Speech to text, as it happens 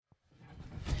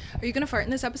Are you gonna fart in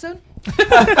this episode?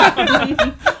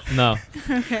 No.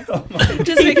 Okay.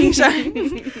 Just making sure.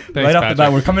 Thanks, right off the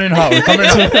bat, we're coming in hot.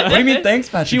 What do you mean, thanks,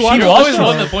 Patrick? She always the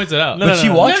one that points it out. But she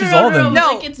watches all of them.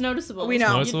 No. Like, it's noticeable. We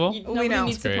know. Noticeable? Nobody know.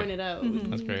 needs to point it out.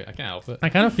 That's great. I can't help it. I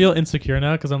kind of feel insecure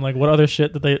now because I'm like, what other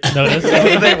shit did they notice?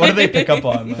 What do they pick up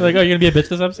on? They're like, oh, you're gonna be a bitch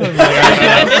this episode? I'm like,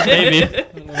 I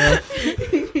don't know.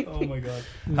 Maybe. Oh my god.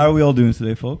 How are we all doing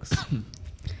today, folks?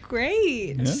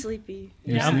 Great. I'm Yeah? sleepy.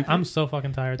 Yeah, I'm so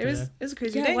fucking tired It today. was a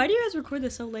crazy Yeah, day. why do you guys record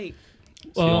this so late?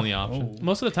 It's the only option.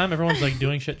 Most of the time, everyone's like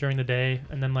doing shit during the day,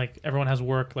 and then like everyone has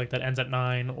work like that ends at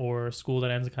 9 or school that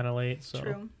ends kind of late. So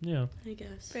True. yeah, I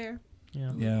guess. Fair.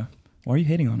 yeah. Yeah. Why are you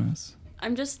hating on us?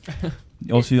 I'm just.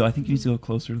 Also, I think you need to go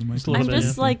closer to the mic. Just a little I'm bit,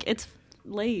 just yeah. like it's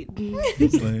late.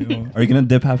 It's like, oh. Are you gonna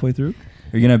dip halfway through?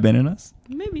 Are you gonna abandon us?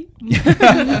 Maybe. I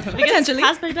guess Potentially.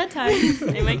 past my bedtime.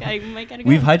 I might gotta go.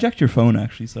 We've hijacked your phone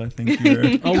actually, so I think you're.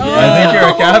 Oh,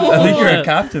 I think you're a Yeah.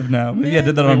 captive now. Maybe I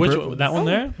did that Wait, on which purpose. that one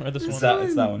there or this one?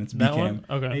 It's that one. It's That BCam. one?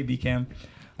 Okay. Hey, BCam.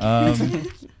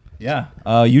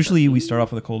 Yeah. Usually we start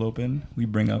off with a cold open. We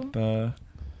bring up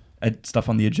stuff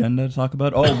on the agenda to talk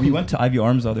about. Oh, we went to Ivy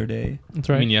Arms the other day. That's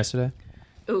I right. mean, yesterday.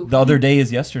 Ooh. The other day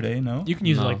is yesterday. No. You can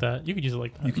use it No. like that. You could use it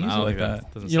like that. You can use I it don't like think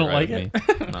that. doesn't You don't sit right like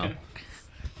with me. No.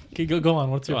 Okay, go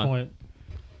on. What's your Go on. point?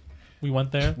 We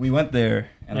went there. We went there,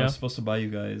 and I Yeah. was supposed to buy you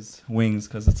guys wings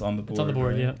because it's on the board. It's on the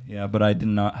board, right? yeah. Yeah, but I did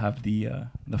not have the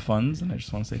funds, and I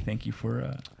just want to say thank you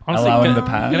for Honestly, allowing can- the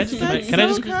pass. Can I just That's can I so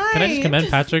just can I just commend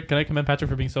kind. Patrick? Can I commend Patrick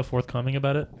for being so forthcoming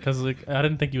about it? Because like I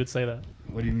didn't think you would say that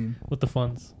What do you mean? with the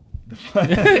funds.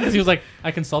 Because he was like,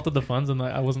 I consulted the funds and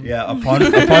I wasn't. Yeah,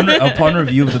 upon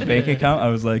review of the bank account, I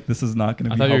was like, this is not going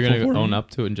to I be thought you were helpful gonna for own me. up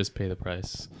to it and just pay the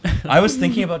price. I was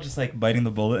thinking about just like biting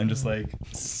the bullet and just like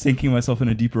sinking myself in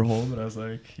a deeper hole, but I was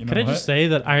like, you know Can I what? just say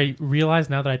that I realized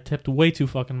now that I tipped way too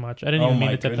fucking much. I didn't Oh even mean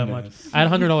my to tip that much. goodness. I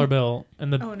had $100 bill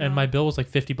and Oh, no. and my bill was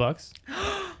like $50.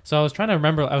 So I was trying to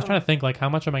remember. I was trying to think like how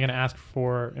much am I going to ask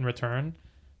for in return?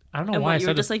 I don't know And why I what, you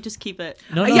were said just this. like, just keep it.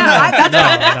 No, Yeah, that's no.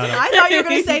 what I thought you were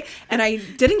gonna say, and I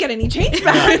didn't get any change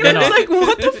back. No, I no. was like,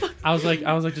 what the fuck? I was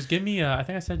like, just give me. I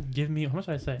think I said give me. How much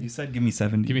did I say? You said give me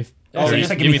 70. Give me. Oh, you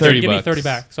said give me 30 Give me bucks. 30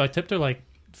 back. So I tipped her like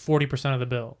 40% of the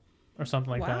bill or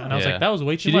something like that. Wow. And I was Yeah. like, that was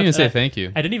way too She much. didn't even say And thank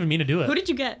you. I didn't even mean to do it. Who did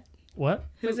you get? What?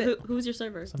 Who was your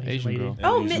server? Some Asian girl.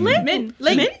 Oh, Asian. Min,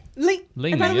 Ling.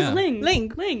 Ling, I thought it was yeah. Ling.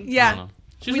 Ling. Ling. I Yeah. don't know.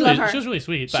 She was We really, love her. She was really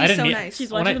sweet. But She's I didn't so mean, nice.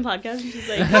 She's When watching I- the podcast and she's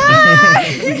like,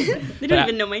 they But don't I-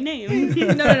 even know my name.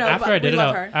 No. after but I did we it,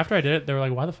 love her. after I did it, they were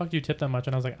like, "Why the fuck do you tip that much?"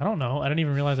 And I was like, "I don't know. I didn't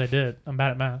even realize I did. I'm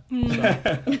bad at math."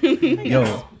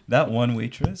 Yo, that one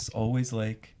waitress always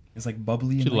like is like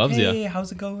bubbly and She like, loves ya. hey,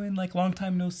 how's it going? Like long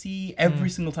time no see. Every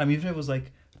single time, even if it was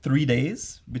like 3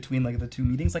 days between like the two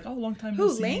meetings, like oh long time no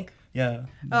Who, see. Link? Yeah.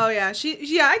 Oh yeah,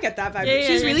 I get that vibe.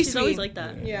 She's really she's sweet. always like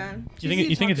that. Yeah. Do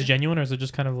you think it's genuine or is it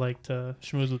just kind of like to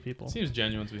schmooze with people? Seems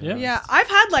genuine to be Yeah. honest. Yeah, I've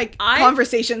had like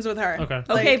conversations with her. Okay. Like,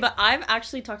 Okay, but I've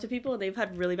actually talked to people and they've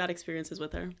had really bad experiences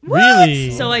with her.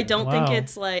 Really? So I don't think Wow.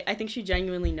 it's like, I think she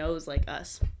genuinely knows like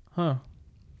us. Huh.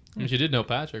 I mean, she did know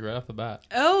Patrick right off the bat.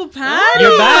 Oh, Patty.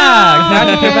 You're back.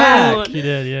 Patrick, you're back. She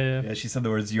did. Yeah. Yeah, she said the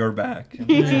words "you're back." And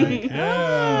I was like,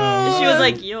 yeah. She was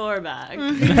like, you're back.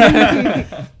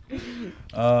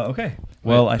 Okay.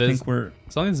 Well, I there's- think we're.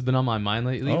 Something that's been on my mind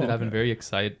lately Oh, that I've been okay. very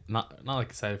excited, not like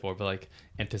excited for, but like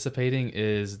anticipating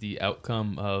is the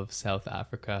outcome of South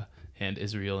Africa and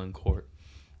Israel in court.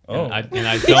 Oh. And I don't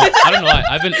know why.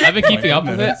 I've been keeping up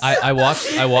with it. goodness.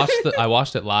 I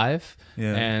watched it live.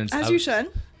 Yeah. And As you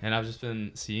should. And I've just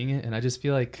been seeing it, and I just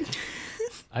feel like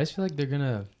they're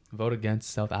gonna vote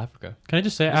against South Africa. Can I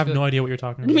just say I have no idea what you're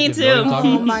talking about? Me You know what I'm too.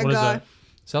 talking Oh about? my What is god. that?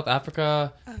 South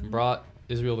Africa brought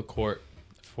Israel to court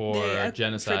for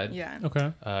genocide yeah.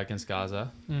 Okay. against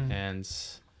Gaza, and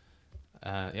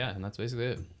and that's basically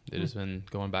it. They've just been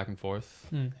going back and forth,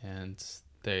 and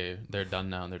they're done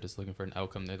now, and they're just looking for an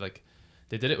outcome.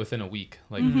 They did it within a week.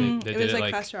 Like they It did was it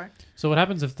like fast track. So what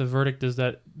happens if the verdict is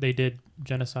that they did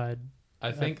genocide?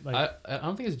 I think like- I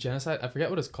don't think it's genocide. I forget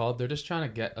what it's called. They're just trying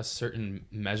to get a certain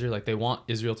measure. Like they want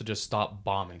Israel to just stop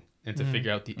bombing and to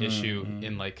figure out the issue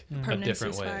in like a Permanent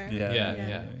different ceasefire. way.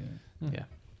 Yeah. Yeah.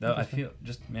 No, I feel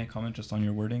just may I comment just on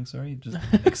your wording? Sorry, just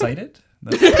excited.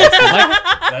 That's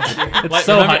It's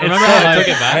so high. Remember how I took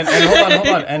it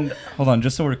back? and hold on,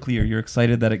 just so we're clear, you're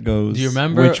excited that it goes. Do you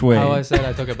remember which way? how I said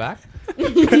I took it back?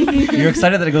 You're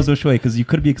excited that it goes which way because you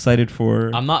could be excited for.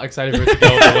 I'm not excited for it to go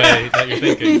the way that you're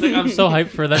thinking. Like, I'm so hyped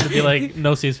for them to be like,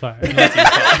 no ceasefire. No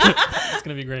ceasefire. It's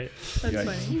gonna be great. That's Yikes.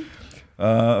 funny.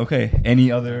 Okay.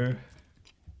 Any other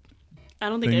I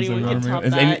don't think things anyone that can are top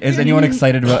is, that. is anyone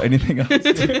excited about anything else?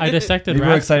 I dissected You were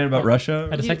rats. excited about Russia?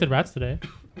 I dissected rats today.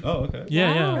 Oh, okay.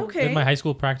 Yeah, yeah. Wow, okay. In my high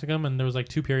school practicum, and there was like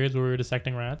 2 periods where we were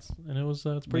dissecting rats, and it was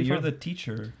it's But pretty you're fun. the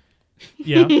teacher.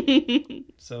 Yeah.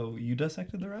 So you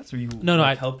dissected the rats, or you? No,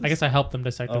 like, I helped guess I helped them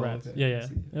dissect the Oh, rats. okay. Yeah, I yeah.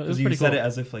 see. It was 'Cause you pretty said cool. it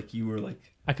as if like you were like.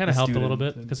 I kind of helped a little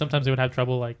bit student. because sometimes they would have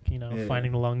trouble, like Yeah.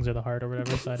 finding the lungs or the heart or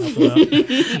whatever. So I helped them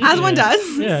out. As one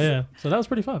does. Yeah, yeah. So that was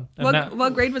pretty fun. And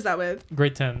What grade was that with?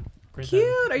 grade 10. Grade Cute.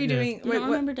 10. Are you Yeah. doing? You Wait, don't what?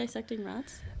 remember dissecting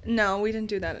rats? No, we didn't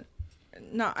do that.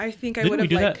 No, I think I Didn't would we have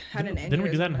do like that? had an. Didn't we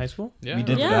do that in aneurysm. high school? Yeah. We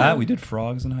did Yeah. that. We did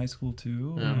frogs in high school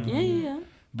too. Yeah. Yeah.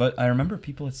 But I remember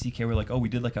people at CK were like, "Oh, we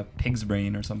did like a pig's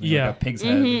brain or something, Yeah. like a pig's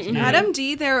head." Or Mhm, something. Yeah. Adam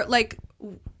D, they're like,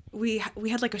 we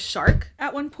had like a shark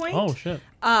at one point. Oh shit!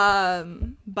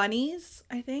 Bunnies,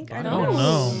 I think. I don't Oh,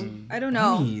 know. no. I don't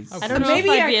know. Bunnies. I don't know Maybe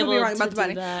if I'd I be could able be wrong to about the do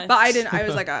bunny, that. but I didn't. I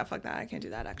was like, oh fuck that, I can't do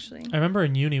that actually. I remember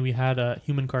in uni we had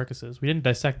human carcasses. We didn't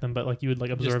dissect them, but like you would like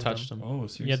You observe just touched them. Oh,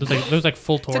 seriously. Yeah, there's like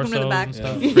full Took 'em torsos to the back. and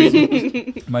Yeah. stuff.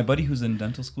 Crazy. My buddy who's in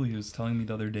dental school, he was telling me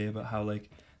the other day about how like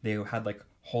they had like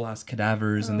whole ass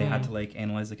cadavers and they had to like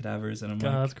analyze the cadavers, and I'm God,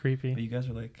 like, that's but creepy. you guys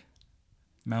are like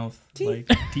mouth, Teeth.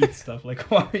 like teeth stuff. Like,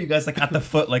 why are you guys like at the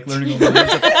foot, like learning all the names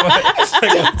at the foot? It's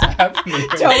like, what's happening?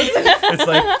 It's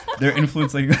like they're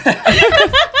influencing.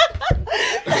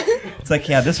 It's like,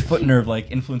 yeah, this foot nerve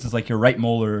like influences like your right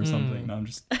molar or something. No, I'm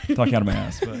just talking out of my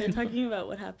ass. They're But talking about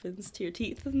what happens to your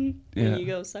teeth when Yeah. you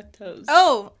go suck toes.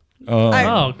 Oh, I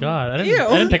Oh god, I Ew.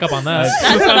 didn't pick up on that.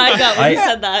 That's what I got when you I-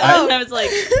 said that. I- And I was like,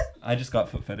 just got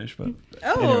foot fetish, but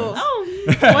oh,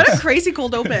 anyways. what a crazy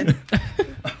cold open.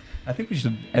 I think we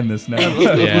should end this now.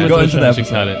 Yeah, Go into we the should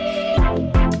cut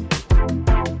episode. it.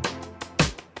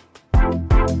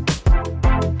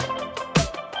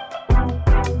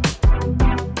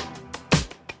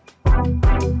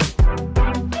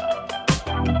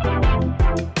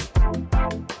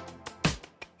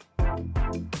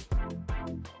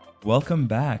 Welcome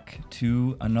back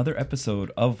to another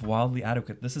episode of Wildly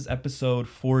Adequate. This is episode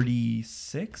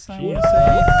 46, I want to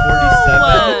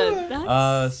say.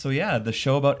 47. So yeah, the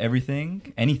show about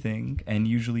everything, anything, and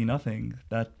usually nothing.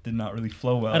 That did not really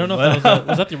flow well. I don't know if that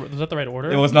was that the right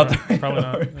order. It was not Or- the right probably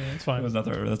order. not. Yeah, it's fine. It was not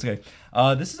the right order. That's okay.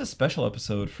 This is a special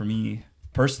episode for me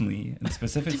personally and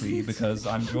specifically because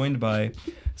I'm joined by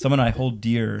someone I hold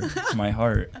dear to my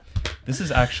heart. This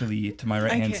is actually to my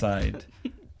right hand Okay. side,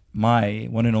 my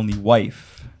one and only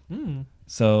wife. Mm.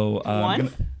 So,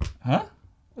 One? huh?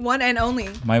 One and only.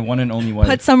 My one and only wife.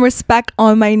 Put some respect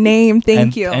on my name.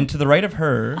 Thank you. And to the right of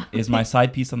her is my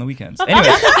side piece on the weekends.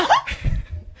 Anyway,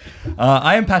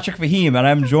 I am Patrick Fahim, and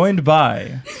I'm joined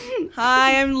by.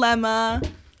 Hi, I'm Lemma.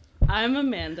 I'm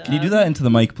Amanda. Can you do that into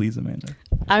the mic, please, Amanda?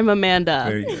 I'm Amanda.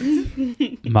 Very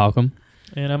good. Malcolm.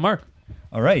 And Mark.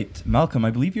 All right, Malcolm, I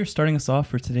believe you're starting us off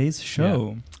for today's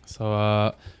show.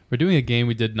 So we're doing a game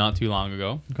we did not too long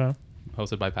ago, Okay.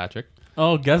 hosted by Patrick.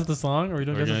 Oh, guess the song? Are we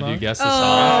doing We're guess the gonna song? do guess the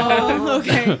song. Oh,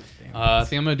 okay. I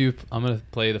think I'm gonna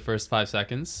play the first 5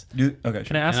 seconds. Okay,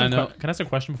 Can I ask And I know- can I ask a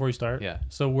question before you start? Yeah.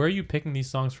 So where are you picking these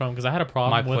songs from? Because I had a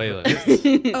problem My with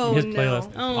playlist. Oh, his no.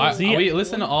 playlist. Oh, See- We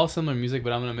listen to all similar music,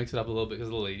 but I'm gonna mix it up a little bit because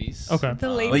of the ladies. Okay. The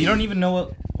Well, you don't even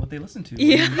know what they listen to.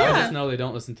 Yeah. I just know they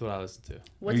don't listen to what I listen to.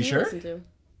 what Are do you you sure? listen to?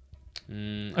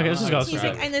 Okay, let's just go. He's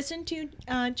Sorry. like, I listen to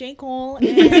J. Cole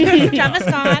and Travis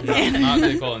Scott. Not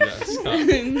J. Cole and Travis Scott.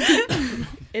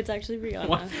 It's actually Rihanna.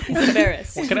 What? He's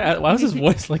embarrassed. Why was his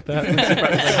voice like that?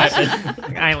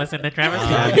 I listen to Travis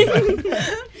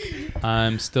Scott.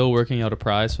 I'm still working out a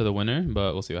prize for the winner,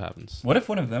 but we'll see what happens. What if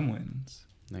one of them wins?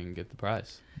 They can get the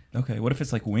prize. Okay, what if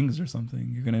it's like wings or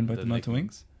something? You're gonna invite Then them they out to can-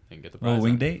 wings? They can get the prize. Oh,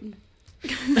 wing then. date?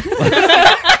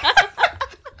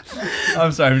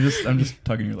 I'm sorry, I'm just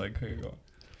tugging your leg. Here you go.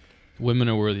 Women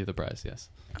are worthy of the prize, yes.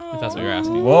 If that's what you're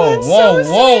asking. Whoa, that's whoa, so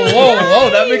whoa, whoa, whoa!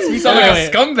 That makes me sound like Wait,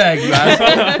 a scumbag, you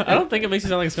asshole. I don't think it makes you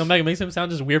sound like a scumbag. It makes him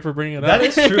sound just weird for bringing it up. That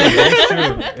is true. That's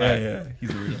true. Yeah, he's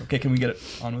a weirdo. Okay, can we get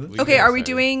on with it? We Okay, get are we started.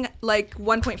 doing like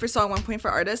 1 point for song, 1 point for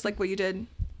artist, like what you did,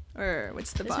 or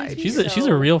what's the This makes vibe? me She's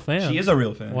a real fan. She is a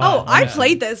real fan. Wow. Oh, I Yeah.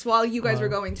 played this while you guys Wow. were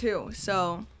going too.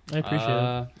 So I appreciate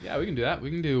it. Yeah, we can do that. We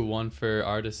can do one for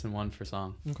artist and one for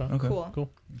song. Okay. Okay. cool.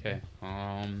 Okay.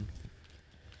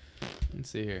 Let's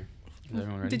see here. Is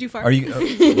everyone ready? Did you fart? Are you? No.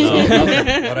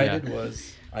 What I Yeah. did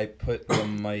was I put the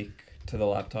mic to the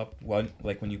laptop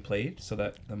like when you played, so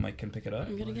that the mic can pick it up,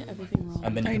 I'm gonna get everything wrong.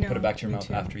 and then you I can put know, it back to your me mouth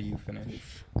too. after you finish.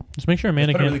 Just make sure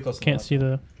Amanda Just put it can't, really close to the can't see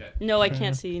the. No, I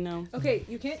can't see. No, Okay,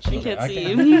 you can't I cheat. can't I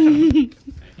see. I'm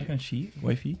not gonna cheat,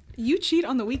 wifey. You cheat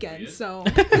on the weekends, so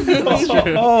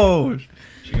Oh,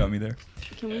 she got me there,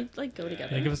 Can we like go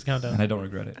together? Yeah, give us a countdown. and I don't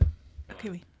regret it. okay.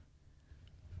 Wait.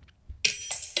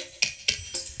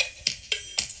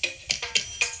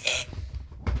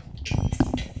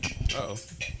 Oh.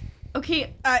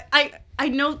 Okay, I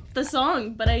know the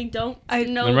song, but I don't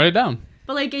know. Then write it down.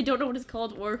 But like, I don't know what it's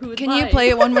called or who it's Can by. you play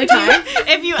it one more time?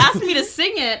 If you asked me to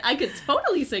sing it, I could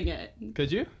totally sing it.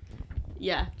 Could you?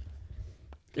 Yeah.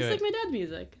 It's Okay. like my dad's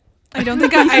music. I don't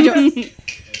think I don't. Okay,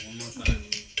 one more time.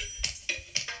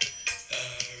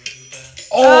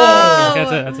 Oh! Okay,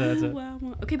 that's it. Wow.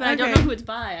 Okay, but I don't Okay. know who it's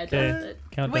by. I don't. Okay.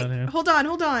 Countdown Wait, here. hold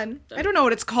on. I don't know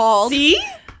what it's called. See?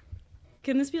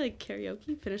 Can this be like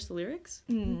karaoke? Finish the lyrics?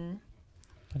 Hmm.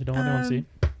 I don't want anyone to see.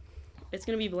 It's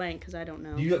gonna be blank because I don't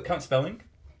know. Do you count spelling?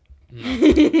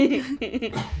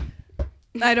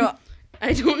 I don't.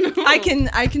 I don't know.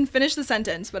 I can finish the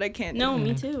sentence, but I can't. No,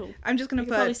 me too. I'm just I gonna could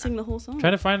probably put. sing the whole song. Try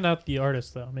to find out the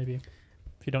artist though, maybe.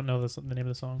 If you don't know the name of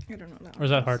the song, I don't know that. or is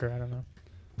that harder? I don't know.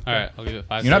 All right, I'll give it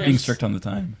 5 You're not being seconds. strict on the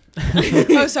time.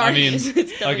 Oh, sorry. I mean,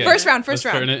 It's still okay. First round. Let's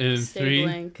turn it in Stay 3,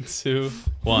 blank. 2,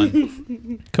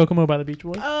 1. Kokomo by the Beach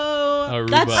Boys. Oh. Aruba.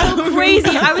 That's so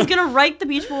crazy. I was gonna write the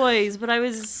Beach Boys, but I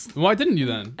Why didn't you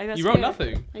then? I got You wrote scared.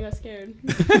 nothing. got scared.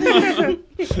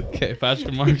 Okay,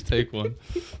 Pastor Mark, take one.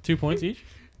 2 points each.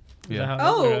 Is Yeah. that how-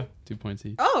 Oh. okay. 2 points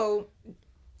each. Oh.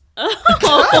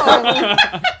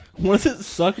 What does it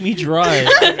suck me dry?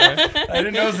 I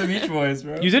didn't know it was the Beach Boys,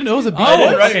 bro. You didn't know it was a Beach I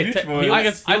didn't Boys? write okay, Beach te- Boys. he only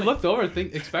gets- I looked over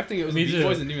expecting it was Me the Beach too.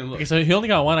 Boys and didn't even look. Okay, so he only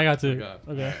got one. I got 2. God.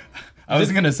 Okay. I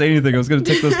wasn't gonna say anything. I was gonna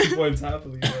take those 2 points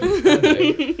happily.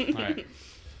 Okay. All right.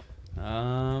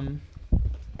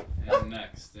 And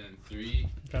next in 3,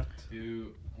 Okay.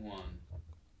 2, 1.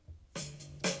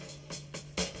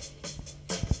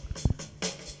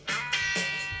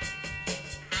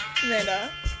 Amanda.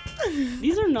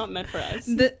 These are not meant for us.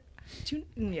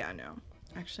 Yeah, no.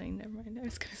 Actually, never mind. I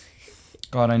was gonna say.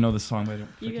 God, I know the song, but I don't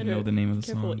You freaking gotta know the name of the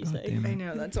careful song. what you God say. damn I it.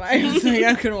 know. That's why I was like,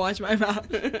 I couldn't watch my mouth.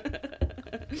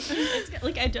 It's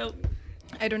like I don't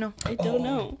know.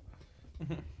 know.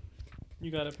 You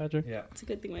got it, Patrick. Yeah. It's a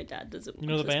good thing my dad doesn't. You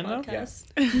know watch the this band, though? podcast.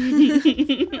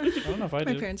 I don't know if I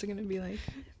My do. parents are gonna be like,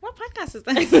 "What podcast is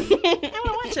this? I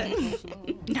want to watch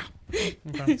it." No.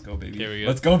 Okay. Let's go, baby. Here we go.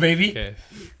 Let's go, baby. Okay.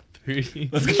 3,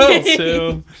 Let's go.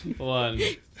 2, 1.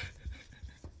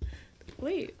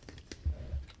 Wait.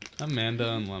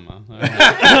 Amanda and Lemma. All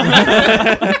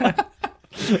right.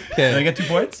 Did I get 2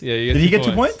 points? Yeah, you get Did he get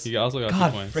 2 points? You also got God,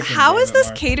 2 points. frickin' How damn is it, this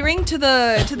Mark. catering to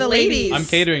the ladies? I'm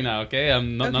catering now, okay?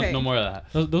 I'm Okay. no more of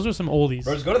that. Those are some oldies.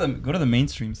 Bro, just go to the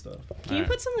mainstream stuff. Can you Alright.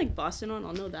 put some like Boston on?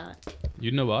 I'll know that. You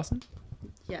know Boston?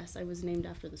 Yes, I was named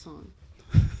after the song.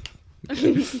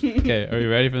 Okay, are you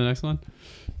ready for the next one?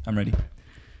 I'm ready.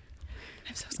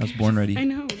 I'm so I was scared. born ready. I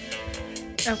know.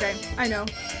 Okay, I know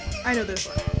this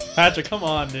one. Patrick, come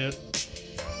on, dude.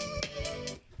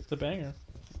 It's a banger.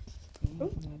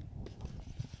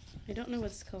 I don't know what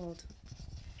it's called.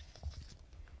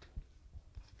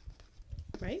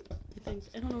 Right? I think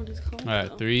I don't know what it's called. All right,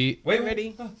 though. 3. Wait,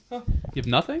 Ready? You have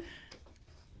nothing?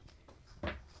 I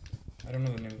don't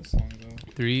know the name of the song though.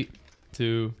 3,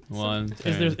 2, 1. Is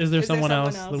there turn. is there someone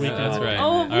else? The Yeah, weekend. that's right. Oh,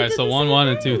 All we right, did so the 1, same 1,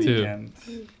 and 2, thing. 2. And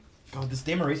God, this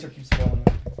damn eraser keeps falling.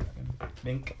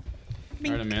 Mink.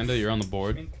 All right, Amanda, you're on the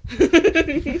board. Mink.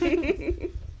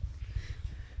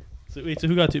 So wait, so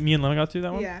who got 2? Me and Lemma got 2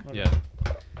 that one? Yeah. Okay. Yeah.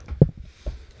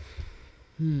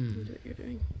 Do what you're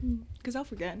doing. Because I'll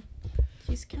forget.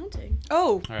 He's counting.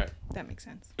 Oh, All right. that makes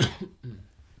sense.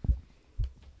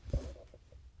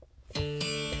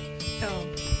 Oh.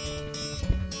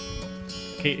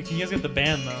 Okay, can you guys get the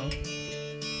band though?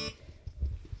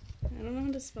 I don't know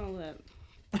how to spell that.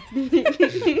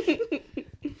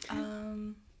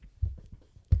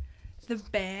 The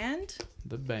band.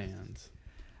 The band.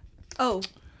 Oh,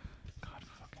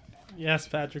 Yes,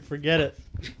 Patrick, forget it.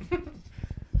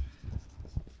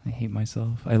 I hate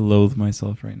myself. I loathe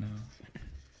myself right now.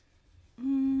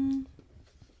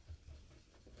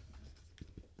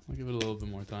 I'll give it a little bit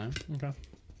more time. Okay.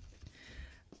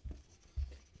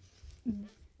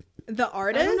 the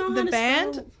artist, know how the to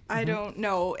band. spell. I don't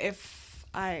know if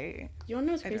I. You wanna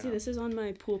know what's I don't crazy? know. This is on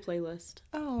my pool playlist.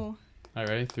 Oh. All right,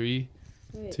 ready? 3,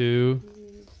 Wait. 2,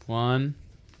 1.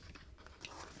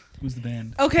 Who's the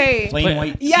band? Okay. Plain Wait.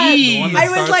 White Yes. Tee. The one that I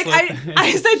was starts like, with-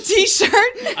 I said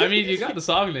T-shirt. I mean, you got the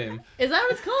song name. Is that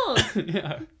what it's called?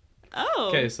 Yeah. Oh.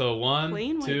 Okay, so 1,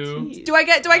 Plain white 2. tees. Do I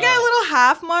get a little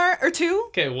half mark or 2?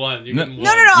 Okay, 1. You're No. getting 1.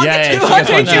 No, I'll Yeah, get yeah, 2. she I'll gets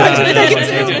take one. 2. No, I'll no, take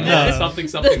no, 2. no.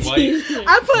 Something white.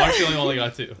 I put. Mark only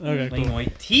got 2. Okay, Plain cool.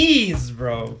 White Tees,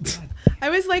 bro. I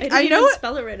was I like, didn't I even know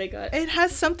spell it right. I got. it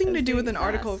has something I to was do with doing an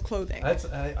article fast. of clothing. That's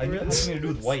I knew it had something to do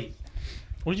with white.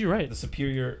 What did you write? The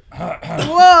superior.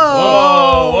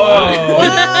 Whoa.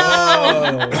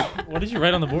 Whoa. What did you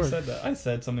write on the I board? said that. I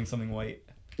said something white.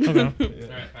 Okay. Yeah. All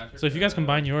right, Patrick. So if you guys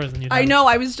combine yours, then you. I know.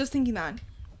 I was just thinking that.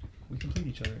 We complete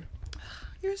each other.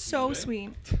 You're so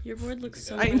sweet. Your board looks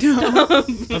so I messed know. up.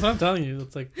 That's what I'm telling you.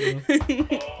 It's like,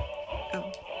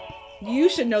 Oh. You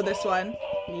should know this one.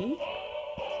 Me?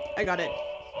 I got it.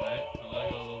 Alright, I'll let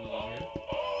it go a little bit longer.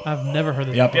 I've never heard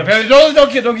this. Yep. before.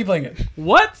 Don't keep playing it.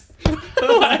 What?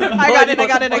 I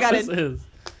got it. This is.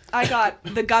 I got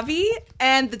the Govey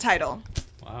and the title.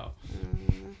 Wow.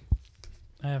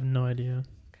 I have no idea.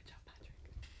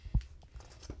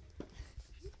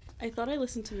 I thought I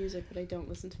listened to music, but I don't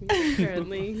listen to music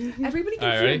currently. Everybody can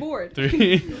Alright, see ready? your board.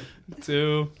 3,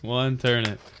 2, 1, turn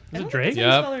it. Is it Drake?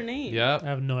 Yep. Spell her name. I Yep.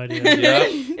 have no idea. Yep.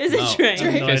 Is it No. Drake? I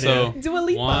have no Okay, so idea. Dua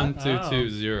Lipa. 1, 2, Oh. 2,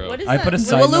 0. What is I that? put a Dua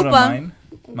side note on Lipa. mine.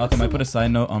 Malcolm, I put a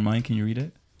side note on mine. Can you read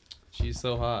it? She's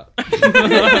so hot.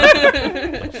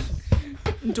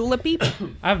 Dula Peep.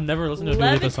 I've never listened to a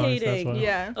Dua Lipa song. That's Levitating. why.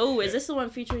 Yeah. Oh, is this the one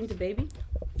featuring the baby?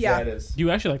 Yeah. it is. Do you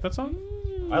actually like that song?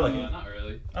 I like Not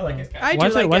really. I like it. I Why do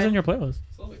is it? like Why is it it. in your playlist?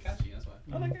 It's a little bit catchy, that's why.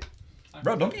 I like it.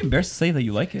 Bro, don't be embarrassed to say that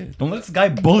you like it. Don't let this guy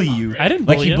bully you. I didn't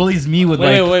Like bully he him. bullies me with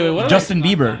Wait, like wait, what did Justin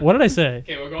Bieber. What did I say?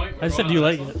 Okay, we're going. I said, do you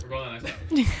like it? We're going on the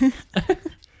next one.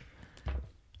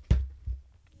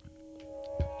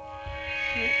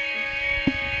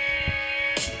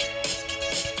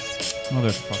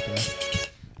 Motherfucker.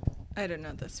 I don't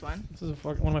know this one. This is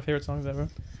one of my favorite songs ever.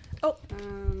 No,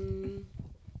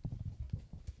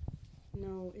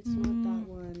 it's not that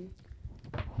one.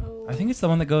 Oh. I think it's the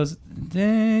one that goes.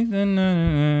 No,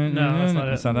 No, that's not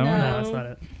it. It's not that No. one. No, that's not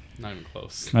it. Not even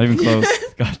close. Not even close.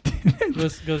 God damn it.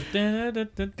 This goes.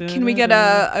 Can we get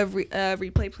a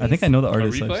replay, please? I think I know the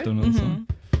artist. I replay? just don't know the song.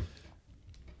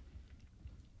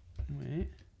 Wait.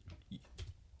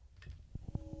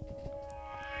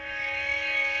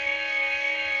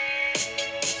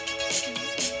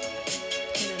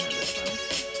 I don't know this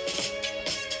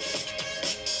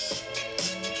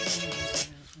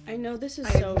one. I know this is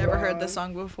I've so never heard wrong. this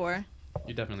song before.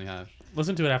 You definitely have.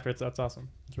 Listen to it after. That's awesome.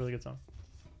 It's a really good song.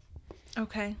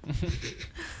 Okay.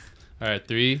 All right,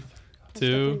 3, That's 2,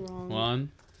 definitely wrong.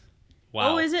 1.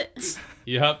 Wow. Oh, is it?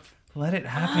 Yep. Let it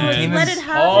happen. Oh, it's Tame Let Im- It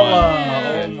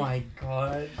Happen. Oh my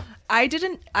god. I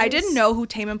didn't know who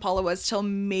Tame Impala was till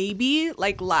maybe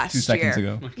like last 2 seconds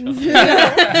year. ago.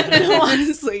 No,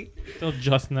 honestly. Till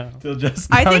just now. Till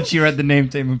just I now think- she read the name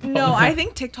Tame Impala. No, I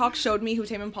think TikTok showed me who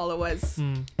Tame Impala was.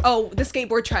 Hmm. Oh, the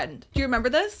skateboard trend. Do you remember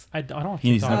this? I don't. Have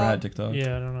He's TikTok. never had TikTok.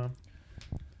 Yeah, I don't know.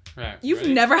 Right. You've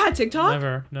ready? never had TikTok?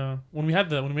 Never. No. When we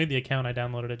made the account, I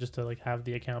downloaded it just to like have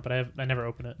the account, but I never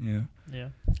open it. Yeah. Yeah.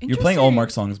 You're playing all Interesting.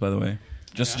 Mark songs, by the way.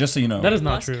 Just so you know. That is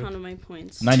not Lost true. count of my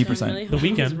points. 90%. So I'm really The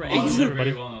hoping Weeknd. he's right. Oh, they're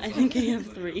Everybody. very well known I songs. think I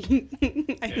have 3.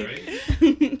 I Okay,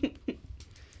 think.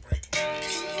 ready?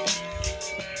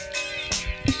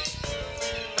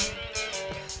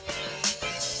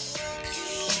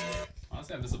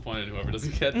 Honestly, I'm disappointed in whoever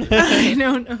doesn't get this. I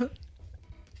don't know.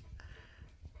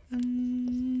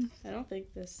 I don't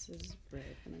think this is right,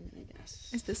 but I'm gonna guess.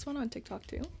 Is this one on TikTok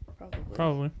too? Probably.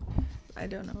 Probably. I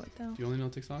don't know it though. Do you only know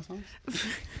TikTok songs?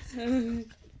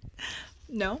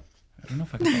 No? I don't know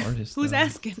if I got the artist. Who's though.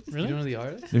 asking? You Really? don't know the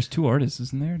artist? There's 2 artists,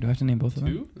 isn't there? Do I have to name both of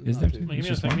them? Two? Is Not there two. 2? Wait, It's give me a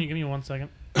just second. one. Give me 1 second.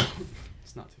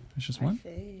 It's not two. It's just I one.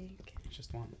 think It's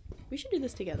just one. we should do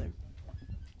this together.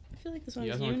 I feel like the song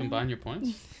You is guys want to now. combine your points?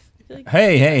 I feel like,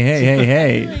 Hey, hey, hey, hey, I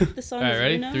hey. feel like the song Alright, is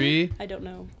ready? you now. 3, I don't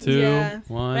know. 2, Yeah.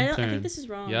 1, But I turn. think this is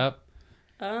wrong. Yep.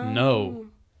 Oh. No.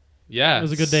 Yeah. It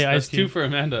was a good day, That's Ice 2 Cube. for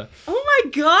Amanda. Oh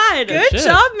my god. Good Shit.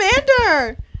 job,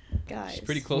 Mander! Guys. She's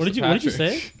pretty close What did to you What did you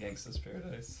Patrick. say? Gangsta's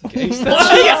Paradise.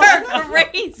 You're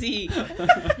crazy.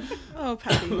 Oh,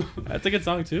 Patty. That's a good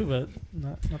song too, but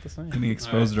not the same. Getting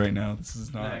exposed right now. This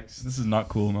is not. Next. This is not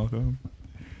cool, Malcolm.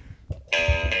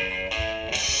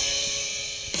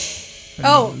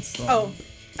 Oh,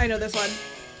 I know this one.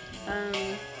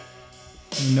 I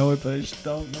know it, but I just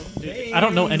don't know. Dude, I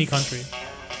don't know any country.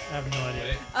 I have no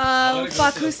idea. I'll let it go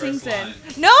Fuck, to the who first sings it? line.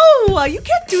 No, you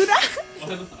can't do that.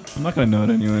 I'm not gonna know it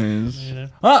anyways. You know?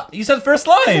 Ah, you said the first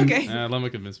line. Okay. Let me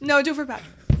convince me. No, do it for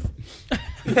Patrick.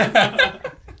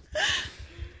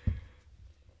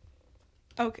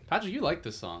 Okay. Patrick, you like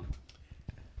this song.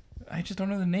 I just don't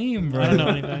know the name, bro. I don't know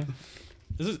anything.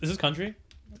 Is this country?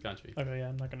 Country. Okay, yeah,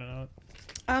 I'm not gonna know it.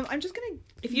 I'm just gonna.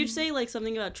 If you'd say like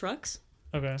something about trucks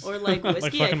Okay. or like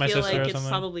whiskey, fucking my I feel sister like or it's something.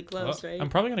 probably close, Oh. right? I'm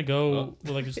probably gonna go Oh.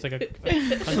 with like just like a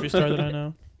country star that I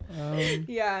know.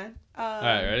 Yeah. All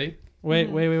right, ready? Wait.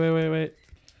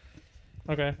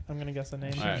 Okay, I'm gonna guess the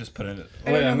name. Alright. Just put it.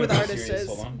 I don't know who the artist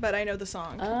is, but I know the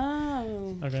song.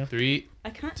 Oh. Okay. 3, I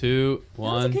can't. 2,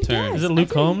 was a 1, good turn. guess. Is it I Luke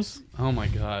think- Combs? Oh my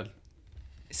god.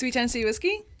 Sweet Tennessee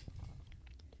Whiskey?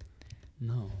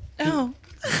 No. Oh.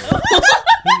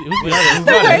 Who's the artist?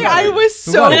 Okay, I was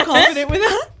Who so got it? confident with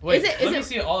that. Wait, Is let me it-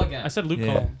 see it all again. I said Luke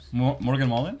Yeah. Combs. Morgan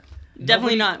Wallen?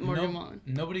 Definitely not Morgan Wallen.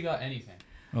 Nobody got anything.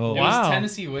 Oh, It Wow. was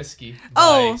Tennessee Whiskey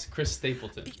Oh. by Chris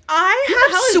Stapleton. I How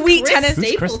is have sweet Chris Tennessee.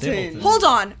 Who's Chris Stapleton? Stapleton? Hold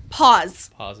on. Pause.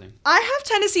 Pausing. I have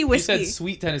Tennessee You whiskey. said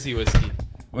sweet Tennessee Whiskey.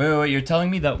 Wait, you're telling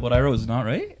me that what I wrote is not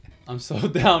right? I'm so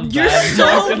down You're bad.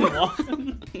 so- Morgan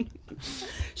Wallen.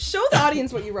 Show the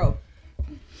audience what you wrote.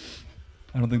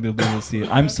 I don't think they'll be able to see it.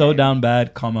 I'm so down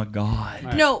bad, comma, God.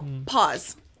 Alright. No,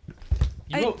 pause.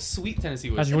 You I- wrote sweet Tennessee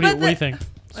Patrick, Whiskey. what do you, But what do you the- think?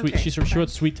 Sweet. Okay, She wrote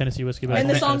sweet Tennessee whiskey. But I And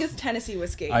the think song that's- is Tennessee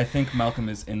whiskey. I think Malcolm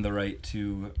is in the right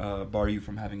to bar you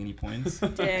from having any points.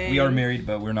 Dang. We are married,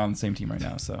 but we're not on the same team right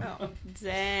now, so. Oh.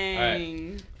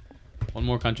 Dang. One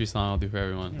more country song I'll do for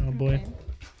everyone. Oh boy.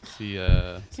 See,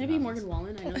 Can see it be what Morgan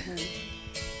Wallen? I know him.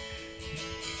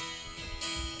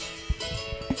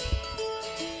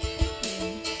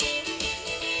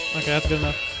 Okay, that's good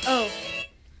enough. Oh.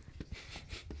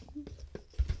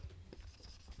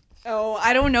 Oh,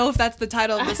 I don't know if that's the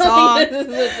title of the song. this is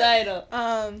the title.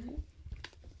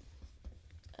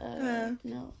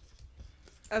 No.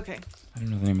 Okay. I don't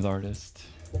know the name of the artist.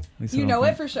 At least I You don't know it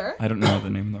think- for sure? I don't know the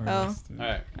name of the Oh. artist.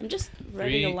 Alright. I'm just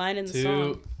writing a line in the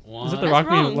song. 1. Is it the That's Rock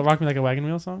Me, wrong. Rock Me Like a Wagon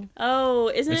Wheel song? Oh,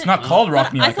 isn't It's it? not called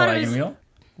Rock Me I Like a thought it Wagon was- Wheel.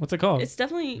 What's it called? It's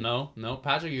definitely No,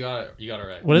 Patrick, you got it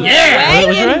right. What is Yeah! it? What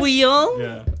was Wagon yours? Wheel.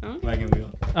 Yeah, Okay. Wagon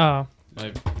Wheel. Oh,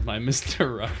 My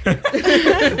Mr.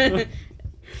 Ruck.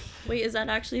 Wait, is that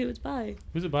actually who it's by?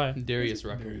 who's it by? Darius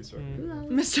Rucker. Mm.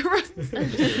 Mr. Russ.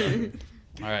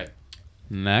 Alright.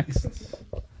 Next.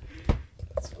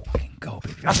 Let's fucking go,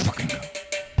 baby. Let's fucking go.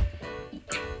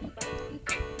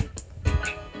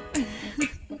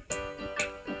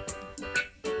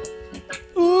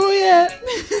 Ooh, yeah.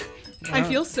 I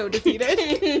feel so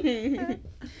defeated.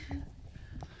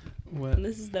 What?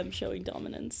 This is them showing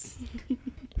dominance.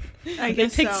 I They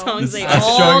guess picked so. songs This they is us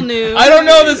all showing- knew. I don't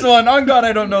know this one. On God,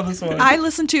 I don't know this one. I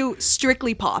listen to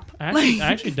strictly pop. I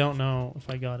actually don't know if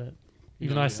I got it,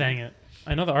 even though I sang it.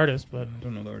 I know the artist, but I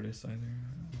don't know the artist either.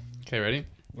 Okay, ready?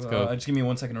 Well, go. just give me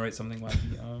 1 second to write something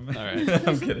wacky. Alright.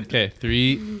 I'm kidding. Okay,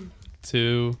 3,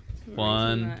 2,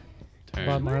 1. Bob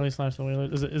Turn. Marley / the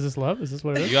Wailers. Is this love? Is this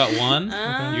what it You is? got 1.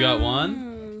 You got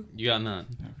 1. You got none.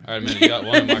 Alright, man, you got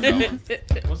 1. Mark got 1.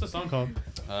 What's the song called?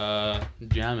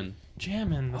 Jammin'.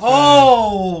 Jammin'. that's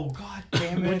Oh, God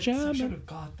damn We're it. I jamming. should have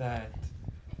got that.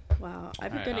 Wow,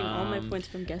 I've been Alright, getting all my um, points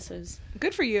from guesses.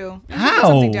 Good for you. How? Put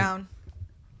something down.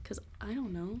 Cause I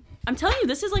don't know. I'm telling you,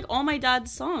 this is like all my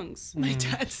dad's songs. My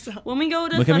dad's so. When we go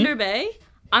to Look at me. Thunder Bay,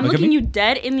 I'm Look at looking me. you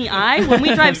dead in the eye. When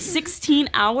we drive 16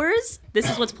 hours, this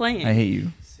is what's playing. I hate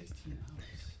you.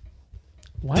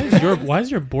 Why is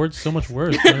your board so much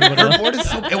worse? Than everybody else? board is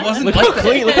so. It wasn't Look like how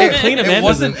clean- look how clean it Amanda's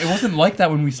wasn't. is. It wasn't like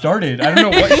that when we started. I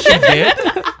don't know what she did.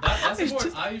 That's the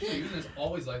board I usually use, and it's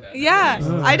always like that. Yeah.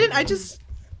 I didn't. I just.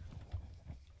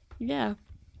 Yeah.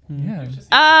 Yeah.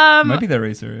 Um, Might be the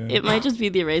eraser. Yeah. it might just be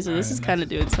the eraser. This is Alright, kind of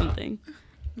doing something.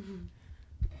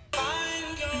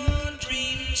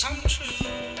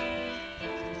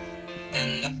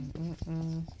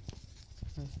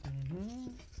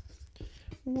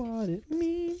 What it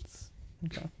means.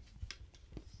 Okay.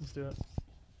 Let's do it.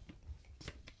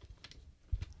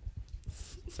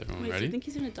 Is everyone Wait, do ready? you think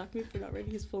he's gonna dock me for not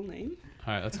writing his full name?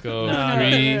 Alright, let's go.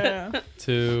 No. 3,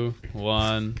 2,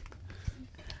 1.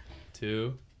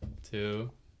 2, 2,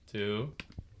 2.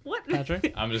 What?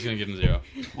 Patrick? I'm just gonna give him 0.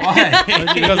 Why?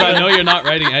 Because I know you're not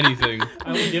writing anything.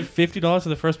 I will give $50 to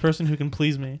the first person who can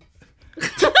please me.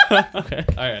 Okay.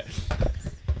 Alright.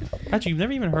 Patrick, you've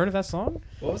never even heard of that song?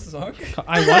 What was the song?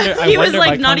 I wonder. He was Wonder like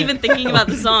by not Kanye- even thinking about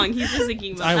the song. He's just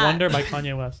thinking about I that. Wonder by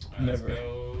Kanye West. Alright, let's Never.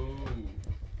 go.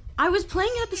 I was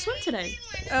playing it at the swim today.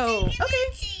 Oh.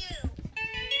 Okay.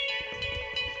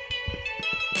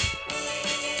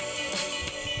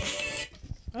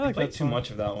 I like Played that too song. much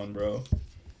of that one, bro.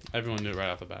 Everyone knew it right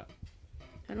off the bat.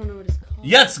 I don't know what it's called.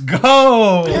 Let's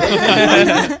go.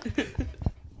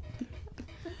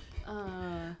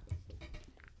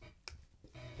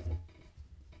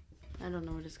 I don't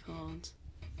know what it's called.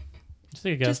 Just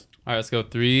take a guess. Alright, let's go.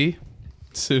 3,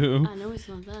 2, I know it's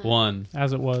not that. 1.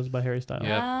 As It Was by Harry Styles.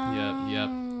 Yep.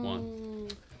 1.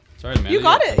 Sorry, man. You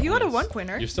got it. You got a 1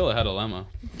 pointer. You're still ahead of Lemma.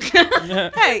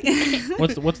 Hey.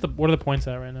 What are the points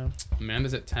at right now?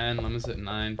 Amanda's at 10, Lemma's at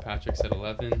 9, Patrick's at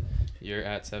 11, you're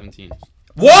at 17.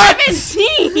 What?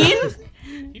 17?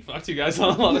 He fucked you guys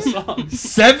on a lot of songs.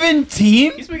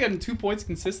 17? He's been getting 2 points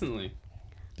consistently.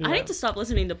 Dude, I need to stop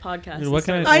listening to podcasts. Dude, what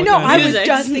and can I- I start- know. What I was music.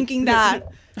 just thinking that.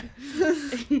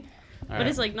 But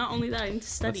it's like not only that, I need to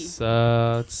study.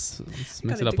 Let's mix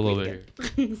Gotta it up a little degrade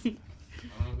bit here. I don't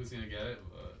know who's gonna get it,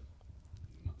 but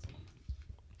not someone.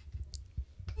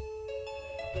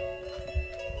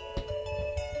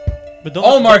 But don't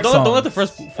All let, Mark don't let the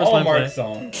songs. first All line Mark play.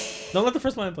 songs. Don't let the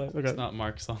first line play. Okay. It's not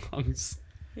Mark songs.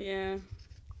 Yeah.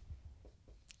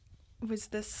 Was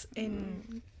this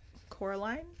in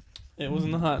Coraline? It was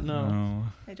not. No.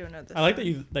 I don't know this. I like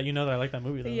one. that you know that I like that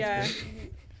movie though. Yeah.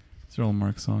 These are all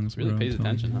Mark songs. Really bro, pays I'm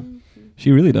telling attention, you. huh?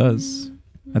 She really does.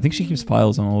 I think she keeps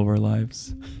files on all of our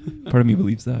lives. Part of me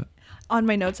believes that. On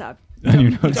my notes app. On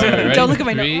your notes. All right, ready? Don't look at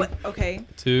my 3, notes. Okay.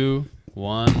 2,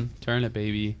 1. Turn it,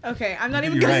 baby. Okay. I'm not What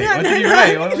even did you gonna. write? What did you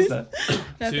write? What was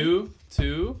that?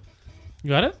 2. You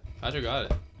got it? Patrick got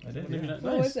it. I did. Wouldn't it be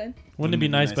What was nice? it? Wouldn't it be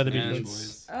nice by the Beach Beach Boys?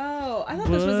 Boys? Oh, I thought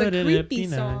this was a Wouldn't it creepy be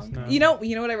nice? song. No. You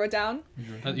know what I wrote down?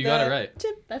 You got it right.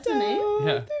 That's a name?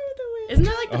 Yeah. Isn't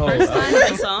that like the first line of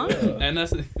the song? And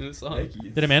that's in the song.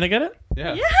 Did Amanda get it?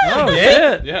 Yeah. Oh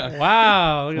Yeah. shit! Yeah.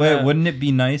 Wow. Look at Wait, that. wouldn't it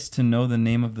be nice to know the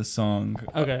name of the song?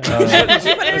 Okay.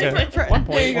 Okay. One point.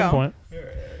 There you One go. point.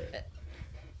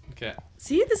 Okay.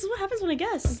 See, this is what happens when I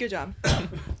guess. Good job.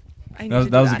 I need That was, to do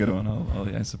that was a good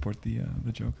one. I support the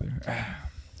joke there.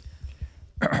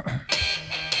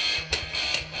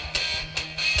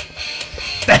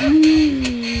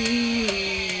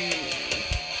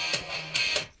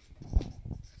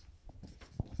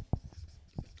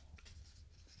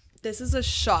 This is a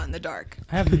shot in the dark.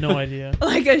 I have no idea.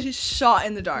 Like a shot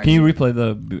in the dark. Can you replay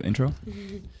the intro?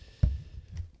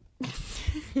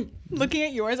 Looking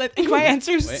at yours, I think my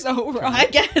answer's Wait. so wrong. I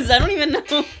guess. I don't even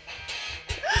know.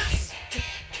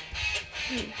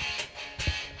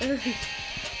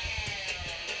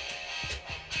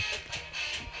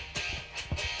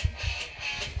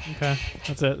 Okay,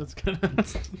 that's it. That's good.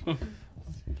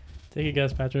 Take a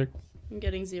guess, Patrick. I'm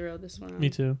getting 0 this one. Me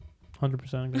too.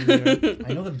 100%.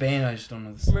 I know the band, I just don't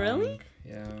know the song. Really?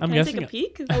 Yeah. I'm Can I guessing. take a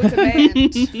peek? Oh, it's a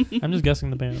band. I'm just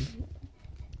guessing the band.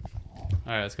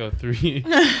 All right, let's go. 3,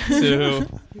 2,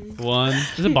 1.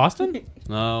 Is it Boston?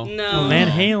 No. No. Oh, Van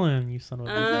Halen. You son of a.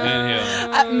 Van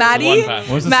Halen. Maddie, One pass.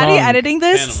 What's the Maddie song? editing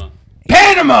this.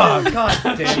 Panama. Panama!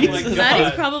 God damn Oh my it. God.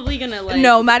 Maddie's probably gonna like.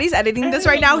 No, Maddie's editing this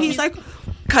right now. He's like,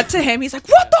 cut to him. He's like,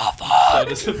 what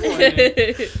the So fuck?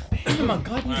 disappointing. Panama,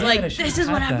 God, He's like, this is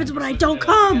what happens when I don't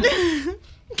come.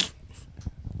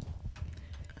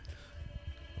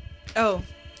 Oh.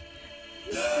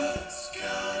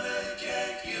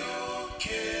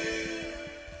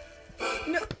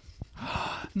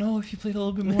 No, if you played a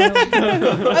little bit more.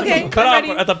 Okay. Cut I'm off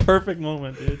ready. at the perfect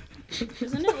moment, dude.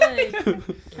 Isn't it like?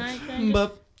 Can I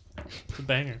just, It's a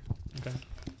banger. Okay.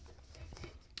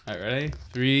 All right, ready?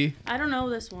 3. I don't know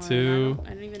this one. 2. I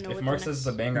don't even know If what Mark the says it's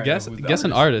next- a banger, Guess I know who the guess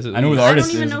an artist. artist. I know who the I don't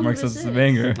artist even is. know If Mark who says this it's a is.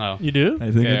 banger. Oh. You do?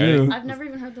 I think I Okay, do. I've never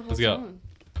even heard the whole Let's go. song.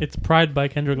 It's Pride by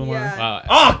Kendrick Lamar. Yeah. Wow.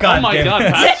 Oh, God Oh my damn God,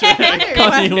 it. Patrick.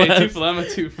 Kanye Okay, 2 West. for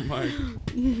Lemma, 2 for Mark.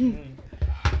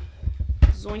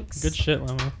 Zoinks. Good shit,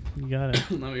 Lemma. You got it.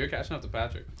 Lemma, you're catching up to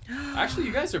Patrick. Actually,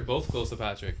 you guys are both close to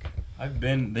Patrick. They've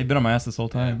been on my ass this whole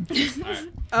time. All right.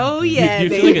 Oh, yeah, do you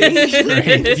feel like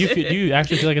baby. it's, do you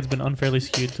actually feel like it's been unfairly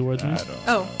skewed towards me? I don't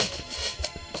Oh. know.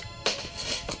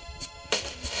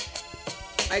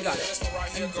 I got it.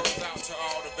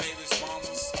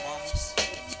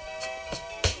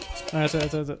 Alright,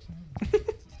 that's it.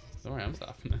 Don't worry, I'm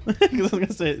stopping it. Because I was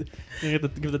gonna say, you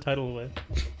give the title away.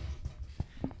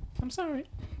 I'm sorry.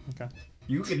 Okay.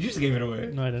 You just gave it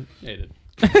away. No, I didn't. Yeah, you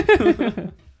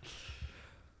did.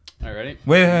 All right, ready?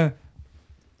 Wait,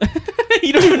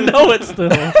 You don't even know it still.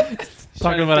 Trying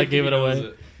Talking to about I think gave if it he knows away.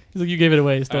 it. He's like, you gave it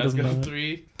away. He All still right, let's doesn't go. know it.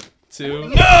 3, 2,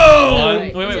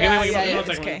 No! 1. Wait, Yeah, give me yeah, one it's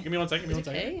second. okay. Give me one second. Give me one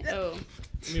second. Okay. Oh.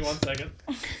 Give me 1 second.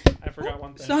 I forgot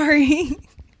one thing. Sorry.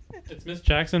 It's Miss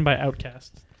Jackson by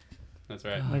Outkast. That's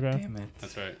right. Okay. Damn it.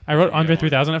 That's right. I wrote You Andre got one.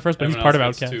 3000 at first, but he's Everyone part of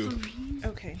else gets Outkast. 2.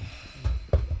 Okay.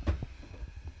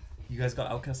 You guys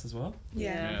got Outcast as well?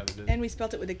 Yeah. Yeah, they did. And we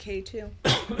spelt it with a K, too.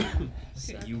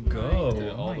 You go. Did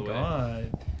it all Oh my the way.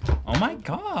 god. Oh my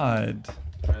god.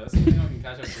 All right, let's see if anyone can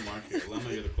catch up to Mark here.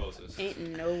 Lemma, you're the closest. Ain't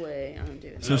no way I'm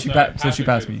doing So No, she sorry, so she Patrick,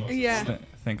 passed you're me. the closest. Yeah.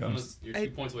 Thank God. Lemma's- You're I-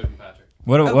 2 points away from Patrick.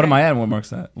 What am Okay. I at? What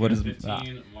Mark's at? What is 15, ah.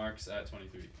 Mark's at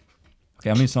 23. Okay,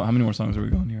 how many more songs are we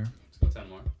going here? Let's go 10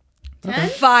 more. 10?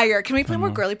 Fire. Can we play Come more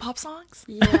on. girly pop songs?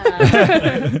 Yeah.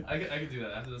 I could do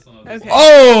that. After this one, I'll do Okay.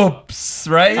 something. Oops,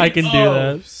 right? I can do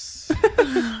that.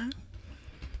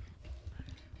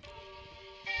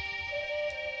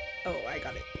 Oh, I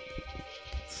got it.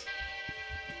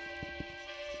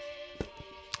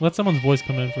 Let someone's voice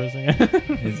come in for a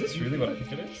second. Is this really what I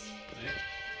think it is?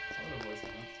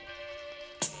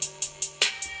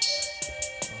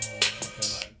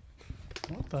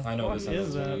 What the I know fuck this,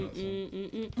 is I know that? this.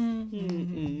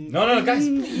 Mm-mm-mm. No, guys,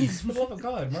 please. For the love of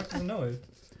God. Mark doesn't know it.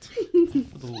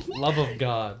 For the love of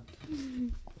God.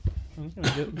 I'm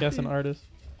just gonna guess an artist.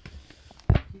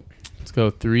 Let's go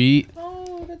 3,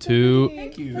 Oh, that's 2,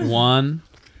 okay. 1.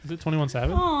 Is it 21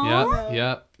 Savage? Aww.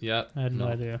 Yep. I had no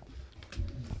idea.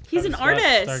 He's an Travis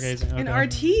Scott, artist. Stargazing. An Okay.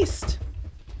 artiste.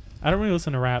 I don't really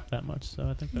listen to rap that much, so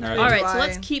I think that's All All right. right, so Why?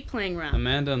 let's keep playing round.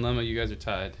 Amanda and Lemma, you guys are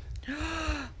tied.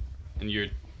 And you're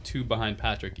 2 behind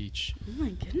Patrick each. Oh my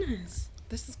goodness.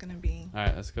 This is gonna be. All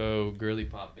right, let's go girly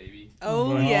pop, baby.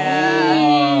 Oh Oh.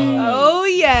 yeah. Oh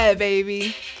yeah,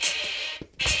 baby.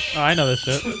 Oh, I know this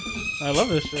shit. I love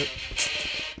this shit.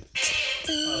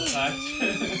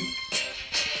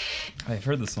 I've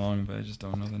heard the song, but I just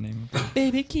don't know the name of it.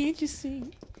 Baby, can't you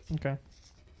sing? Okay.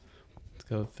 Let's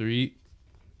go 3,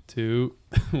 2,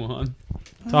 1.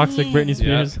 Toxic Britney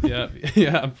Spears.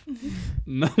 Yeah.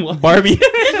 No, what? Barbie.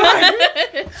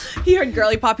 He heard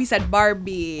girly pop. He said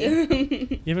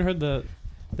Barbie. You haven't heard the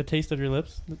taste of your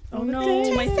lips? Oh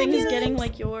no, my thing is getting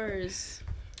like yours.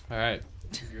 All right.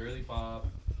 Girly pop.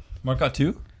 Mark got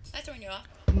 2? I throwing you off.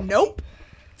 Nope.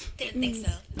 Didn't think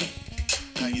so.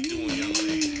 How you doing, young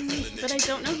lady? But I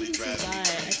don't know who this is by. I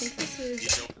think this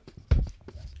is.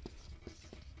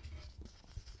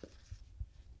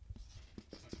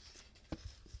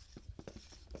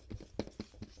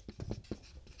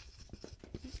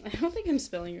 I don't think I'm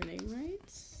spelling your name right.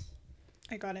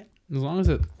 I got it. As long as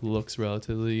it looks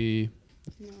relatively.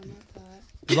 No,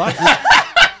 not that.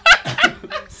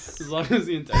 As long as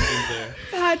the intention's there.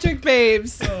 Patrick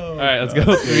Babes. All right, let's go.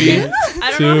 3,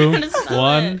 I don't know how to 2, spell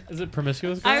 1. it. Is it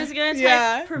promiscuous? I was gonna type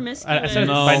Yeah. promiscuous. I said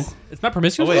No. it's not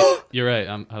promiscuous. Oh wait, you're right.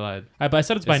 I lied. But I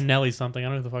said it's by It's- Nelly something. I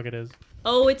don't know who the fuck it is.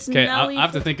 Oh, it's Okay, Nelly. I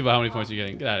have to Fur- think about how many points you're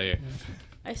getting. Get out of here.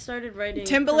 I started writing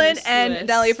Timbaland and promiscuous.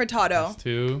 Nelly Furtado. That's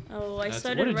 2. Oh, I That's,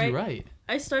 started what did writing. you write?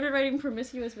 I started writing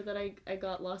promiscuous, but then I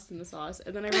got lost in the sauce,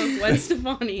 and then I wrote Gwen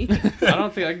Stefani. I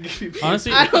don't think I can give you points.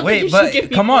 Honestly, I don't think Wait, you but should give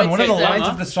me come on, points one of the like that. lines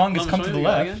of the song is Mama, come show to me the the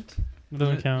guy left. again? it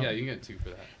doesn't count. Yeah, you can get 2 for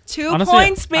that. 2 Honestly,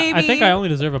 points, baby. I think I only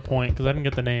deserve a point because I didn't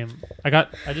get the name. I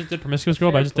just did promiscuous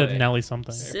girl, but I just Fair did play. Nelly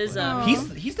something.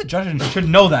 SZA. He's the judge and should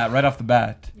know that right off the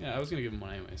bat. Yeah, I was gonna give him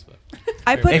one anyways, but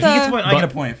I put If he gets a the. point, I get a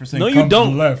point for saying No, you come to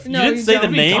don't. the left. No, you didn't you say the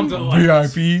don't. name.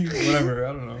 VIP, whatever.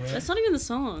 I don't know. That's not even the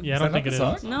song. Yeah, I Is don't that think it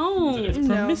not is. the No. It's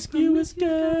No. promiscuous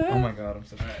girl. Oh my god, I'm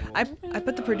such a fool. I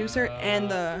put the producer and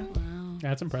the. Wow. Yeah,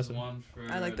 that's impressive. one for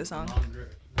I like the song.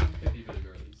 non-50 for the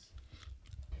girlies.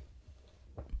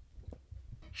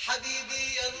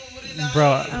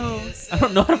 Bro, Oh. I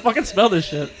don't know how to fucking spell this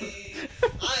shit.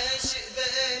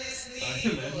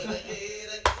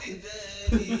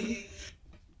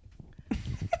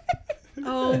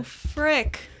 Oh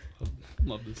frick.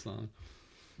 Love this song.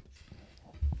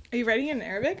 Are you writing it in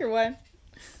Arabic or what?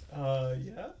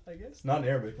 Yeah, I guess. Not in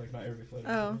Arabic, like not Arabic letters.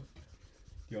 Oh. Do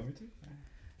you want me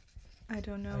to? I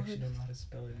don't know. I actually don't know how to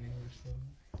spell it in English though.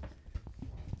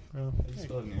 Bro. I just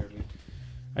spell it in Arabic.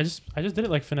 I just did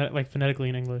it like phonetically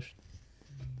in English.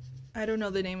 I don't know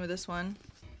the name of this one.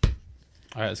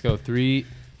 All right, let's go. 3,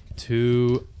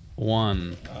 2,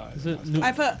 1. Is it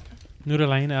I put.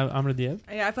 Nooralain Amr Diab?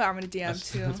 Yeah, I put Armin Diab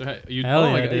That's too. right. You, Hell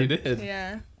oh my yeah, god, you dude. did.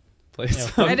 Yeah. Play Yeah,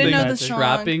 something. I didn't know the Magic. song.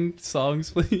 Rapping songs,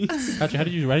 please. Patrick, why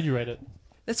did you write it?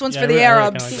 This one's Yeah, for the I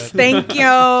wrote it Arabs. kinda like Thank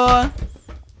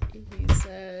you. He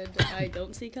said, I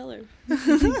don't see color.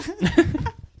 Okay.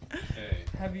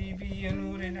 Habibi ya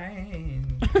Noor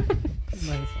al-Ain.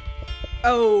 Nice.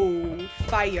 Oh,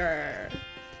 fire.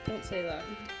 Don't say that.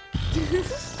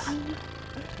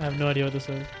 I have no idea what this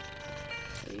is.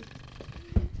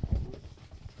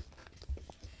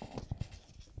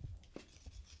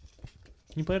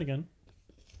 Can you play it again?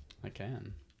 I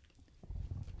can.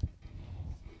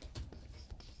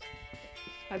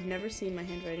 I've never seen my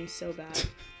handwriting so bad.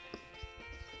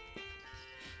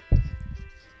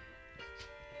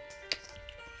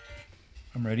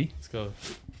 I'm ready. Let's go.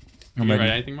 I'm you ready.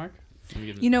 write anything, Mark? Let me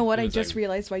give You know what? give I it a just second.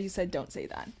 realized why you said don't say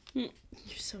that. You're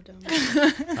so dumb.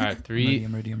 All right, 3,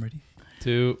 I'm ready.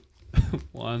 2,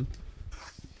 1.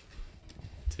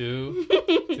 2,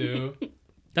 2.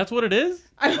 That's what it is?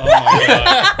 Oh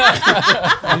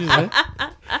my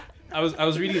god. I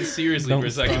was reading it seriously Don't for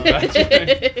a second. stop.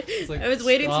 It's like, I was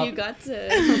waiting till stop. you got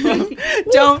to.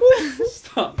 Don't.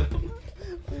 Stop.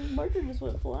 My marker just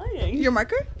went flying. Your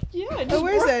marker? Yeah, it Oh, just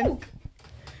where is it? broke.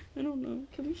 I don't know.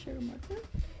 Can we share a marker?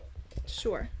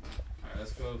 Sure. All right,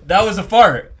 let's go. That was a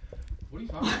fart. What are you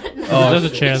talking about? Oh, There's a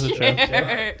chair. There's a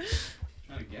chair.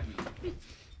 Trying to get me.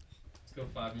 Let's go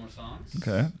 5 more songs.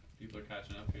 Okay. People are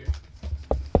catching up here.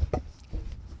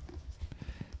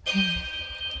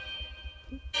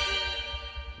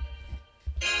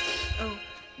 Oh.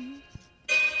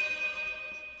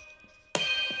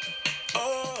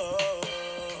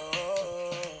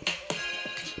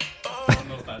 I don't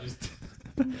know if that just.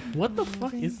 What the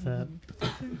fuck is that?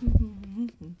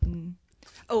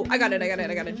 Oh, I got it.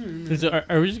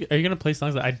 Are you gonna play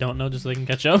songs that I don't know just so they can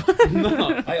catch up?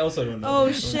 No, I also don't know.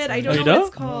 Oh shit, I don't Oh, you know what don't?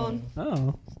 it's called.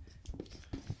 Oh.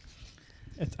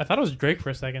 I thought it was Drake for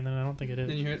a second, and I don't think it Then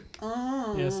is. you hear it.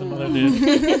 Oh. Yeah, some other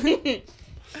dude.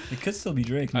 It could still be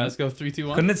Drake. All right, No? let's go 3, 2,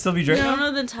 1. Couldn't it still be Drake? I don't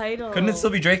know the title. Couldn't it still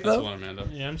be Drake That's though? one, Amanda.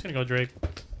 Yeah, I'm just gonna go Drake.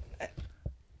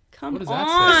 Come What does that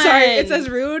on. say? Sorry, it says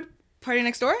Rude. Party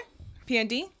Next Door.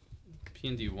 PND.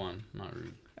 P&D 1, not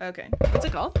rude. Okay. What's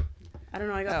it called? I don't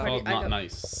know. I got Oh. party. Called I not got,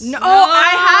 nice. No,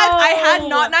 I had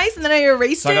Not Nice, and then I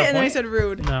erased So I it, got a and then I point? said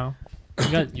Rude. No.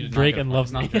 You got You did not Drake get a and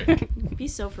point. Loves It's Me. not Drake. Be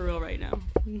so for real right now.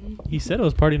 He said it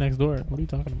was Party Next Door. What are you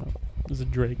talking about? This is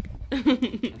Drake. I'm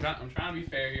trying to be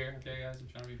fair here, okay, guys? I'm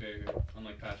trying to be fair here.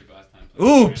 Unlike Patrick last time.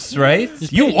 Oops, right?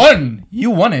 You won.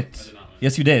 You won I it. did not win.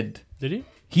 Yes, you did. Did he?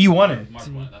 He won it. Mark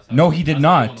won. That's how No, I- he did that's how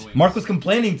I won the not. wings. Mark was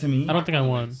complaining to me. I don't think I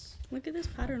won. Look at this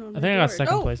pattern on I think I got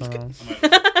second Oh. place on that one.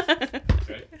 That's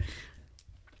right.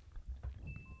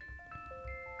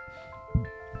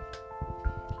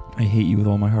 I hate you with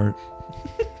all my heart.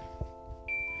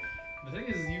 The thing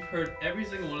is, you've heard every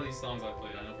single one of these songs I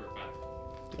played. I know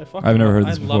for a fact. I've never heard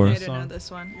this I before. love I this don't know song.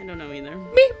 this one. I don't know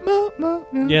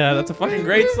either. Yeah, that's a fucking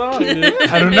great song, dude.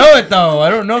 I don't know it though. I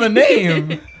don't know the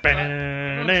name. I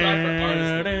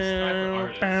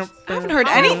haven't heard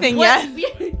anything yet.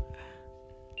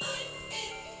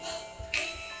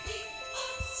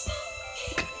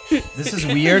 This is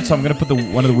weird, so I'm gonna put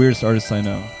one of the weirdest artists I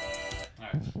know.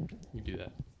 Alright, you do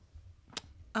that.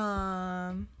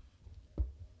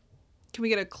 Can we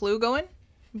get a clue going?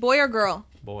 Boy or girl?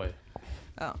 Boy.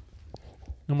 Oh,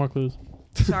 No more clues.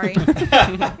 sorry. That's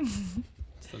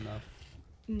enough.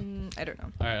 I don't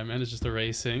know. Alright, Amanda's just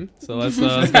erasing. So let's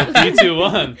go 3, 2,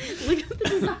 1. Look at the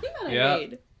design that Yeah. I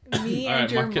made. Me Alright,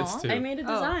 and your Mark gets mom. 2. I made a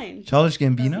Oh. design. Childish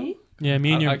Gambino. See? Yeah,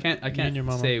 me and your. I can't me and your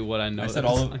mama. say what I know. I said that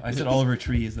all. it's- I said Oliver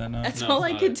Tree. Is that not? That's No, all it's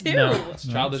I not. could do. No. It's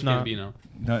Childish it's not. Gambino.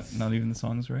 Not even the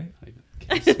songs, right?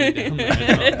 Kiss me down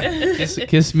there.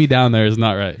 Kiss me down there is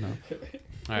not right. No.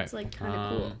 Alright. It's like kind of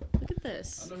cool. Look at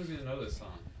this. I don't know who's gonna know this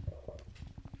song.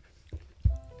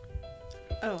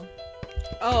 Oh.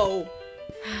 Oh.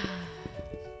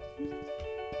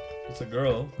 It's a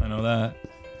girl. I know that.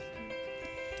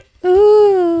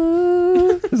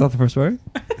 Ooh. Is that the first word?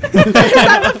 Is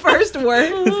that the first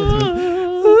word?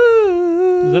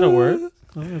 Is that a word?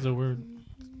 I think it's a word.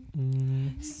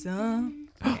 So,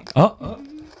 Oh.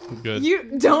 Good.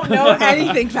 you don't know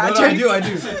anything, Patrick. I do. I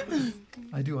don't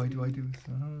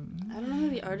know who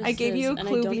the artist is. I gave you a and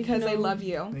clue don't because even I know- love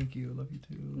you. Thank you. Love you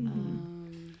too.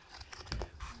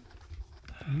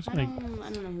 I'm just I gonna.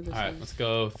 don't know who this Alright, is. let's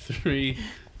go 3,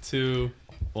 2,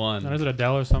 1. Is it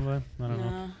Adele or something? I don't know.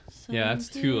 Nah, Yeah, that's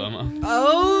 2, Emma.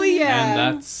 Oh, yeah.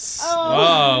 And that's.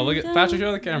 Oh. Oh, look at Patrick,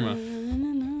 show the camera.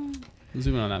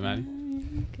 Zoom in on that, Maddie.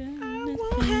 I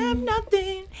won't have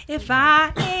nothing if I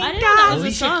ain't I didn't know got that was a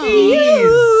Alicia song. Keys.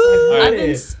 I've Alright,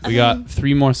 been, we got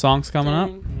 3 more songs coming up.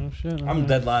 Oh shit. I'm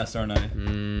dead last, aren't I?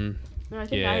 No, I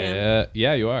think I am.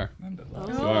 Yeah, you are. I'm dead last.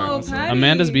 You Oh, are. Patty.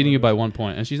 Amanda's beating you by 1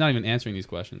 point, and she's not even answering these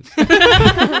questions.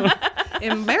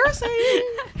 Embarrassing.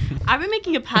 I've been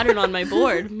making a pattern on my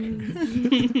board.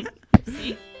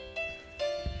 See?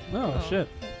 Oh shit.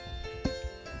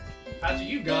 Patrick,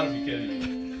 you gotta be kidding me.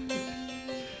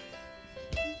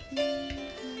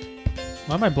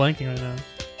 Why am I blanking right now?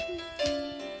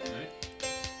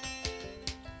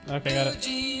 Okay, got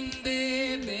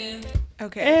it.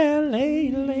 Okay.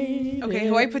 LA lady. Okay,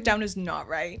 who I put down is not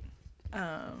right.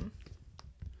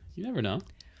 You never know.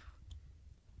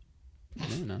 You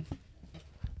never know.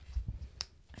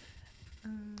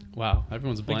 Wow,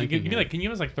 everyone's blanking. Like, give me here. like, can you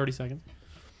give us like 30 seconds?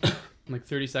 Like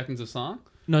 30 seconds of song?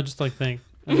 No, just like think.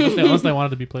 Unless they wanted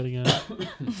to be played again.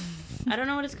 I don't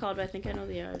know what it's called, but I think I know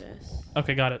the artist.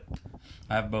 Okay, got it.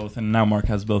 I have both, and now Mark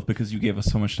has both because you gave us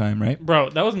so much time, right?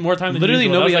 Bro, that was more time than Literally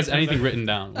usual. That nobody was, has like, anything written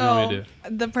down. What do you want me to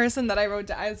do? The person that I wrote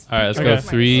down. All right, let's Okay. go Mine is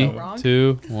 3, so wrong.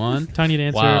 2, 1. Tiny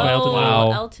Dancer Wow. by Elton John.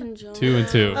 Wow. Elton John. 2 and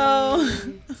 2. Oh.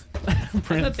 I put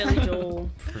Prince. Billy Joel.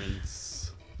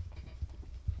 Prince.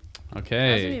 That's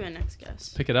gonna be Okay. my next guess.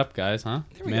 Pick it up, guys, huh?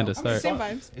 There we Amanda, go. start. Same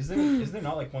vibes. Is there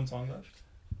not like one song left?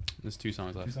 There's 2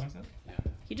 songs left. songs left?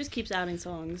 He just keeps adding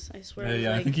songs. I swear.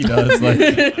 Yeah, I like, think he does.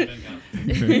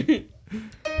 Like,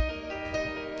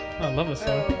 Oh, I love this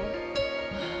song.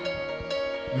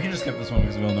 we can just skip this one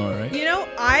because we all know it, right? You know,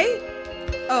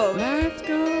 Oh.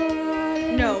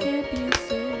 No.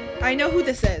 I know who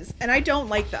this is, and I don't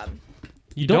like them.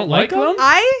 You don't like them?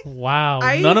 Wow.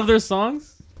 I- None of their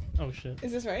songs? Oh shit.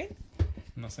 Is this right?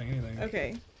 I'm not saying anything.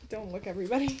 Okay. Don't look,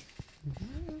 everybody. Sky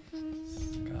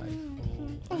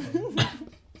full of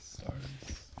stars.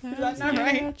 Is that not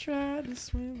right?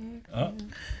 Oh,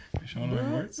 you're showing my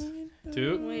words.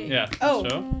 2. Wait. Yeah. Oh.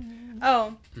 Show.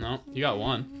 Oh, No, you got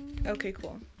 1. okay,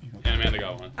 cool. And Amanda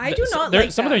got 1. I do not Their-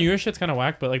 like some that. of their newer shit's kind of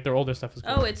whack, but like their older stuff is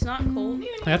cool. Oh, it's not cold.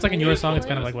 That's like a newer song. It's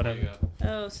kind of like whatever.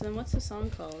 Oh, so then what's the song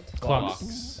called?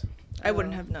 Clocks. I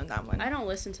wouldn't have known that one. I don't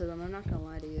listen to them. I'm not gonna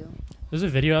lie to you. There's a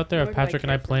video out there of Nor do I Patrick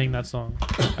and I care for playing them. that song.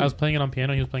 I was playing it on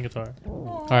piano. He was playing guitar.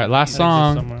 All right, last That exists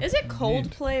song. somewhere. Is it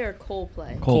Coldplay or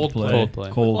Coldplay? Coldplay. Coldplay.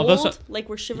 Cold. Although Cold? so- Like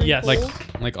we're shivering Yes. cold?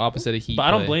 Like opposite of heat. But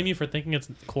I don't play. blame you for thinking it's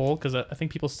cold because I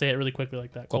think people say it really quickly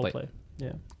like that. Coldplay. Coldplay.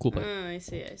 Yeah. Cool play. I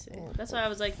see. That's why I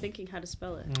was like thinking how to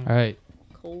spell it. All right.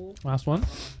 Cold. Last one.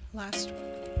 Last one.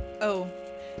 Oh.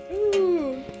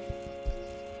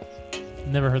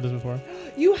 Never heard this before.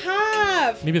 You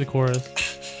have! Maybe the chorus.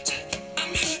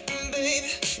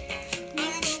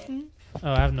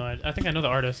 Oh, I have no idea. I think I know the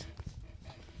artist.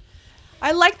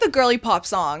 I like the girly pop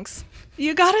songs.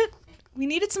 You got it? We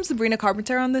needed some Sabrina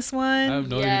Carpenter on this one. I have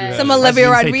no Yes. idea. Some I was Olivia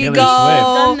gonna say Taylor Rodrigo.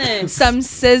 Done this. Some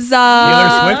SZA.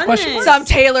 Taylor Swift? Question Done mark? it. Some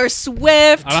Taylor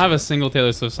Swift. I don't have a single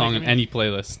Taylor Swift song in any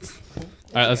playlist. All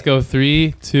right, let's go.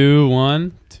 3, 2,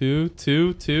 1, 2,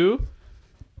 2, 2,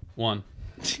 1.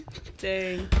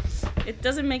 Dang. It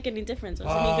doesn't make any difference.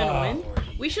 Isn't he gonna win?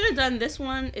 We should have done this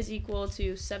one is equal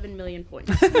to 7 million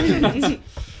points.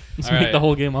 Let's All make right. the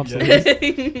whole game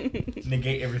obsolete.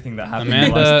 Negate everything that happened in the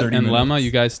last Amanda 30 and minutes. Lemma, you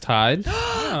guys tied,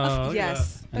 Oh,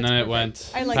 Yes. and then it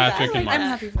went I like Patrick that. and I'm Mark.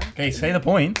 happy for that. Okay, say the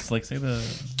points. Like, say the.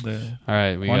 All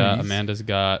right, we got Quantities. Amanda's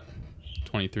got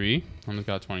 23. Amanda's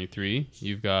got 23.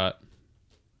 You've got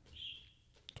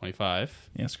 25.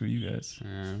 Yeah, screw you guys.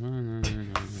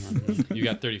 You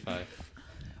got 35.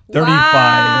 35.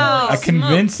 Wow. A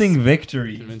convincing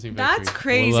victory. Convincing That's victory.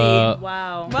 crazy. We'll,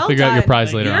 Wow. Well figure out your done.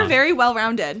 prize later You're on. very well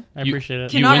rounded. I You- appreciate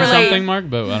it. You Cannot win relate. something, Mark,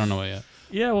 but I don't know what yet.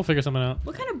 Yeah, we'll figure something out.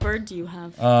 What kind of bird do you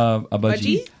have? A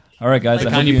budgie. Budgie? All right, guys. Like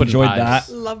I kind hope you you put in enjoyed pies.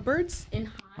 that. Lovebirds.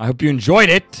 In I hope you enjoyed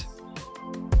it.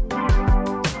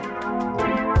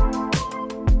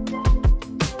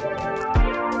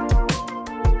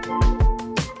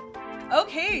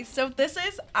 Okay, so this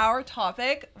is our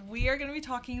topic. We are going to be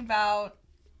talking about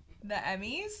the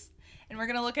Emmys, and we're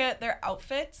going to look at their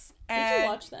outfits. Did And you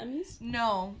watch the Emmys?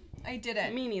 No, I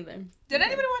didn't. Me neither. Did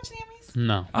anybody watch the Emmys?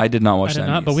 No. I did not I watch did that.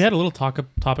 not, but we had a little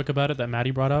topic about it that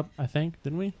Maddie brought up, I think,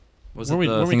 didn't we? Was were it we-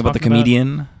 the were we thing about the talking about-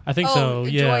 comedian? I think so,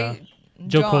 yeah.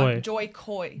 Joy Coy. Joy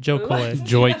Coy. Joe Who? Coy.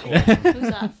 Joy. Who's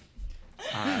that?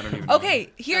 I don't even know. Okay,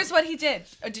 here's what he did.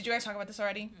 Did you guys talk about this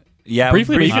already? Yeah,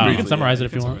 Briefly, but you can briefly, summarize yeah,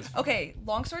 it if you want. Okay,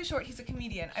 long story short, he's a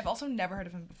comedian. I've also never heard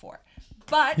of him before.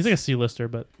 But He's like a C-lister,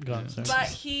 but go on, sorry. but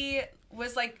he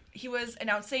was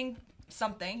announcing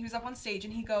something. He was up on stage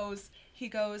and he goes,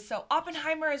 so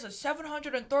Oppenheimer is a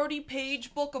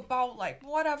 730-page book about like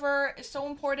whatever is so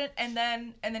important, and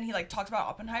then he like talks about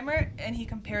Oppenheimer and he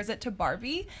compares it to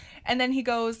Barbie, and then he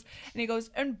goes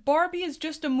and Barbie is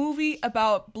just a movie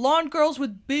about blonde girls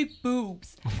with big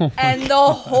boobs. And the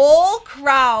whole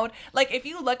crowd, like if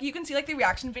you look, you can see like the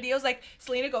reaction videos, like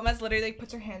Selena Gomez literally like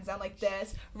puts her hands down like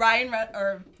this. Ryan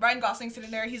Gosling sitting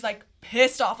there, he's like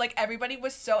pissed off. Like everybody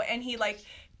was so, and he like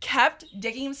kept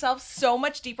digging himself so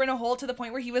much deeper in a hole to the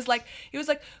point where he was like,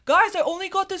 guys, I only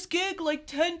got this gig like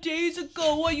 10 days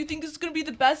ago. What, you think this is gonna be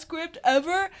the best script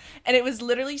ever? And it was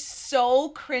literally so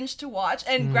cringe to watch.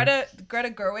 And Greta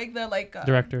Gerwig, the like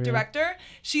director,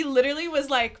 she literally was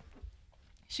like,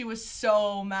 she was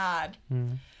so mad.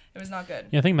 It was not good.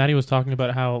 Yeah, I think Maddie was talking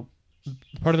about how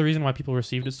part of the reason why people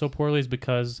received it so poorly is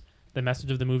because the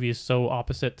message of the movie is so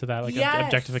opposite to that like Yes.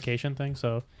 objectification thing.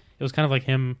 So it was kind of like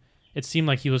him. It seemed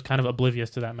like he was kind of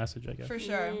oblivious to that message, I guess. For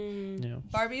sure. Yeah.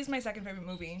 Barbie is my second favorite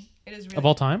movie. It is really Of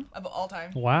all time? Of all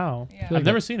time. Wow. Yeah. I've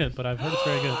never seen it, but I've heard it's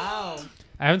very good. Wow.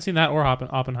 I haven't seen that or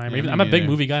Oppenheimer. Yeah, me I'm a big neither.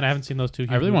 movie guy, and I haven't seen those two.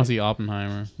 I really want to see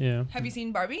Oppenheimer. Yeah. Have you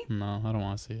seen Barbie? No, I don't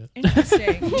want to see it.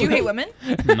 Interesting. Do you hate women?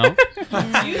 No.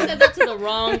 You said that to the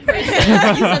wrong person.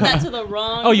 You said that to the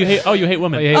wrong. Oh, you hate women. Oh, you hate Oh,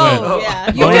 women.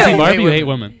 Yeah. You You want to see do. Barbie? You hate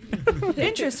women.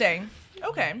 Interesting.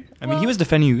 Okay. I mean, he was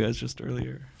defending you guys just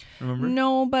earlier. Remember?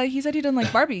 No, but he said he didn't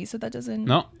like Barbie, so that doesn't.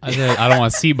 No, I said I don't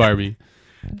want to see Barbie.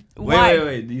 Why?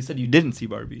 Wait. You said you didn't see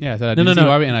Barbie. Yeah, I said I No, didn't no, see no.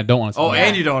 Barbie, and I don't want to see Oh, Barbie.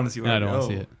 and you don't want to see Yeah, I Barbie. don't wanna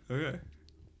see it. Okay.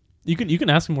 You can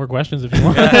ask him more questions if you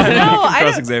want. No, I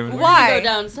don't. Cross-examine. Go Why?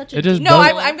 down such a It just deep No,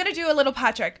 doesn't- I'm gonna do a little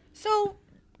Patrick. So,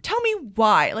 tell me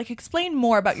why. Like, explain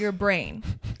more about your brain.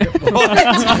 Patrick will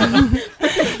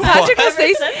say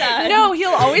Never said that. no. He'll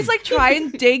always like try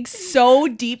and dig so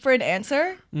deep for an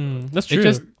answer. That's true.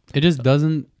 It just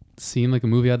doesn't seem like a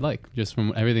movie I'd like. Just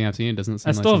from everything I've seen, it doesn't seem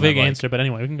That's like still a something vague I'd like. answer, but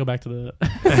anyway, we can go back to the.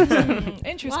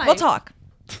 Interesting. Why? We'll talk.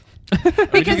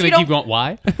 Because you gonna don't. keep going.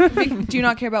 Why? Do you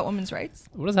not care about women's rights?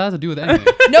 What does that have to do with anything?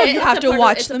 No, It's you a have to part of-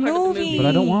 watch it's a the part of the movie. movie. But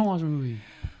I don't want to watch a movie.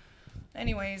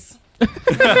 Anyways.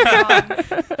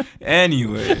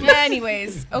 Anyway.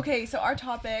 Anyways, okay. So our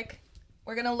topic,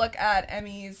 we're gonna look at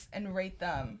Emmys and rate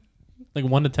them. Like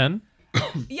 1 to 10.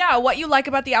 Yeah, what you like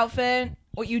about the outfit,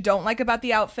 what you don't like about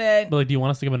the outfit. But like, do you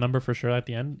want us to give a number for sure at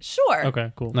the end? Sure.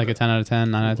 Okay, cool. Like a 10 out of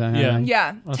 10, 9 out of 10. Yeah.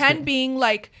 Yeah, Let's 10 go. being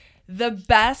like the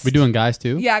best. We doing guys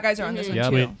too? Yeah, guys are on this one Yeah,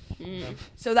 too. sweet.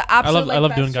 So the absolute. I love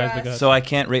best doing guys dress. the guys. So I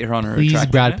can't rate her on her Please,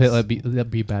 Brad Pitt, attractiveness? let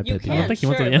be Brad You Pitt. can, don't think he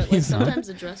went to sure, the but, like, Emmys, no. sometimes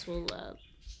the dress will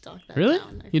dock that Really?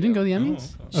 down. I You didn't feel. go to the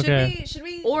Emmys? Okay. Should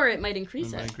we? Or it might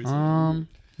increase it.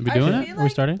 Are we I doing feel it? like Are we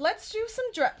starting? Let's do some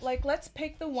let's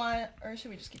pick the one, or should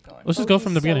we just keep going? Let's just Oh, go he's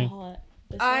from the so beginning. hot.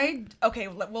 This one? Okay,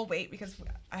 we'll wait because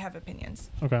I have opinions.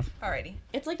 Okay. Alrighty.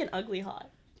 It's like an ugly hot.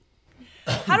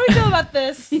 How do we feel about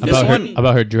this?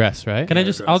 About her dress, right? Can I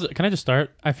just start?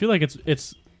 I feel like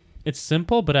it's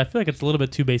simple, but I feel like it's a little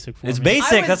bit too basic for It's me.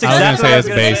 basic. That's I was gonna exactly say what I it's was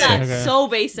gonna basic. say. Okay. So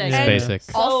basic. It's And basic.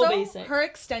 So also, basic. her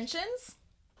extensions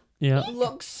Yeah.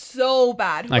 look so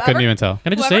bad. I couldn't even tell.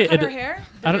 Can I just Whoever say cut it? her hair,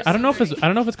 I don't know if it's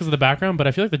because of the background, but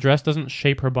I feel like the dress doesn't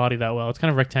shape her body that well. It's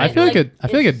kind of I rectangular. feel like like, I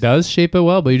feel like it does shape it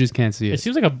well, but you just can't see It it.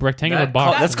 seems like a rectangular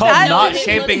box. That's called That not looks-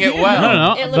 shaping it well.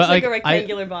 No. It looks but, like a like,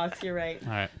 rectangular box. You're right.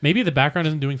 All right. Maybe the background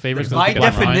isn't doing favors. 'cause By it's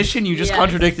like a line. definition, you just Yes.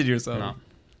 contradicted yourself. No.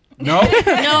 No? No,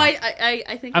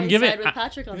 I think I'm I giving- side with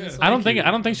Patrick on this one. I don't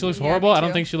think she looks Yeah, horrible. me I don't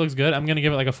too. think she looks good. I'm gonna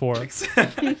give it like a 4. I'm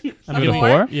gonna give A it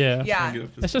 4? Yeah. Yeah,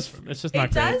 It's just not it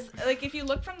great. does. Like if you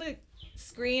look from the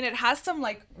screen, it has some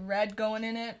like red going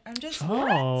in it. I'm just.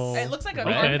 Oh. It looks like a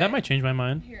Okay, carpet. that might change my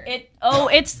mind. Here.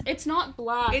 It's not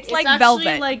black. It's like actually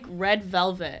velvet. like red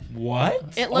velvet. What?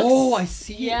 It looks. Oh, I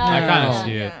see it. Yeah. I kind of Yeah.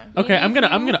 see it. Okay, I'm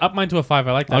gonna up mine to a 5.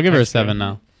 I like that. I'll give her a texture. 7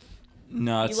 now.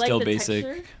 No, it's You like still the basic.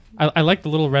 texture? I like the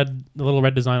little red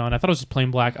design on it. I thought it was just plain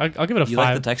black. I'll give it a You 5.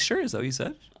 like the texture? Is that what you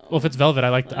said? Well, if it's velvet, I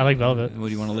like velvet. What,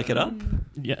 do you want to lick it up?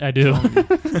 Yeah, I do.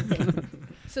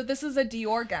 So this is a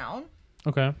Dior gown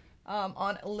Okay.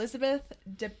 on Elizabeth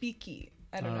Debicki.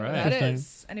 I don't know Alright. what that Interesting.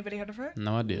 is. Anybody heard of her?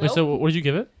 No idea. Wait, so what did you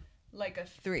give it? Like a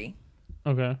 3.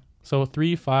 Okay. So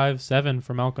 3, 5, 7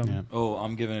 for Malcolm. Yeah. Oh,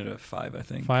 I'm giving it a 5, I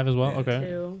think. 5 as well. Yeah. Okay.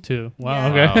 2. 2.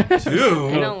 Wow. Yeah. Okay. I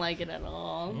 2? don't like it at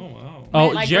all. wow. Oh,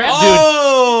 Like dude.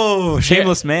 Oh,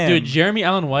 shameless man. Dude, Jeremy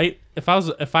Allen White. If I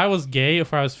was gay,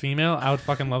 if I was female, I would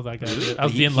fucking love that guy. Dude. I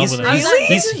would be in love He's- with him. Really?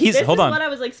 He's this hold is on. what I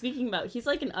was like speaking about. He's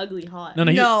like an ugly hot. No,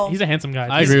 No. he's a handsome guy.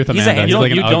 I agree with he's a Amanda. hand- He's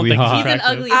like an you don't ugly think hot. He's an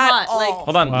attractive. ugly At hot. all. Like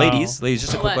Hold on, Wow. ladies, just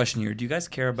a quick What? question here. Do you guys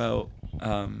care about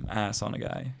ass on a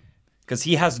guy? Because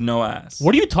he has no ass.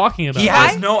 What are you talking about? He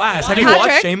has no ass. Have you Patrick?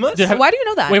 watched Shameless? Dude, have- Why do you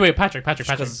know that? Wait, Patrick.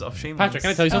 Because of Shameless. Patrick,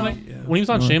 can I tell you something? Yeah. When he was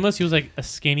on Shameless, he was like a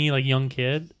skinny, like young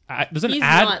kid. There's an He's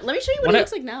ad. not. Let me show you what when he I-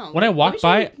 looks like now. When I Let me walk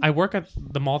show you- by, I work at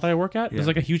the mall that I work at. There's Yeah.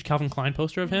 like a huge Calvin Klein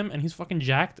poster of him, and he's fucking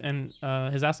jacked, and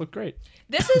his ass looked great.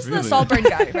 This is the Really? Saltburn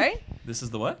guy, right? This is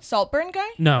the what? Saltburn guy? I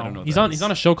don't know No, what he's that on. is. He's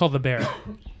on a show called The Bear.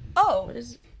 Oh, What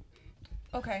is?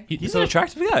 okay. He's an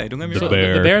attractive guy. Don't get me The wrong.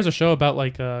 Bear. The Bear is a show about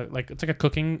like it's like a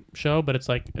cooking show, but it's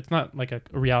not like a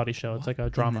reality show. It's like a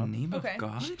drama. In the name Okay. of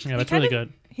God. Yeah, that's He really kinda-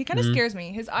 good. He kind of scares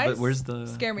me. His eyes But where's the?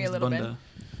 scare me a where's little bit. Bunda?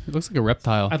 It looks like a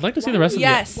reptile. I'd like to see the rest of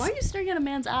Yes. Why are you staring at a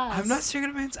man's ass? I'm not staring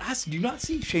at a man's ass. Do you not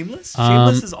see Shameless?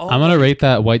 Shameless is all. I'm gonna like rate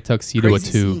that white tuxedo a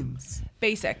crazy 2. scenes.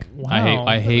 Basic. it. Wow.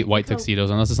 I hate white tuxedos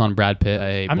unless it's on Brad Pitt.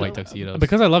 I hate I'm- white tuxedos.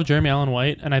 Because I love Jeremy Allen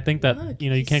White, and I think that Look,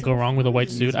 you he's can't go so wrong with a white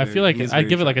funny. suit. He's I feel like very I'd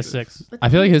give it like a attractive. 6. But I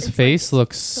feel like his it's face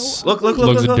looks so Look, look,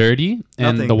 looks look. dirty,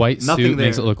 and Nothing. the white Nothing suit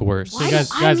makes there. it look worse. Why guys-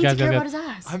 do I guys, need guys, to care guys, about his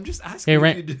ass? I'm just Hey, asking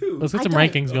rank. if you do. Let's get I some don't.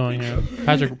 rankings going here.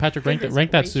 Patrick,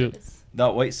 rank that suit. Gracious.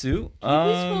 That white suit. Can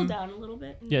we scroll down a little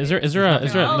bit? Yeah, is there Oh,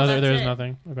 another? There that's is it.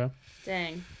 nothing. Okay.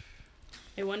 Dang.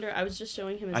 I wonder. I was just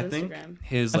showing him his I think Instagram.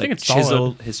 his I think like it's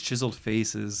solid. chiseled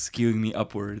face is skewing me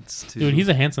upwards too. Dude, he's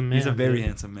a handsome man. He's a very dude.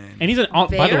 handsome man. And he's an by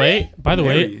the Very? way,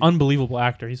 Very. unbelievable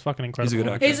actor. He's fucking incredible. good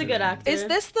actor. He's a good actor. Is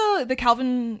this the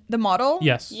Calvin the model?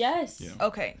 Yes. Yes. Yeah.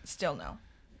 Okay, still no.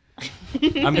 I'm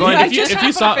If going. I you, just if you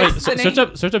have saw, a wait, face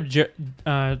search today.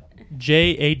 up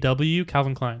JAW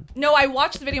Calvin Klein. No, I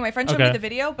watched the video. My friend showed me Okay. the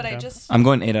video, but I Okay. just I'm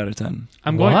going 8 out of 10.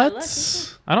 I'm going.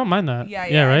 What? I don't mind that. yeah,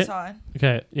 I right. saw it.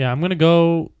 Okay. Yeah, I'm gonna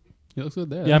go. He looks good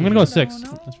there. Yeah, I'm gonna go with 6.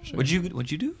 no. That's for sure.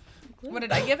 What'd you do? What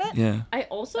did I give it? Yeah. I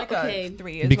also Like okay. a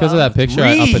 3 as Because well. of that picture,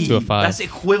 I up it to a 5. That's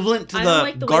equivalent to I the don't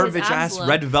like the way his garbage abs ass look.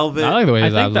 red velvet. I like the way I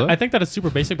his think abs that look. I think that is super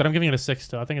basic, but I'm giving it a 6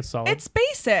 still. I think it's solid. It's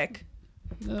basic.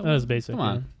 That is basic. Come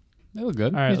on. They look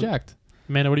good. All right. He's jacked.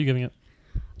 Amanda, what are you giving it?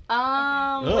 Wait,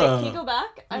 can you go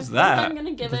back? Who's think that? I'm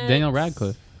gonna give That's it Daniel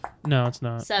Radcliffe. No, it's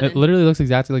not. 7. It literally looks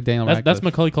exactly like Daniel Radcliffe. That's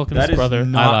Macaulay Culkin's That is brother.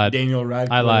 not I lied. Daniel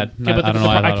Radcliffe. I lied. Okay, but I don't know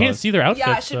why I lied can't about see their outfits.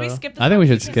 Yeah, should we so- skip this? I think we one?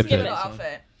 should skip skip it. the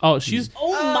outfit. Oh, she's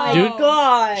Oh my Dude,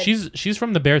 god. she's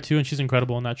from The Bear too, and she's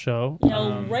incredible in that show.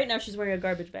 No, right now she's wearing a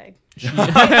garbage bag.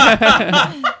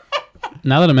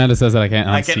 Now that Amanda says that, I can't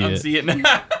I can't unsee it. unsee it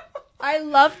now. I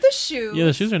love the shoes. Yeah,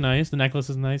 the shoes are nice. The necklace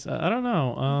is nice. I don't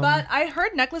know. But I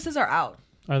heard necklaces are out.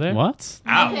 Are they? What?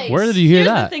 Ow. Okay, Where did you hear here's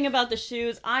that? the thing about the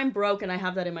shoes. I'm broke and I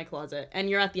have that in my closet, and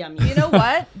you're at the Emmy. You know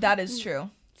what? That is true.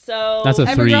 So That's a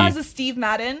Every 3. girl has a Steve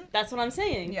Madden. that's what I'm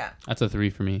saying. Yeah. That's a 3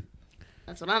 for me.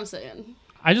 That's what I'm saying.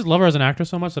 I just love her as an actress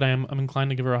so much that I'm inclined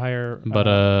to give her a higher. But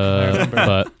higher number.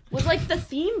 but Was like the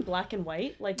theme black and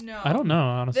white? Like No. I don't know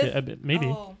honestly. This- Maybe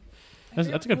Oh. that's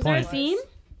a good was there a point. theme?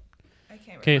 I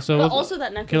can't Okay, remember. so But let's, also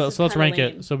that necklace. okay, is so let's kinda rank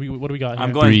lame. it. So what do we got? Here?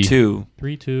 I'm going 3. 2.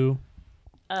 3, 2.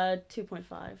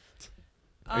 2.5.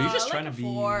 Are you just like trying a to be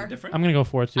 4. different? I'm gonna go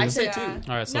 4 too. I said Yeah. 2.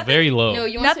 All right, so Nothing- very low. No,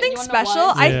 you want Nothing you wanna know special.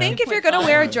 why? I Yeah. think if you're gonna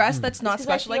wear a 2.5. dress that's not It's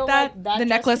 'cause I special like feel that, like that the dress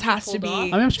necklace could be has to pulled be. off. I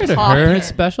mean, I'm sure to top her end. it's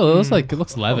special. It looks like it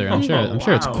looks leather. I'm sure. I'm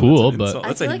sure it's Wow, cool, that's an but insult. I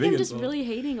That's feel like a like big I'm just insult. really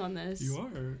hating on this. You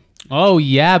are. oh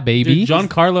yeah, baby. Dude,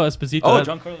 Giancarlo Esposito. Oh, that-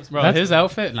 John Carlos. Bro, That's- his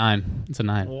outfit 9. It's a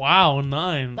 9. Wow,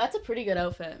 9. That's a pretty good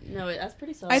outfit. No, that's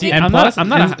pretty solid. I See, think- And I'm plus, not. I'm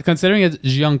not. and considering it's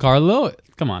Giancarlo,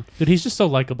 come on. Dude, he's just so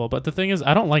likable. But the thing is,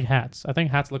 I don't like hats. I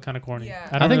think hats look kind of corny. Yeah.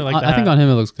 I don't really like the I think hat. on him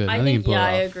it looks good. I I think he think pulled yeah,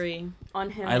 it I off. agree. On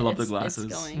him, I love the it's glasses.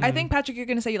 going. I think Patrick, you're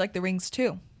gonna say you like the rings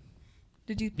too.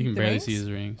 Did you? You think can the barely rings? see his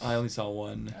rings. I only saw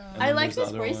one. and I then like there's this the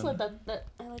other bracelet. one. That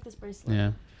I like this bracelet.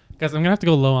 Yeah. Guys, I'm gonna have to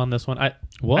go low on this one. I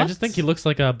What? just think he looks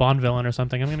like a Bond villain or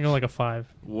something. I'm gonna go like a 5.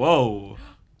 Whoa.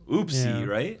 Oopsie, Yeah.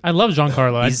 right? I love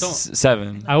Giancarlo. I He's don't.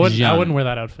 7. I wouldn't. I Gian. wouldn't wear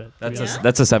that outfit. That's Yeah?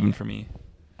 that's a 7 for me.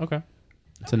 Okay.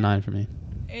 It's a 9 for me.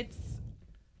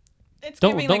 It's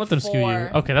Don't giving, don't like let them skew you.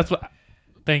 4. Okay, that's what.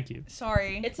 Thank you.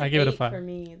 Sorry. It's I an give it a 8 5. for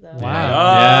me though.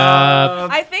 Wow.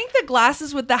 I think the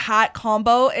glasses with the hat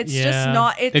combo. It's just Yeah.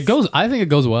 not. It's, It goes. I think it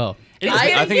goes well.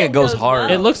 I think it goes hard.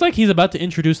 It looks like he's about to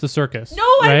introduce the circus. No,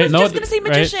 I right? was just gonna say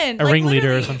magician. A like,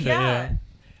 ringleader or literally, some shit. Yeah.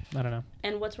 Yeah. I don't know.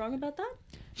 And what's wrong about that?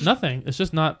 Nothing. It's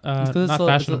just not It's not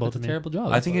fashionable it's to a me. terrible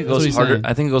job. I think it That's what goes he's harder. saying.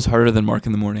 I think it goes harder than Mark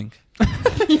in the Morning. Cool.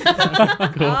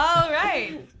 All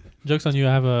right. Jokes on you.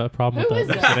 I have a problem Who with is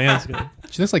that. that? That's good.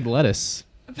 She looks like lettuce.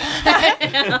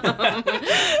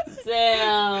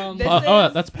 Damn. This Oh,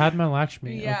 is- that's Padma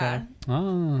Lakshmi. Yeah. Okay.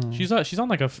 Oh. She's on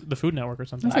like the Food Network or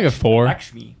something. That's like a 4.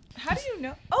 Lakshmi. How do you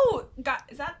know? Oh, God,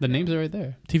 is that? The names are right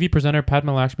there. TV presenter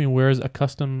Padma Lakshmi wears a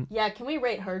custom. Yeah, can we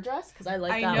rate her dress? Because I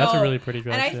like I that. know. That's a really pretty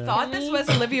dress. And I yeah. thought this was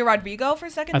Olivia Rodrigo for a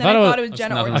second. I Then thought I it was- thought it was That's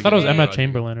Jenna nothing I Ortega. thought it was Yeah. Emma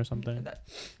Chamberlain or something. That-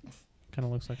 Kind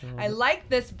of looks like her. I like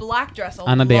this black dress a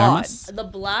Ana de lot. Armas? The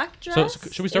black dress. So,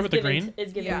 should we start is with the giving- green?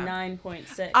 Is giving Yeah.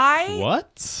 9.6.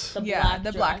 What? The Yeah, black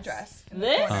the black dress. in the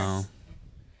This corner. Oh.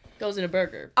 goes in a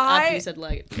burger. I- After you said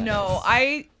like. No,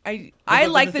 I but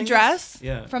like the the thing dress is-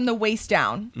 yeah. from the waist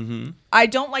down. Mm-hmm. I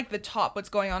don't like the top. What's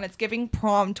going on? It's giving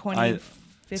prom 2015.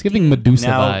 It's giving Medusa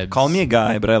Now, vibes. call me a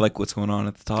guy, but I like what's going on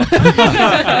at the top.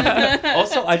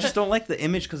 Also, I just don't like the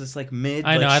image because it's like mid.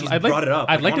 I know, Like, I'd- she's I'd like- brought it up.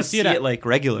 I'd I like to wanna see it at like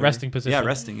regular resting position. Yeah,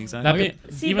 resting That exactly.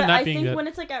 being, See, even but that I being think good. when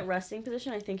it's like at resting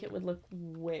position, I think it would look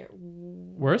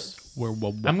Worse? worse.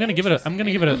 I'm gonna give it a. I'm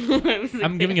giving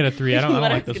it a 3. I don't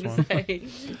What like was this gonna one. say.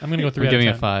 I'm gonna go 3 I'm out giving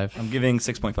of it 10. 5. I'm giving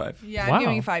 6.5. Yeah, Wow. I'm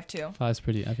giving 5 too. 5's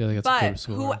pretty. I feel like it's a But good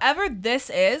score. whoever this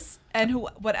is and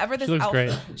whatever this She looks outfit,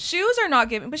 great. shoes are not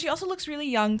giving. But she also looks really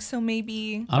young, so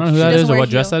maybe. I don't know who She that doesn't is or wear what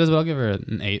dress heel. that is, but I'll give her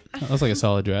an 8. That looks like a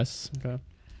solid dress. Okay.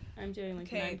 I'm doing like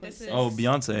Okay, 9.6. this is- Oh,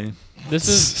 Beyonce. This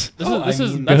is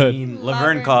good.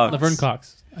 Laverne Cox. Laverne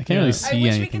Cox. I can't Yeah. really I see wish we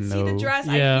anything could see though. the dress.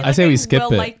 Yeah. I, feel I like say we skip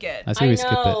will it. Like it. I say we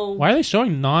skip it. Why are they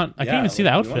showing not? I can't even see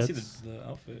the outfits.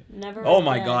 Never Oh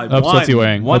my again. God. Oops, what's he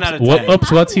wearing? One Oops, out of 10.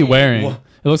 Oops, what's he wearing? Wha-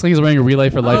 It looks like he's wearing a Relay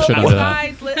for Life shirt Oh, under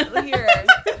that. guys, here.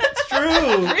 It's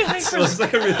true. Relay It for looks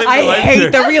like a Relay for I Life hate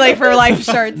shirt. the Relay for Life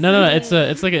shirts. No. It's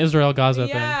like an Israel Gaza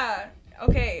thing. Yeah.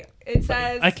 Okay. It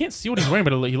says. I can't see what he's wearing,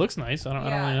 but he looks nice. I don't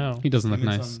really know. He doesn't look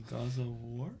nice.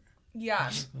 Yeah.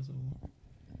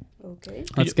 Okay.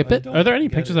 Let's skip it. Are there any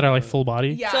pictures that are like full body?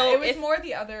 Yeah. So it was if- more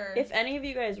the other. If any of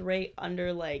you guys rate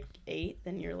under like 8,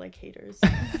 then you're like haters.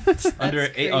 Under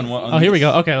 8 on what? Oh, here we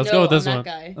go. Okay, let's No, go with this on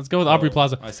that one. guy. Let's go with Aubrey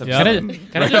Plaza. I said Yeah. seven.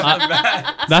 Can I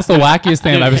just, That's the wackiest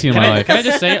thing I've ever seen in my life. Can I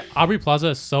just say Aubrey Plaza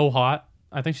is so hot?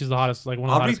 I think she's the hottest, like one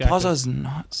of the Aubrey hottest Plaza actors. is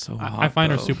not so hot. I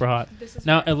find her bro. super hot. This is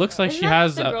Now it looks like Isn't she that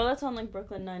has the girl that's on like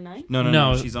Brooklyn Nine-Nine? No.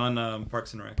 No. She's on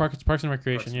Parks and Rec. Parks and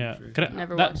Recreation. Parks and Yeah, Recreation. Could I-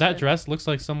 Never that watched that it. dress looks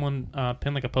like someone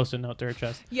pinned like a post-it note to her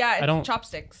chest. Yeah. It's I don't-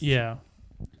 chopsticks. Yeah,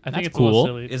 I think That's it's a little cool.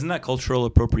 silly. Isn't that cultural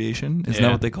appropriation? Isn't Yeah.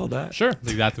 that what they call that? Sure,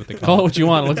 That's exactly what they call it what you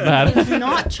want. It looks bad. It's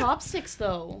not chopsticks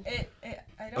though.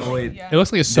 I don't Oh, wait. Yeah. It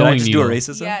looks like a Did I sewing just do a needle.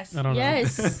 racist? Yes. I don't know.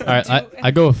 Yes. All right,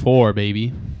 I go with 4,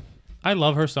 baby. I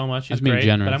love her so much. She's That's being great.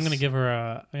 generous. But I'm gonna give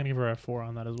her a 4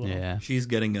 on that as well. Yeah. She's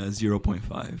getting a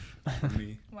 0.5 from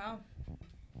me. Wow.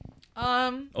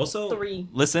 Also, 3.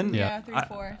 listen. Yeah, 3, I-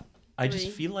 4. I just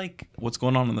 3. feel like what's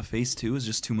going on the face too is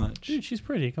just too much. Dude, she's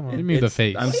pretty. Come What do you on. mean the It's-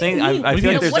 face? I'm What do saying you I mean? feel What do you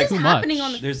like mean? there's What like is too happening much.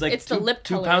 on the? there's like It's the lip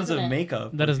 2 color, pounds isn't of it?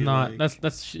 makeup. That I is feel not.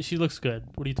 like. She looks good.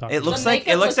 What are you talking It about? looks The like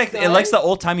makeup looks it good. likes the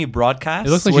old timey broadcast. It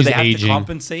looks like where she's they have aging. to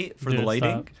compensate for the Dude,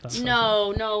 lighting. stop.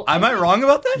 No. Am I wrong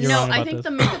about this? You're No, wrong I about think this.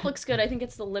 the makeup looks good. I think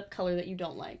it's the lip color that you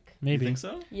don't like. You Maybe. think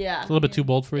so? Yeah. It's a little bit too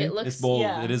bold for you. It looks. It's bold.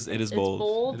 Yeah. It is It's bold.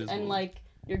 bold It is and bold. like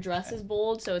your dress is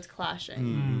bold, so it's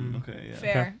clashing. Okay, yeah.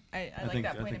 Fair. I like think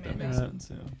that point that Amanda. makes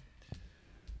sense.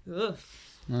 Yeah. Ugh.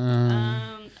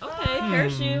 Okay, Hmm.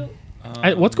 parachute.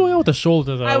 What's going on with the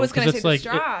shoulder though? I was gonna 'Cause say it's the like,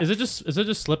 strap. is it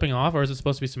just slipping off, or is it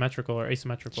supposed to be symmetrical or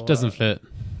asymmetrical? It doesn't fit.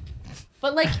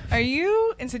 But like, Are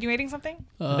you insinuating something?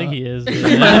 I think he is. the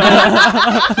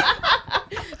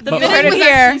But- fitting was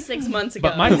Here. actually 6 months ago.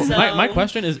 But my so-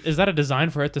 question is that a design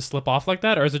for it to slip off like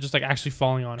that, or is it just like actually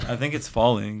falling on her? I think it's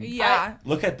falling. Yeah.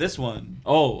 Look at this one.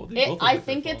 Oh, they both look I like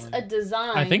think they're it's a falling.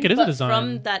 design. I think it is a but design.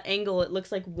 From that angle, it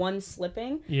looks like one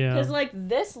slipping. Yeah. Because like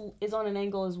this is on an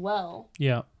angle as well.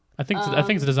 Yeah. I think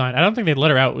it's a design. I don't think they'd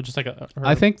let her out with just like a. Her,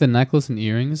 I think the necklace and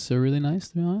earrings are really nice,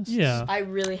 to be honest. Yeah. I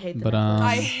really hate the But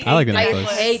necklace. I like the the I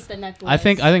necklace. hate the necklace. I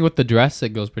think with the dress it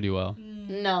goes pretty well.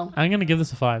 No, I'm gonna give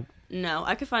this a 5. no.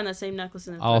 I could find that same necklace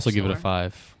in a I'll also thrift give it a store.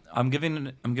 5. I'm giving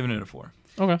it a 4.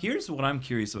 Okay. Here's what I'm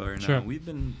curious about right now. Sure. We've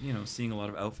been, seeing a lot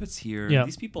of outfits here. Yeah.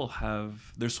 These people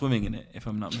they're swimming in it, if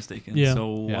I'm not mistaken. Yeah.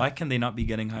 So Yeah. why can they not be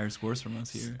getting higher scores from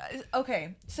us here?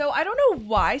 Okay. So I don't know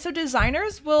why. So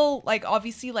designers will like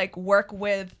obviously like work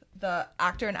with the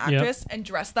actor and actress and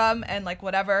dress them and like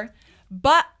whatever.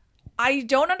 But I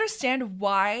don't understand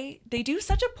why they do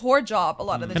such a poor job a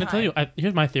lot of the Can time. I tell you?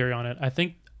 Here's my theory on it. I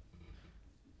think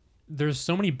there's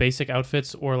so many basic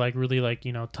outfits or like really like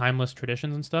timeless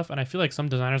traditions and stuff, and I feel like some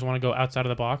designers want to go outside of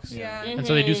the box. Yeah. And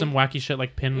so they do some wacky shit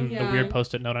like pin the Yeah. weird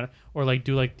post-it note on it, or like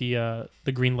do like the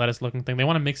green lettuce looking thing. They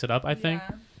want to mix it up, I think,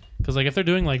 Yeah. because like if they're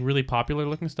doing like really popular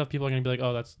looking stuff, people are gonna be like,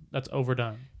 oh, that's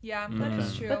overdone. Yeah, that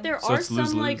is true. But there So are it's some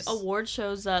like lose-lose. award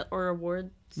shows or awards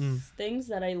Mm. things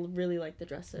that I really like the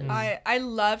dresses. I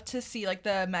love to see like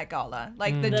the Met Gala,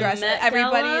 like the The dress Met that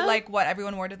everybody Gala? like what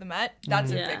everyone wore to the Met.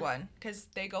 That's a Yeah. big one because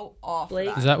they go off. Blake?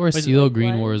 That. Is that where Wait, CeeLo like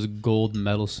Green what? wore his gold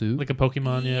medal suit? Like a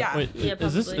Pokemon, yeah. Yeah. Wait, Yeah,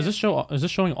 is this probably. is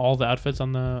this showing all the outfits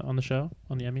on the show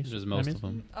on the Emmys? Just most Emmys? of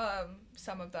them.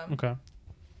 Some of them. Okay,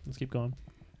 let's keep going.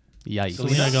 Yikes.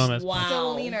 Selena Gomez. Wow.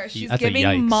 Selena, she's That's a giving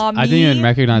yikes. mommy. I didn't even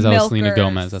recognize that was Selena milkers.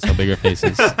 Gomez. That's how big her face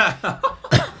is.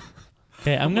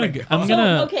 Okay, I'm gonna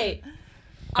So, okay.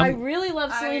 I I'm- really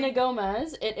love Selena I-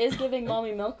 Gomez. It is giving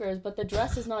mommy milkers, but the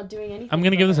dress is not doing anything. I'm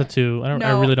gonna for give this a her. 2. I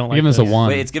No. really don't like Give this a this. 1.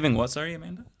 Wait, it's giving what? Sorry,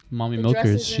 Amanda. Mommy The dress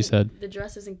milkers, she isn't- said. The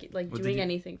dress isn't like What did doing you-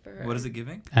 anything for her. What is it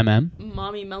giving? MM.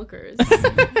 Mommy milkers.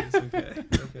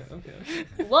 Okay.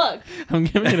 Look. I'm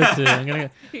giving it a 2.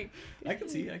 I can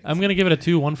see. I'm gonna give it a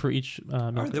 2, 1 for each.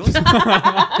 Are milk. those?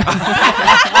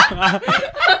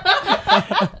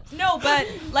 No, but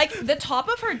like the top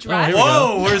of her dress. here we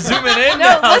go. Whoa, we're zooming in.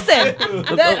 No, now. listen.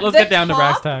 Let's get down to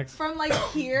brass top tacks. From like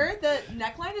here, the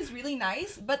neckline is really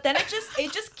nice, but then it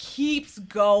just keeps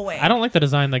going. I don't like the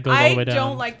design that goes all the way down. I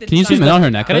don't like the. Can you design. zoom in on her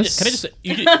Can I necklace? just?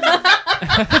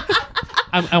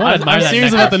 I want to admire I'm that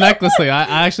serious necklace. about the necklace thing.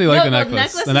 I actually like the No,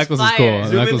 necklace. The is necklace is fire. cool. The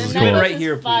Zoom in- necklace is zoom in cool. right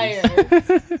here, fire.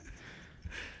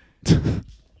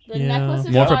 The Yeah. necklace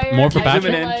is More for- fire. more for I Patrick?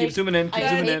 Zooming in. like- Keep zooming in. Keep I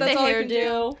zooming hate in. the That's all I can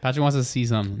hairdo. Patrick wants to see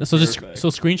some. So just Perfect.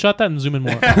 screenshot that and zoom in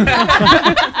more.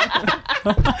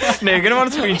 No, you're gonna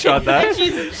want to screenshot that.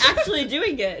 She's actually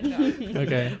doing it.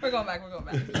 Okay. We're going back.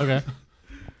 Okay.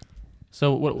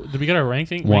 So what did we get our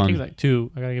ranking? 1. Rankings like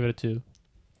 2. I gotta give it a 2.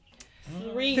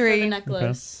 3 for Three. the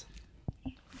necklace.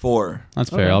 4. That's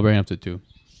fair. Okay. I'll bring it up to 2.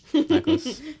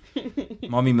 Necklace.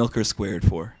 Mommy milker squared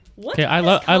 4. What? Okay, I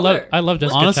love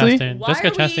Jessica Honestly? Chastain. Why Jessica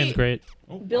are we- Chastain's great.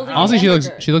 Building Honestly, a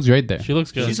hamburger. she looks great there. She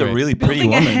looks good. She's a really pretty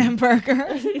Building a woman.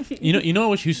 hamburger. You know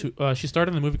what? She starred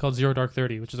in the movie called Zero Dark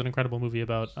 30, which is an incredible movie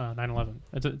about 9/11.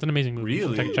 It's an amazing movie.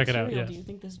 Really? Check it out. Material Yeah. do you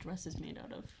think this dress is made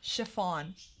out of?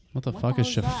 Chiffon. What the What fuck the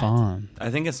is hell is that? chiffon? I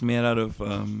think it's made out of.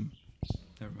 Never mind.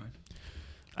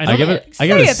 I I give it. I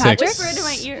give Say it a it, Patrick. 6. Whisper it in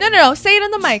my ear. No. Say it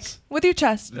in the mic with your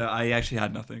chest. I actually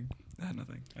had nothing.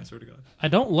 I swear to God. I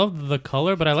don't love the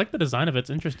color, but I like the design of it. It's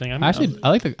interesting. Actually,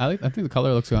 I think the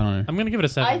color looks good on her. I'm gonna give it a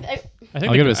 7. I I think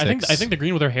I'll give it a I think 6. the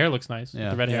green with her hair looks nice. Yeah.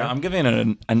 The red hair. Yeah, I'm giving it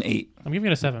an 8. I'm giving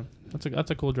it a 7.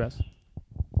 That's a cool dress.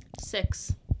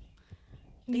 6.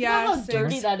 Think about how six.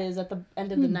 dirty that is at the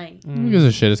end of the night. Who gives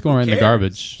a shit? It's going right in the cares?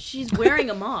 garbage. She's wearing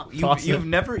a mop. You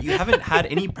haven't had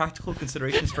any practical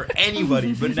considerations for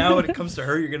anybody, but now when it comes to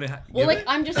her, you're gonna. Well, give like it?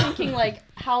 I'm just thinking, like,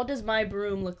 how does my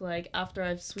broom look like after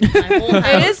I've swept my whole house?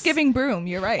 It is giving broom.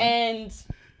 You're right. And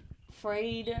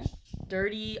frayed,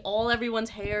 dirty. Everyone's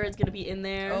hair is gonna be in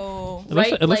there. Oh.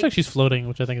 It looks like she's floating,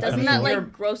 which I think is Doesn't kind that of cool.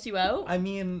 like gross you out? I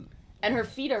mean, And her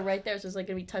feet are right there, so it's like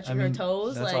gonna be touching her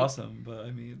toes. That's like, awesome, but I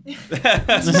mean,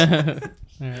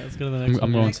 All right, let's go to the next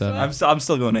I'm one. going 7. I'm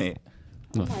still going 8.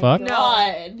 The oh my fuck?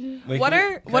 God. Wait, What can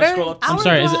are- I- can what I are- scroll up I'm some-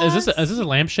 sorry. Is this a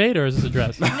lampshade or is this a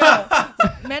dress? No,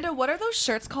 Amanda, what are those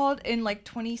shirts called in like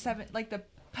 27? Like the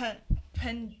pen.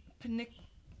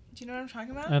 Do you know what I'm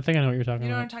talking about? I think I know what you're talking You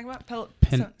know what I'm about. talking about?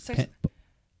 Pen- So- pen-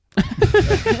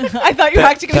 I thought you were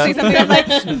actually gonna say something. I'm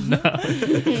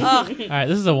like, All right,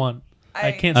 this is a 1.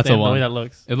 I can't That's stand a the 1. way that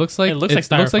looks. It looks like It looks like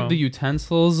the styrofoam.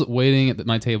 utensils waiting at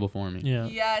my table for me. Yeah.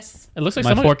 yes. It looks like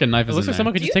My someone. fork and knife It is looks in like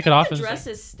someone there. could Do just you take it think off the and. dress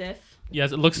is stiff?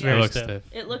 Yes, it looks It very looks stiff. stiff.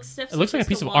 It looks stiff. It looks like a just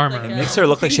piece to of walk armor. like It a Makes her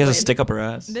look like she has a penguin. stick up her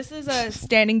ass. This is a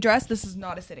standing dress. This is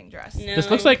not a sitting dress. No. This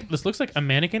looks like a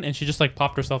mannequin, and she just like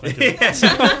popped herself into it. You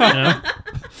know?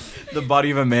 The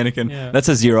body of a mannequin. Yeah. That's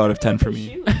a 0 out of 10 for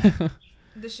me.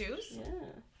 The shoes? Yeah.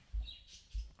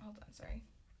 Hold on, sorry.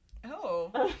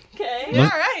 Oh. Okay. Yeah, all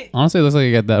right. Honestly, it looks like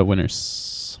I get that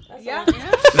winners. That's Yeah.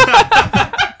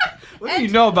 What do you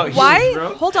know about Why? heels,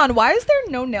 bro? Hold on. Why is there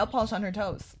no nail polish on her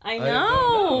toes? I don't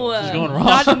know. know. She's going raw.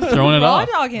 Not Throwing it raw off.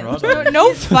 dogging. Raw dogging.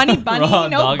 No funny bunny. Raw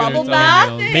No dogging bubble her bath.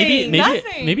 toenails. Maybe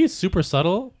Nothing. maybe it's super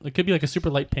subtle. It could be like a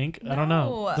super light pink. I don't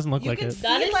know. It doesn't look you like can it. See,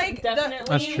 That is like definitely- when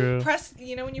That's you true. Press,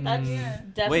 you know when you That's yeah.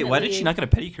 definitely. Wait, why did she not get a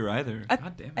pedicure either? A-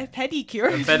 God damn A it. pedicure.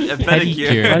 A pedicure.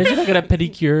 Pedicure. Why did you not get a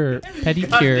pedicure? God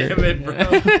Pedicure. damn it,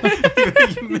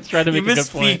 bro. you Tried to make a good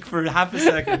point. misspeak for half a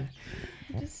second.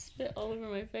 Just spit all over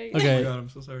my face. Okay. Oh my God, I'm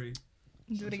so sorry.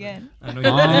 Do it again. I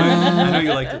know you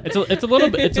like it. It's a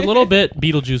little bit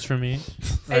Beetlejuice for me.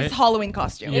 Right? It's Halloween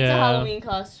costume. Yeah. It's a Halloween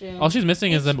costume. All she's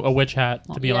missing is a witch hat.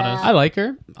 To be Yeah. honest. I like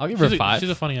her. I'll give her She's a 5. she's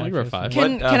a funny I'll give her a actress. 5.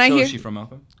 Can- What I show hear- is she from,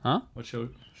 Malcolm? Huh? What show is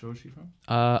she from?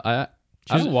 I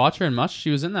She's- don't watch her in much. She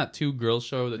was in that Two Girls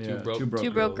show, the Yeah, Two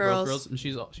Two Broke Girls. And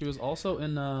she was also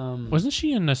in Wasn't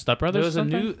she in Step Brothers? there's or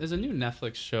something? a new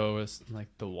Netflix show, it's like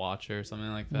The Watcher or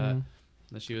something like that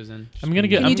that she was in. I'm gonna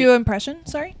get- Can you do an impression?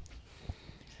 Sorry.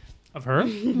 Of her?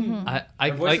 I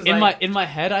Her voice like is in like- in my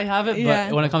head I have it, Yeah.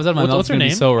 but when it comes out of my mouth, What's it's her gonna be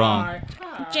name? so wrong.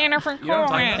 Jennifer You know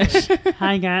what I'm Coolidge. talking about?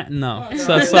 Hi, guy. No, that's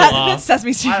so That- off.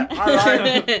 Sesame Street.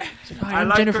 I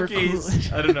like Jennifer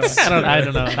cookies. I don't know. I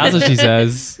don't know. That's what she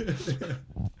says.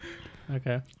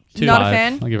 Okay. 2. Not a 5.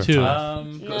 fan? I'll give her 2.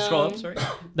 5. Go scroll up, sorry.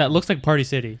 That looks like Party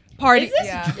City. Party. Is this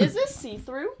Yeah. is this see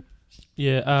through?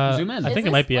 Yeah. Zoom in. I Is think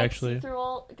it might be actually.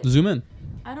 Zoom in.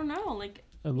 I don't know. Like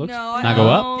It looks. No, Now go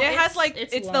up. It has like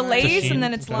it's the lined. lace sheen. and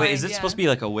then it's lined. Wait, is it yeah. supposed to be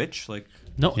like a witch? Like,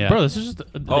 No, Yeah. bro. This is just the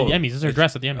Oh, Emmys. This is her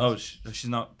dress at the Emmys. oh, she's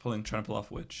not trying to pull off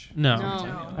witch. No,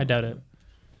 No. I doubt it.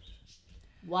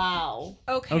 Wow.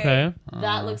 Okay. Okay.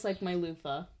 That looks like my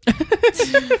loofah.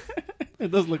 It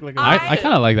does look like. I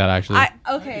kind of like that actually.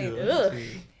 Okay. Ugh.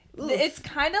 It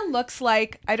kind of looks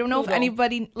like I don't know if Poodle.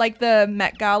 anybody like the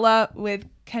Met Gala with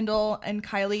Kendall and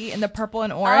Kylie in the purple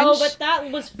and orange. Oh, but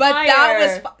that was But fire.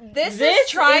 that was this is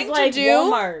trying like to do.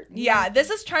 Walmart. Yeah,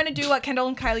 this is trying to do what Kendall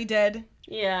and Kylie did.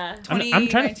 Yeah. I'm trying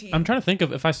 2019. to think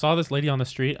of if I saw this lady on the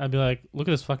street, I'd be like, look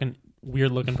at this fucking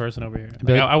weird looking person over here.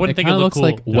 Be Like, like, I wouldn't think it kinda looked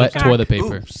looks cool. like You know wet what I'm saying? toilet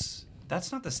paper. Oops. That's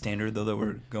not the standard though that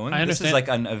we're going. I This is understand. like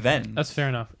an event. That's fair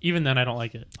enough. Even then, I don't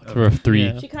like it. For a 3.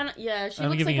 Yeah. She kind of she I'm looks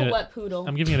like giving a it- wet poodle.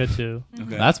 I'm giving it a 2.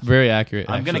 Okay. That's very accurate.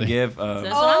 I'm gonna actually. give. That's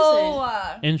what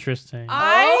Oh, Interesting.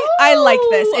 I like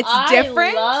this. It's I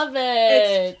different. love it.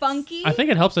 It's funky. I think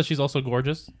it helps that she's also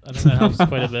gorgeous. I think that helps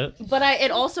quite a bit. But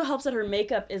it also helps that her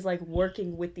makeup is like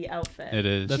working with the outfit. It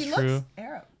is. That's she true. looks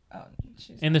Arab. Oh,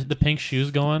 she's And the pink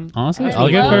shoes going. Honestly, I I'll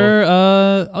give love-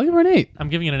 her. I'll give her an 8. I'm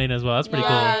giving it an 8 as well. That's pretty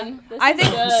cool. Man, this I is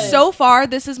think good. so far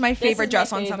this is my This favorite is my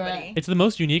dress on favorite. somebody. It's the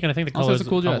most unique, and I think the Also, colors. it's a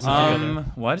cool dress. all together.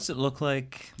 Why does it look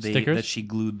like Stickers? that she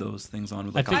glued those things on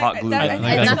with I like a think- hot glue that- gun?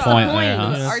 I think that's the point there, huh?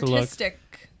 Yeah, that's the look. Artistic.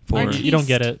 Four. You don't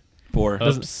get it. 4.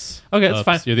 Oops. Okay, that's Oops.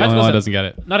 fine. You're the That's only one that what's doesn't get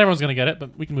it. Not everyone's gonna get it,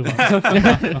 but we can move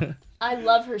on. I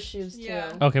love her shoes too.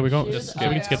 Yeah. Okay, we're going. Shoes We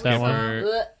can are- skip that one.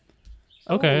 Her-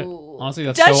 Okay. Ooh. Honestly,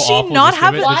 that's Does so she awful. not to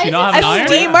have describe it. Does Why she is not it have A an iron?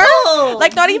 steamer? Oh.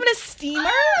 Like not even a steamer?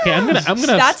 Okay, I'm gonna.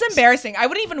 That's embarrassing. I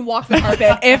wouldn't even walk the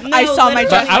carpet if I No, saw my literally.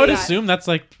 dress. But I would like that. assume that's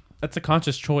a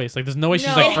conscious choice. Like, there's no way she's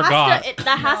No. like It has forgot. to,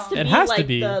 that has to It be has to like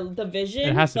be. the vision.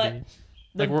 It has to but be. the-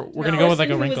 Like we're the gonna go with like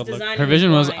person a who was wrinkled look. designing Her the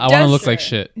vision was, drawing. I want to Does- look like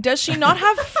shit. Does she not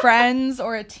have friends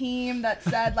or a team that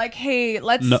said like, "Hey,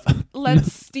 let's No.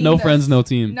 let's steam No this. friends, no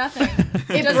team. Nothing.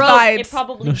 It Just broke. vibes. It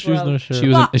probably No shoes, broke. no shirt.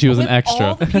 She was an With extra.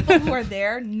 all the people who are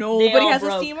there, nobody all has a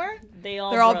broke. steamer.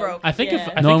 They're all broke. I think Yeah. if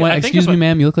I No think, one went, I think excuse if me, it-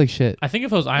 ma'am, you look like shit. I think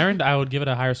if it was ironed, I would give it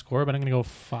a higher score, but I'm gonna go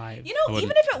 5. You know, I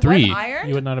even if it 3. was iron,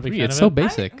 You would not have a big fan It's of so it.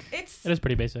 basic. it's It is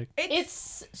pretty basic.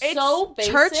 It's it's so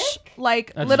basic. church,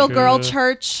 like That's little girl true.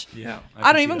 church. Yeah.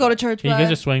 I don't even go to church. You but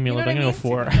guys are swaying me a you know little bit. I'm what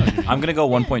gonna I go mean? 4. I'm gonna go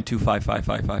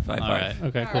 1.25555555. All right.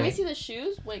 Okay, Alright. cool. Let me see the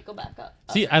shoes. Wait, go back up.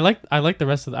 See, I like the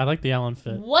rest of I like the Allen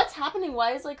fit. What's happening?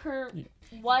 Why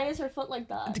is her foot like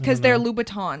that? Because they're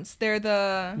Louboutins. They're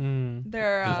the Mm.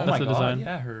 they're. Oh That's my the god! design.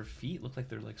 Yeah, her feet look like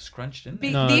they're like scrunched in.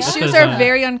 Be- No, these that's shoes the are design.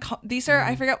 very These are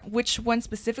I forget which one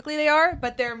specifically they are,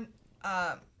 but they're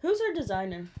Who's her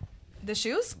designer? the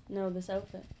shoes. No, this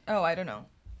outfit. Oh, I don't know.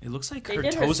 It looks like They her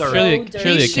did her toes so are. Surely- dirty.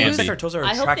 surely it These can't shoes- Looks like her toes are I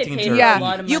hope they attracting paid into her her a feet.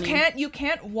 lot of You money.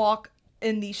 can't walk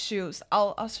in these shoes.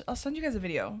 I'll send you guys a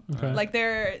video. Okay. Like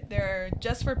they're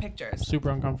just for pictures.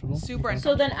 Super uncomfortable. Super So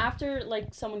uncomfortable. then after like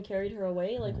someone carried her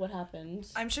away, like what happened?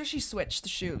 I'm sure she switched the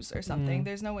shoes or something.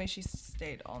 There's no way she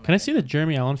stayed all night. Can I see the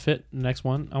Jeremy Allen fit next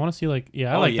one? I want to see like I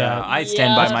Oh like yeah, that. I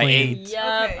stand by Yeah. my Clean. 8.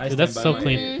 Yeah. Okay. I Dude, that's stand so by my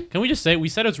clean. 8. Can we just say we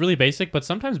said it's really basic, but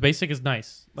sometimes basic is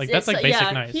nice. Like that's like It's- basic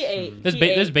yeah, nice. He ate. This He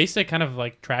ate. this basic kind of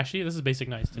like trashy. This is basic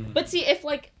nice to me. But see, if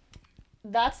like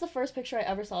that's the first picture I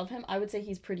ever saw of him, I would say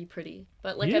he's pretty.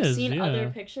 But like He I've is, seen yeah. other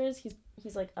pictures,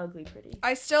 he's like ugly pretty.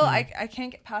 I still I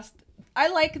can't get past. I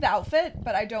like the outfit,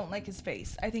 but I don't like his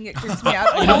face. I think it creeps me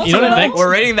out. You know what I think? We're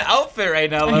rating the outfit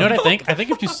right now. You know what I think? I think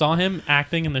if you saw him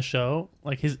acting in the show,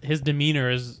 like his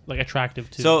demeanor is like attractive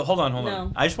too. So hold on.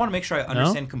 No. I just want to make sure I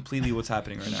understand completely what's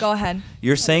happening right now. Go ahead.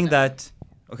 You're saying that.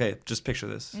 Okay, just picture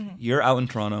this. You're out in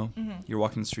Toronto. You're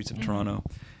walking the streets of Toronto.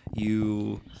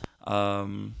 You are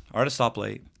at a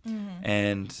stoplight,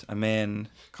 and a man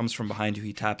comes from behind you.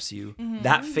 He taps you.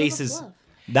 That face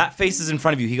is in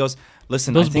front of you. He goes,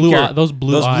 "Listen, Those I think blue you're- eye- those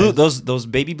blue eyes. those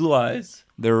baby blue eyes.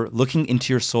 They're looking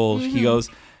into your soul." He goes,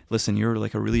 "Listen, you're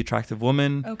like a really attractive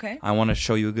woman. Okay. I want to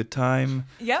show you a good time.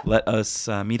 Yep. Let us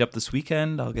meet up this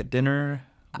weekend. I'll get dinner.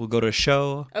 We'll go to a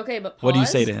show." Okay, but pause. What do you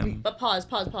say to him? But pause.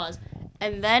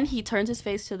 And then he turns his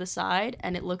face to the side,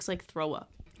 and it looks like throw up.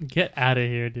 get out of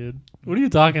here, dude. What are you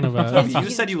talking about? You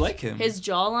said you like him. His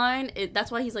jawline,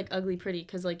 that's why he's like ugly pretty,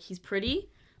 because like he's pretty,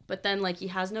 but then like he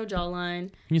has no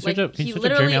jawline. Can you search like, up? Can he you search up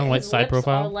literally- Jeremy Allen White's his side lips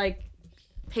profile? Are like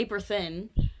paper thin.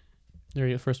 There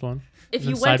you go, first one. If And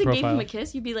you then went side and gave him profile. a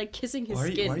kiss, you'd be like kissing his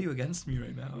Why skin. are you against me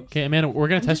right now? Okay, Amanda, we're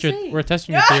gonna test just your saying. we're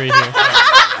testing your theory here.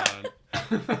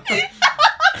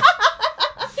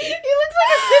 He looks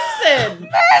like a Simpson.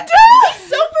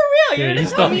 So for real, you're Dude,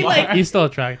 gonna tell me like he's still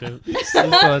attractive. He's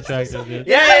still attractive, dude.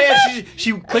 Yeah.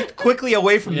 She clicked quickly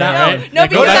away from Yeah, that. right? No, Yeah,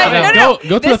 because back to that. no.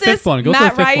 Go to the This fifth is one. Go to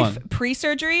Matt the fifth Rife one.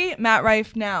 pre-surgery. Matt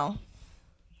Rife now.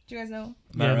 Do you guys know?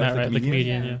 Yeah, Matt Wright, the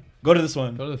comedian. Yeah. Go to this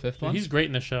one. Go to the fifth Dude, one. he's great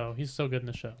in the show. He's so good in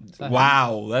the show.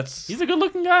 Wow, that's. He's a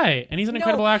good-looking guy, and he's an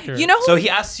incredible actor. You know who? So he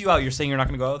asks you out. You're saying you're not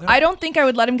going to go out with him? I don't think I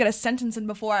would let him get a sentence in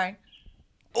before I.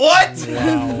 What?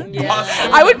 Wow. Yeah.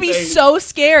 I would be so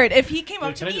scared if he came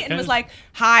up to can I- me can and I was just- like,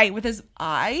 "Hi," with his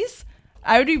eyes.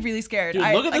 I would be really scared. Dude,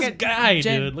 I, look at like this a guy,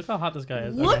 gin- dude. Look how hot this guy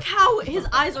is. Look Okay. how his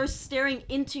eyes are staring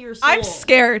into your soul. I'm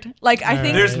scared. Like I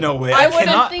think. There's no way. I I wouldn't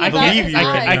cannot think I about believe his you. can't,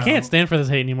 right I now. can't stand for this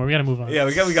hate anymore. We gotta move on. Yeah,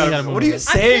 we gotta. move What are you on.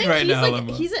 saying right he's now, like,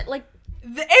 Lemma? he's like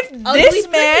If Ugly this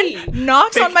man pretty.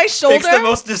 knocks on my Takes shoulder, the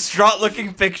most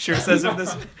distraught-looking picture. Says if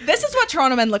this. this is what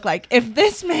Toronto men look like. If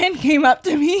this man came up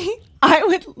to me, I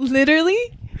would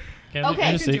literally. Can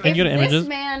okay. you see? If Can you go to this images?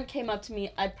 man came up to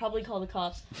me, I'd probably call the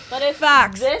cops. But if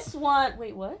Facts. this one,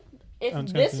 wait, what? If I'm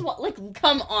just gonna this see. one, like,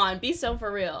 come on, be so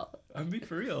for real. I'm being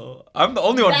for real. I'm the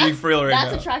only one being for real right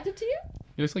That's now. attractive to you?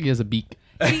 He looks like he has a beak.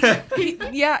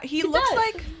 He looks does.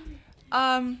 like.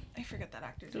 I forget that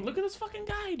actor's Dude, name. look at this fucking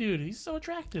guy, dude. He's so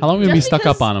attractive. How long are we gonna be Just stuck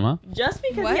because- up on him, huh? Just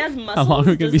because What? he has muscles long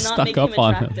are we gonna be does not stuck make up him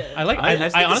on him? attractive. I like. I think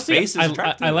his honestly, face is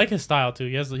attractive. I like his style too.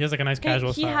 He has like a nice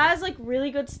casual He style. has like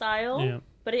really good style, Yeah.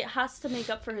 but it has to make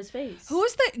up for his face. Who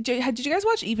was the? Did you guys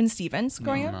watch Even Stevens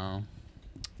growing up? No.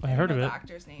 I heard of The it.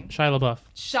 actor's name. Shia LaBeouf.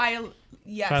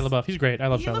 Yes. Shia LaBeouf. He's great. I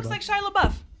love He Shia looks LaBeouf. like Shia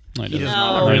LaBeouf. No, he He doesn't. does No.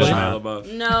 not look Really? like Shia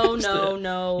LaBeouf.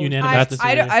 No. Unanimous.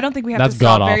 I don't think we have That's to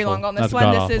stop very god-awful. long on this That's one.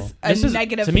 god-awful. This is a This is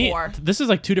negative to me. 4. This is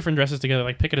like two different dresses together.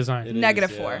 Like pick a design. It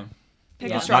Negative is, 4. yeah. Pick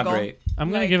Yeah. a Not struggle. great. I'm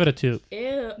gonna Like- give it a 2.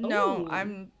 Ew. No, Ooh.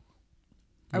 I'm.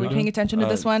 Are we What? paying attention to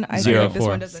this one? I zero, think this 4.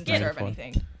 one doesn't Skip. deserve 4.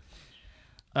 anything.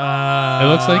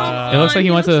 It looks like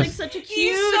he went looks to. like such a cutie.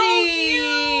 He's so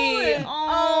cute.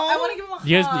 Oh, I want to give him a hug.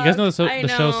 You guys know I the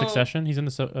show know. Succession? He's in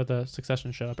the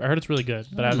Succession show. I heard it's really good,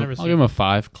 but I've never I'll seen give him it. a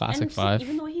 5. And Classic see, 5.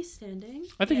 even though he's standing.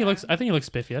 I think he looks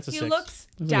spiffy. That's a He 6. looks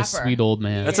He's dapper. like a sweet old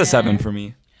man. That's a 7 for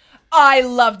me. I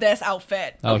love this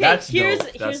outfit. Oh, Okay, That's here's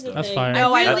dope. That's the dope. That's thing. fire.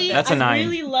 Oh, I love really, this. That's a 9. I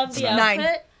really love the Nine.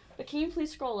 outfit. But can you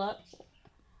please scroll up?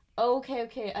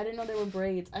 Okay. I didn't know there were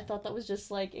braids. I thought that was just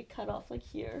like it cut off like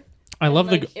here. I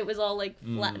love like, the. It was all like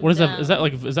flat. What is that? Is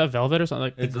that velvet or something?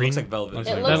 Like the It green? looks like velvet.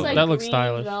 Okay. It looks that, like that looks green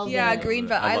stylish. velvet. Yeah, green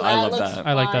velvet. I I love love that.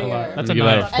 I like that a lot. fire. That's I'm a gonna give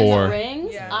 9. that a And the 4.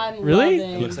 rings, Yeah. I'm Really?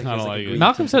 loving. It looks like I don't there's like a it. green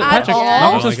Malcolm said. At Patrick. all? Malcolm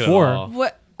I don't says like it at 4. all.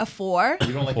 What, a 4?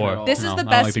 You don't like Four. it at all. This is No, the I don't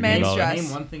best like the green men's velvet. dress.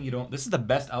 Name one thing you don't. This is the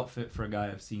best outfit for a guy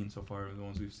I've seen so far. The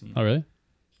ones we've seen. Oh really?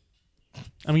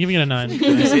 I'm giving it a 9. Did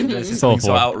I say So something so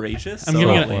four. outrageous? I'm So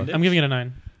giving it. outlandish? I'm giving it a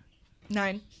 9.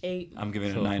 9. 8. I'm giving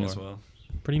it a So 9 four. as well.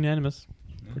 Pretty unanimous.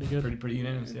 Pretty good. Pretty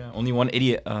unanimous. Yeah. Only one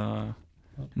idiot. Not.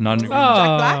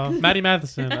 Oh, Maddie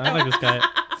Matheson. I like this guy.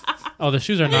 Oh, the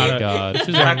shoes are not. God. The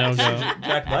shoes are a no go.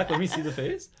 Jack Black. Let me see the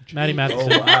face. Maddie Oh Matheson.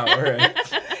 wow! All right.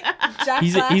 Jack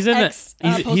He's Black in the X,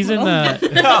 he's in Post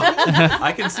the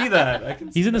I can see that. I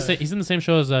can. See he's in the that. he's in the same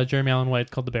show as Jeremy Allen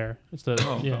White called The Bear. It's the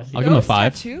Oh. yeah. I'll give him a Those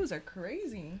 5. tattoos are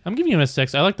crazy. I'm giving him a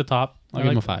 6. I like the top. I'll I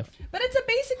give him a like- 5. But it's a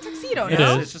basic tuxedo, It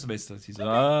no? is. It's just a base season.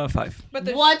 5. But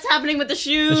the What's happening with the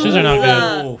shoes? The shoes are not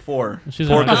good. Oh, 4. The shoes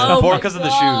 4 are not because good. Oh because my of the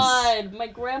shoes. God. My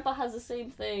grandpa has the same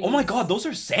thing. Oh my God! Those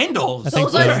are sandals. I think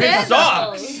Those are so. sandals.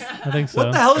 Socks. I think so.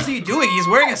 What the hell is he doing? He's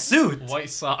wearing a suit. White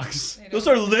socks. Those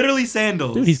are literally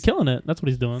sandals. Dude, he's killing it. That's what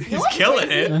he's doing. He's killing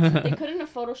it. They couldn't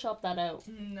have photoshopped that out.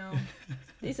 No.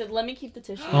 They said, "Let me keep the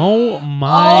tissue." Oh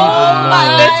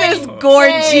my. This is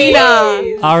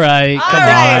Gorgina. All right, come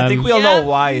right. on. I think we all know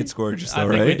why it's gorgeous, I though,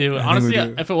 think right? we do. I think Honestly, we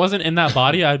do. if it wasn't in that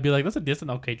body, I'd be like, that's a decent,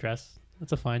 okay dress.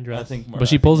 That's a fine dress. I think, But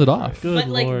she pulls it off. Good But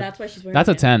like lord. that's why she's wearing. That's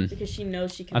a it, 10. because she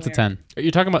knows she can. That's a wear 10.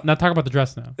 You're talking about not talking about the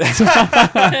dress now.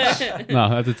 it. No,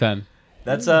 that's a 10.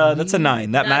 That's a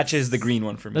 9. That That's- matches the green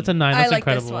one for me. That's a 9. I That's like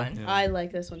incredible. this one. Yeah. I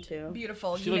like this one too.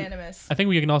 Beautiful, She look- unanimous. I think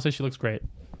we can all say she looks great.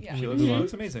 Yeah. She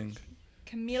looks amazing.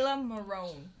 Camila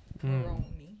Marone. Hmm. Marone.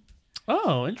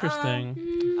 Oh, interesting.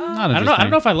 Not I don't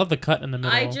know if I love the cut in the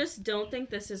middle. I just don't think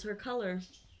this is her color.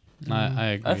 I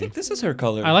agree. I think this is her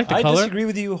color. I like the color. I disagree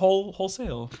with you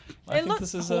wholesale. I think It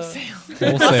this is wholesale.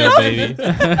 Wholesale, baby.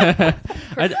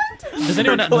 Does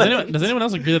anyone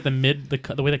else agree that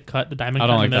the way they cut the diamond I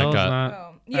cut don't in the like that middle is cut. not?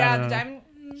 Oh. Yeah, don't the know. diamond.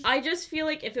 I just feel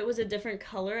like if it was a different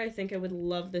color, I think I would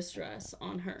love this dress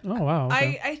on her. Oh wow.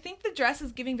 Okay. I think the dress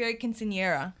is giving very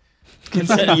quinceanera.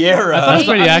 Quinceañera. I thought it was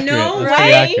pretty accurate. No That's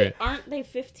pretty way. accurate. Aren't they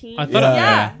 15? I thought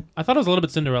Yeah. I thought it was a little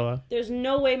bit Cinderella. There's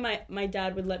no way my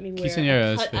dad would let me wear Quinceañera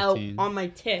a is cut out 15. on my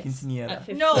tits Quinceañera. at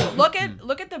 15. No, look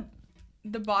at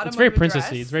the bottom. It's very of the princessy.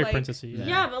 dress. It's very like, princessy. Yeah.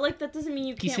 Yeah, but like that doesn't mean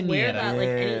you can't wear that like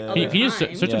any Yeah. other Can you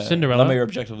time. search up Cinderella? Lemma, you're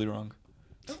objectively wrong.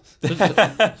 Search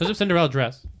up Cinderella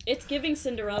dress. It's giving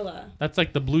Cinderella. That's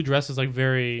like the blue dress is like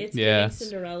very. It's Yeah. giving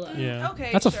Cinderella. Yeah. Okay,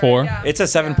 That's a sure, 4. yeah. It's a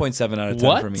 7.7 out of 10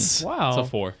 What? for me. Wow. It's a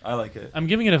 4. I like it. I'm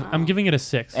giving it a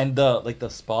 6. And the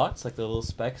spots, like the little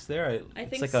specks there, I it's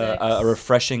think like a 6.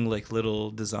 refreshing like little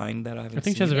design that I haven't I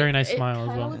think she seen. has a very nice It smile as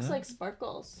kind of well. looks Yeah. like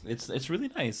sparkles. It's really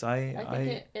nice. I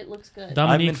think it looks good.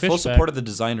 Dominique I'm in full Fishback. support of the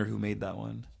designer who made that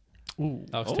one. Ooh.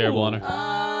 That looks terrible on her.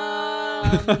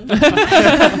 If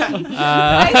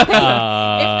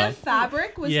the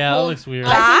fabric was Yeah, that pulled looks weird.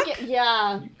 back,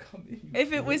 Yeah.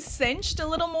 if it was cinched a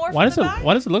little more Why from does the it back,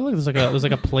 Why does it look like there's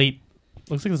like a plate?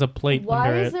 Looks like there's a plate Why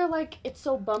under is it. there like it's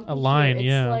so bumpy? A line, here? It's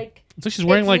yeah. like It's like she's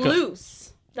wearing it's like a.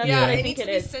 loose. That's yeah, what I it think needs to it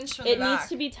be is. cinched from It the back. needs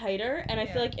to be tighter, and I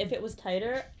Yeah. feel like if it was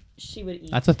tighter, she would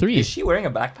eat. That's a 3. Is she wearing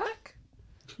a backpack?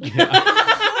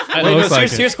 It Wait, looks no, like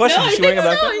serious question. Is she wearing a no,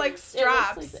 backpack? like It looks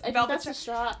straps, like- I think velvet that's the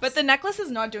straps. straps. But the necklace is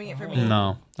not doing it for me.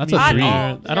 No, that's Me a At 3. all.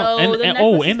 I don't. No, and the and,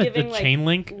 necklace is the giving, like, chain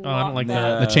link. Oh, I don't like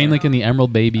that. The chain link and the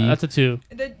emerald baby. That's a 2.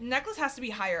 The necklace has to be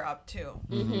higher up too.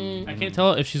 Mm-hmm. I can't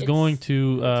tell if she's It's- going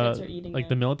to the tits are eating like it.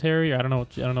 the military. I don't know.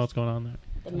 I don't know what's going on there.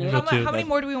 The How middle. How, Go to- how many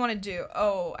more do we want to do?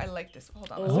 Oh, I like this.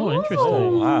 Hold on. let's Oh, see. interesting.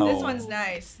 Oh, wow. This one's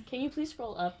nice. Can you please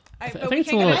scroll up? I But think we it's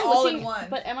can't a get little- it all looking, in one.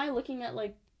 But am I looking at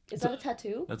like? Is that a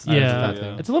tattoo? That's Yeah,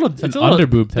 tattoo. it's a little. It's an a little, under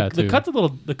boob the- tattoo. The cut's a little.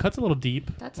 The cut's a little deep.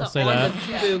 That's I'll a say on that.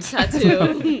 the boob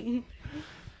tattoo.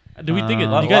 Do we think it? A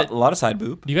Do lot, you guys, a lot of side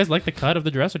boob. do you guys like the cut of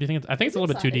the dress, or do you think it's? I think it's a Is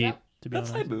little it bit too side? Is deep. that- To be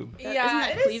That's honest, side boob. Isn't Yeah, that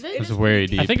it is. cleavage? It It's is very pretty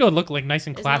deep. I think it would look like nice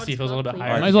and Isn't that what classy it's if it was a little bit called?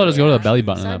 higher. Might as well just go to the belly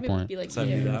button Side at that boob would point. be like Side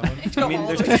here. boob, that one. Go I mean, all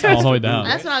there's the two way sides all the way to boob, down.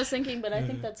 That's right? what I was thinking, but I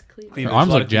think that's cleavage. Cleavage. Her arms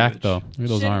A lot look of jacked though. cleavage. Look at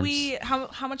those Should arms. we?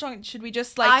 How much long should we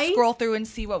just like I- scroll through and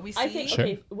see what we see? I think Sure.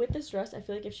 okay with this dress, I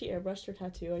feel like if she airbrushed her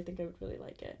tattoo, I think I would really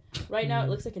like it. Right now, it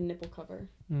looks like a nipple cover,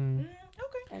 Mm.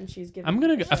 Okay. and she's giving. I'm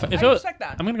gonna go, if I it was, respect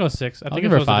that. I'm gonna go 6. I I'll think give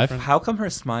if her it was a 5. different- How come her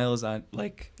smile is at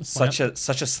like slant?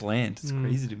 such a slant? It's Mm.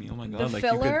 crazy to me. Oh my god! The like you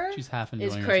could- filler. She's half It's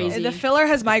enjoying crazy. herself. The filler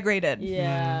has migrated.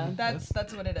 Yeah, That's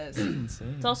what it is.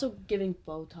 insane. it's also giving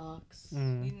Botox.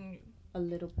 Mm. Mm, A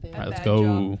little bit. All right, let's Banjo.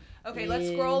 go. Okay, let's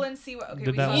scroll and see what. Okay,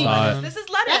 Did we that see one. lettuce. This is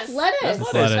lettuce. That's lettuce.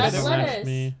 That's That's lettuce. lettuce.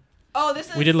 Me. Oh, this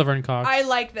is. We did Laverne Cox. I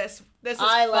like this. This is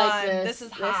I fun. like this. This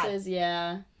is hot. This is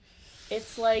yeah.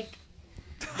 It's like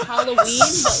Halloween,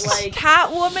 but like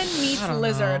Catwoman meets I don't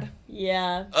lizard.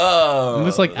 yeah. Oh, It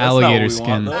looks like that's not what alligator we skin.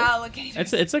 want, though. Alligator.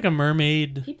 It's like a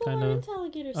mermaid People kind are of. into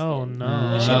alligator skin. Oh no.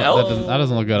 Mm, Is she no, an elf? that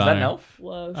doesn't look good Is on that an her. elf?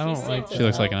 Whoa, I don't she's like- Santa's She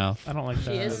looks like elf. an elf. I don't like She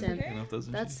that. is Santa. Okay.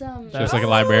 That's She looks that's like a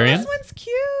librarian? This one's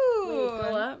cute. Wait,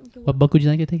 go up. Go What book would you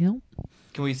like to take out?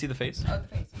 Can we see the face? Oh, the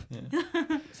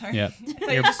face. Sorry. Yeah. I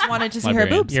thought you just wanted to see her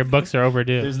Librarian. boobs. Your books are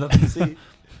overdue. There's nothing to see.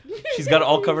 She's got it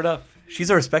all covered up. She's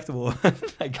a respectable,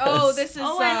 I guess. Oh, this is.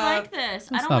 Oh, I like this. I That's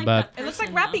don't not like bad. that It looks like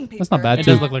person, wrapping though. paper. That's not bad, It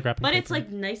too. does look like wrapping But paper. it's like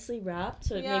nicely wrapped,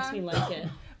 so it Yeah. makes me like it.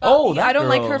 Oh, that I don't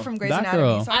like girl. her from Grey's That Anatomy.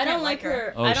 girl. So I can't don't like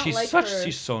her. Oh, I don't she's like such. her.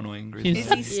 She's so annoying. Grace.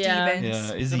 She's- Izzy Yeah. Stevens.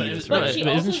 Yeah, Izzy But is is- But right. she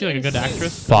but isn't also she like a good in actress?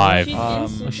 Suits. 5. She's in Um,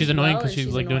 Suits She's as annoying well, because and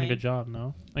she's like doing a annoying. good job,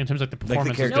 no? Like, in terms of like the the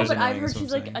performance. character No, is but I've annoying, heard is what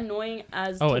she's I'm like saying. annoying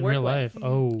as Oh, to in work real with. life.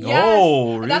 Oh. Yes.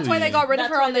 Oh, That's why they really? got rid of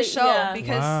That's her why on the they- show yeah.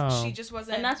 because Wow. she just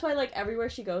wasn't. And that's why like everywhere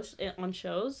she goes on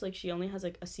shows, like she only has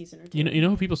like a season or two. You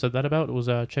know who people said that about? It was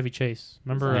Chevy Chase.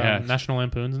 Remember Yeah. National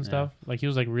Lampoons and Yeah. stuff? Like he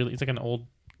was like really, he's like an old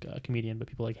comedian, but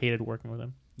people like hated working with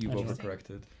him. You've Interesting.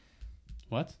 overcorrected.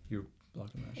 What? You're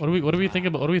blocking that. What do we think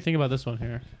about? What do we think about this one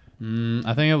here?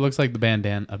 I think it looks like the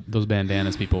bandana, those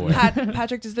bandanas people wear.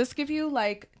 Patrick, does this give you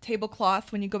like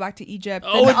tablecloth when you go back to Egypt?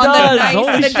 Oh, and it on does! The, nice,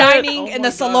 Holy the shit! dining Oh in my the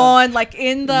God. salon, like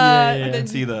in the. Yeah, yeah, I the didn't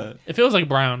see that. It feels like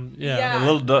brown. Yeah. Yeah. A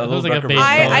little, It feels like a darker beige brown.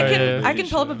 I color, can yeah. I can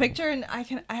pull up a picture and I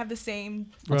have the same.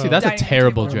 Bro. See, that's a Dining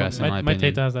terrible table. dress in my My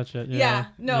opinion. Tata has that shit. Yeah. Yeah,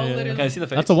 no, literally. Can I see the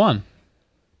face? That's a 1.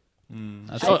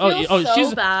 Mm. I feel so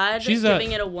she's bad she's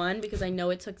giving it a 1 because I know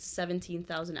it took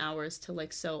 17,000 hours to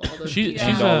like sew all those. She,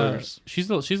 Yeah.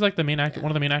 she's like the main actor,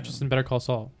 one of the main actresses in Better Call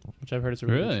Saul, which I've heard is a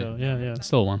really Really? good show. Yeah, yeah.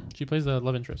 Still a 1. She plays the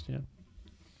love interest. Yeah.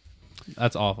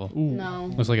 That's awful. Ooh. No,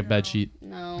 Looks like a bed sheet.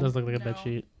 no. Does look like a No. bed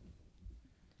sheet.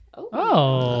 Oh,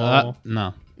 Oh.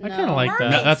 No. I kind of like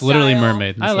Mermaid that. That's literally style.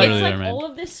 mermaid. That's I like- It's literally like mermaid. all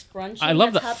of this scrunching I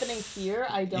love that's the- happening here.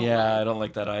 I don't. Yeah, I like. don't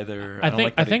like that either. I don't think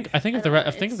like I that think I think if the I don't I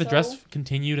know, think if the it's dress so-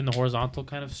 continued in the horizontal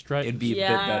kind of strut, it'd be a Yeah.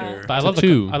 bit better. but I It's love a the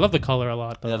 2. I love the color a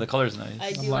lot. Though. Yeah, the color's nice.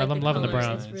 I do I'm like loving the colors.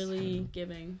 brown. It's really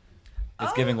giving.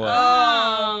 It's giving what?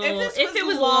 Oh, If if it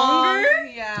was long, longer?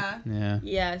 yeah. Yeah.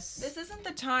 Yes. This isn't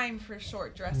the time for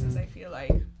short dresses. I feel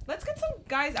like. Let's get some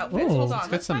guys' outfits. Ooh, Hold on. let's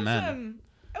get some find men.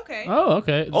 Okay. Oh,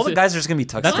 okay. All the guys are just gonna be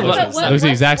That's tuxedos. what- that was the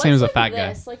exact same as a fat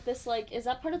guy. This? Like this, like is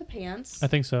that part of the pants? I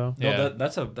think so. No, Yeah.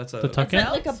 that's a The tuck Is in?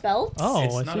 that like a belt? Oh,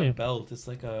 it's I not see. a belt. It's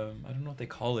like a I don't know what they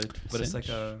call it, but it's like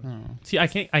a. Oh. See, I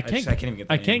can't even get.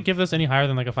 The I name. can't give this any higher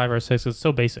than like a 5 or a 6. It's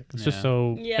so basic. It's just Yeah.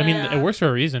 so. I mean, Yeah. it works for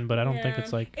a reason, but I don't think Yeah.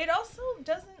 it's like It also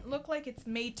doesn't look like it's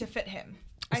made to fit him.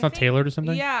 it's I not think- tailored or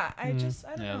something. Yeah, I Mm. just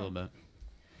I don't Yeah, a know. little bit.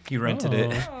 He rented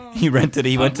it. Oh. He rented it.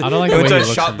 He went to. I don't like he the went way to he a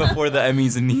looks shop in it. before the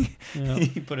Emmys and Yeah.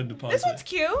 he put a deposit. This one's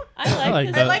cute. I like, like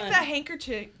this that. I like one. the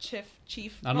handkerchief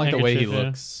chief. I don't like the way he Handkerchief, yeah.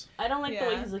 looks. I don't like the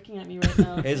way Yeah. he's looking at me right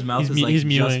now. His mouth He's is me- like he's just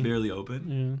mewing. barely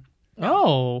open. Yeah.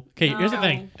 Oh, okay. Here's the No.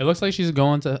 thing. It looks like she's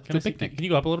going to Can, I a see, picnic. can you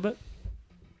go up a little bit?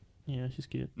 Yeah, she's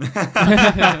cute.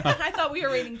 I thought we were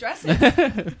rating dresses.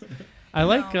 I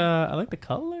like No. I like the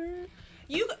color.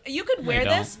 You could wear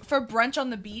don't. this for brunch on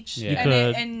the beach, Yeah. You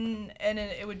and could.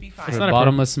 it would be fine. It's For not a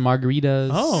bottomless margaritas.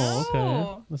 Oh, okay.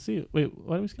 Oh. Let's see. Wait,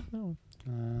 why do we skip that one?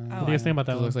 What do you guys think about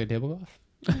that It one? looks like tablecloth.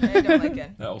 I don't like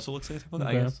it. That also looks like. Okay.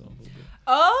 I guess so.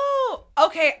 Oh,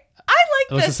 okay. I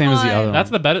like It looks this the same as the one. other one. That's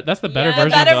the better. That's the better Yeah, version.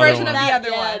 better of the version other of one. the other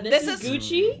yeah, one. This, This is is-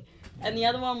 Gucci, and the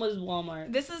other one was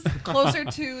Walmart. This is closer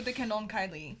to the Kendall and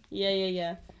Kylie.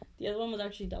 Yeah. The other one was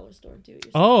actually dollar store too.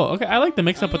 Oh, okay. I like the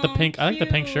mix up with the Oh, pink. I like the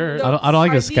pink cute. shirt. I don't like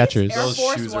the Are these Skechers. Air Those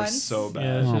Force shoes are Ones? so bad.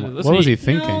 Yeah, Oh, shit, let's what was see. he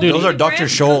thinking? Dude, Those are Dr.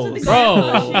 Scholl's. Bro.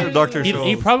 Those are Dr. He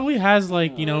Scholl's. probably has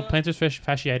like plantar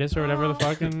fasciitis or whatever the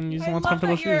fuck, and he just I wants love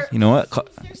comfortable that you're- shoes. You know what?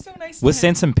 You're so nice. to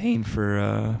Withstand him. some pain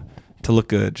for to look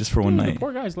good just for one Dude, the night.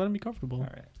 poor guys, let him be comfortable. All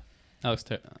right. That looks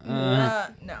terrible. No.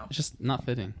 It's just not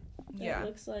fitting. Yeah. It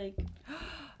looks like.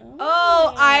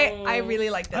 Oh, I really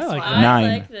like this I like one. that. Nine.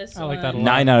 I like this I like that a one.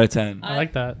 lot. 9 out of 10. I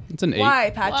like that. It's an 8. Why,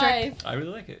 Patrick? Why? I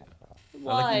really like it.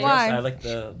 Why? Why? I like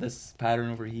this pattern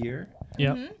over here,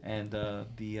 Yeah. Mhm. and the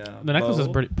necklace is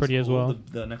bow. pretty It's as well.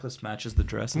 The necklace matches the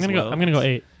dress. I'm as gonna well. go. I'm gonna go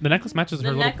 8. The necklace matches The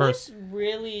her little purse. necklace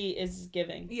really is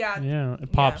giving. Yeah. Yeah,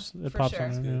 it pops. It for pops sure.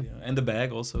 on her. Good, Yeah. yeah. And the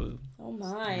bag also. Oh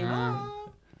my. Oh.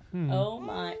 Hmm. Oh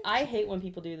my. I hate when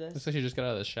people do this. Looks like she just got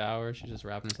out of the shower. She's just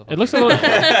wrapping herself. It up. looks a little.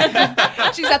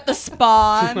 She's at the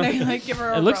spa and they like give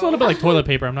her. It looks a little bit like toilet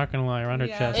paper. I'm not gonna lie. Around her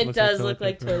Yeah. chest. It looks does look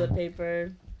like paper. toilet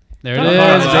paper. There it John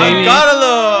is, Carlo. baby.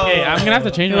 Carlo. Hey, I'm gonna have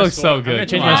to change He my looks score. so I'm good. gonna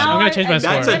change Come my. on. I'm gonna change my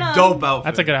That's score. a dope outfit.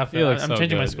 That's a good outfit. He looks I'm so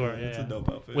changing my good. score. Yeah, That's a yeah. dope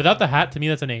outfit. Without the hat, to me,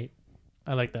 that's an 8.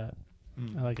 I like that.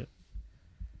 I like it.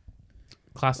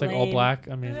 Classic all Lame. black.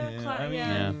 I mean,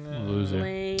 Yeah, loser.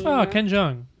 Lame. oh, Ken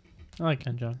Jeong. I like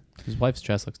Ken Jeong. His wife's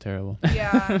dress looks terrible.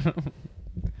 Yeah.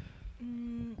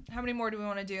 How many more do we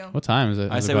want to do? What time is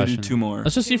it? I is the say we do question. 2 more.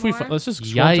 Let's just see if we. Two more? Let's just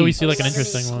scroll until we see like an Yikes.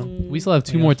 interesting one. We still have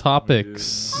 2 more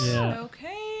topics. Yeah. Okay.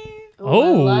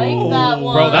 Oh, I like that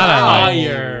one. bro, that I like. Nice.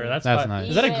 Fire. That's That's fire. nice.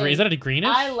 Is that a green? Is that a greenish?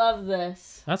 I love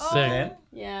this. That's Oh. sick.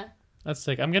 Yeah. That's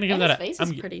sick. I'm gonna give And that his a.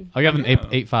 face is pretty. I'll give him Yeah.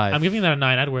 8.5. I'm giving that a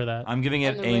 9. I'd wear that. I'm giving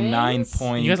it And the a rings? 9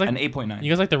 point. You guys like- an 8.9.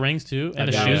 You guys like the rings too, and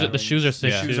the Yeah, shoes. yeah. The shoes are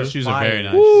sick. Yeah. Too. Shoes are very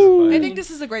nice. I think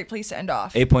this is a great place to end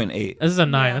off. 8.8. This is a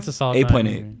 9. Yeah. That's a solid 8.8.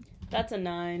 9. That's a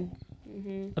 9.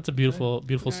 Mm-hmm. That's a beautiful,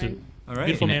 beautiful 9. suit. All right.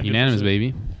 Beautiful man. Unanimous,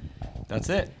 baby. That's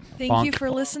it. Thank Bonk. you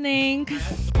for listening.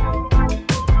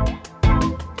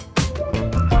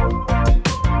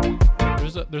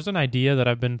 There's an idea that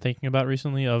I've been thinking about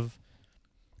recently of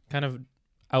kind of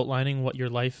outlining what your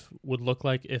life would look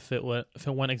like if it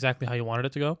went exactly how you wanted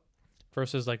it to go,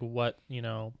 versus like what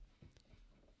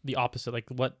the opposite, like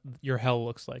what your hell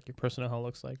looks like, your personal hell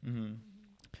looks like. Mm-hmm.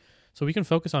 So we can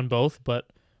focus on both, but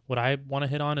what I want to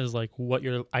hit on is like what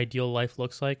your ideal life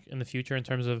looks like in the future in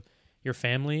terms of your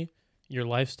family, your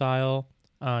lifestyle,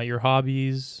 your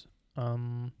hobbies.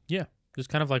 Just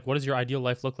kind of like, what does your ideal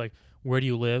life look like? Where do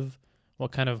you live?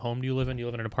 What kind of home do you live in? Do you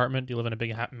live in an apartment? Do you live in a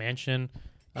big mansion?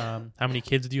 How many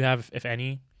kids do you have, if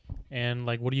any? And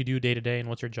like, what do you do day to day? And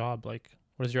what's your job? Like,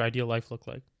 what does your ideal life look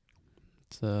like?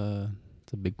 It's a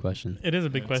big question. It is a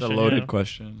big question. It's a loaded yeah.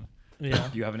 question. Yeah.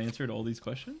 Do you have an answer to all these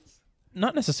questions?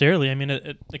 Not necessarily. I mean,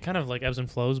 it kind of like ebbs and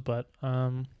flows, but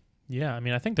yeah. I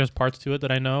mean, I think there's parts to it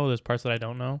that I know. There's parts that I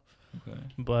don't know. Okay.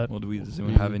 But Well, does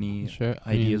anyone have any Sure.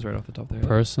 ideas right off the top of their head?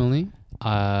 Personally,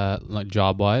 like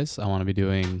job-wise, I want to be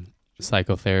doing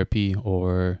psychotherapy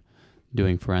or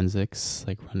doing forensics,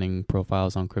 like running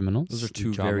profiles on criminals. Those are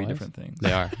 2 very job-wise. different things.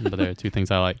 They are, but they're 2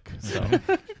 things I like. So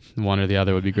one or the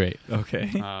other would be great.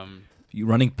 Okay. Um, You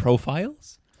running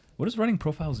profiles? What does running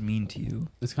profiles mean to you?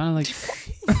 it's kind of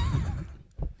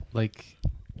like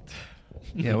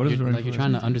Yeah, what is running like you're profiles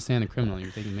trying to mean? understand a criminal.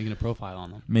 You're making a profile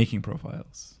on them. Making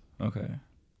profiles. Okay.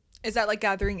 Is that like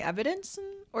gathering evidence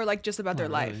or like just about their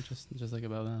Not really, life? just like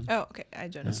about them. Oh, okay. I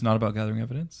don't know. It's not about gathering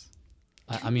evidence?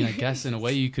 I mean, I guess in a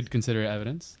way you could consider it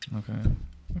evidence. Okay.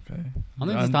 Okay. I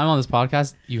think this time on this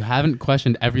podcast, you haven't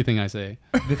questioned everything I say.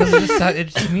 Because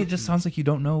to me, it just sounds like you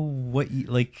don't know what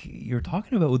you're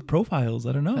talking about with profiles.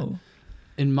 I don't know.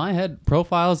 In my head,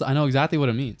 profiles, I know exactly what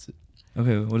it means.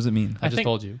 Okay, what does it mean? I just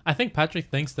told you. I think Patrick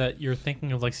thinks that you're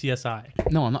thinking of like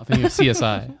CSI. No, I'm not thinking of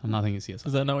CSI. I'm not thinking of CSI.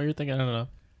 Is that not what you're thinking? I don't know.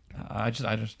 I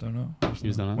just don't know. You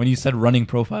just don't know? When you said running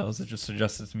profiles, it just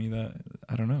suggested to me that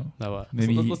I don't know. That what?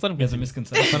 Maybe Let's let him he has a continue.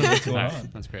 misconception of what's going Alright, on.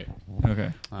 that's great.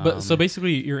 Okay. But so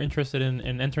basically, you're interested in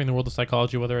entering the world of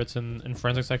psychology, whether it's in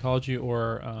forensic psychology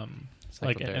or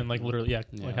like and like literally,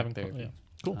 like having therapy. yeah.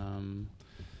 Cool.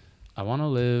 I want to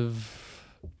live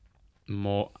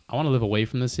more. I want to live away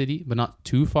from the city, but not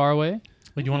too far away.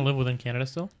 Like, you want to live within Canada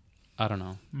still? I don't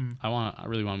know. I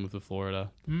really want to move to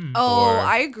Florida. Oh, Or-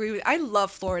 I agree with. I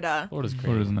love Florida. Florida's great.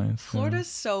 Florida's nice. Florida's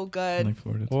so I good. like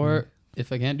Florida too. Or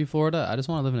if I can't do Florida, I just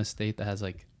want to live in a state that has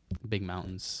like big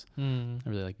mountains. I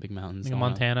really like big mountains. Like a I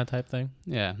wanna- Montana type thing.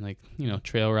 Yeah, like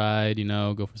trail ride.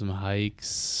 Go for some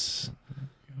hikes.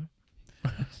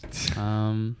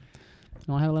 I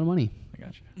have a lot of money. I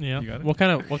got you. Yeah. You got it? What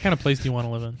kind of place do you want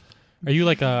to live in? Are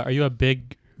you a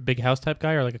big house type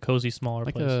guy or like a cozy smaller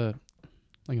Like place? a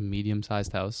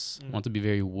medium-sized house. I want to be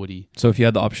very woody. So if you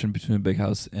had the option between a big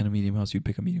house and a medium house, you'd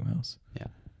pick a medium house.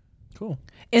 Cool.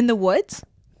 In the woods?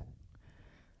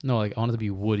 No, like I want it to be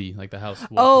woody, like the house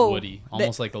Oh, woody,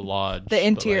 almost like a lodge. The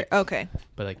interior. but Okay.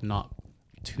 like not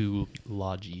too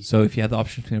lodgy. So if you had the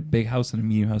option between a big house and a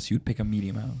medium house, you'd pick a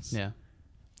medium house. Yeah,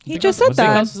 He just said big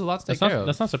that. house is a lot to take That's care not of.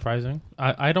 that's not surprising.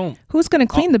 I don't Who's gonna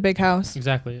clean the big house?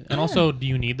 exactly. And also, do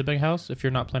you need the big house if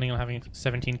you're not planning on having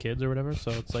 17 kids or whatever?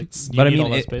 So it's like, do you But I need mean,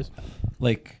 all that it- space?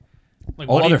 Like Like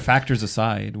all what do other you- factors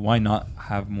aside, why not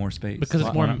have more space? because it's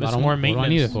Why- more why not? I it's don't- more what do I maintenance.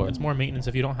 need it for? It's more maintenance.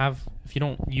 If you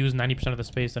don't use 90% of the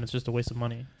space, then it's just a waste of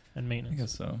money and I maintenance.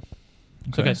 guess so.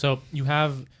 Okay, so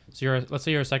let's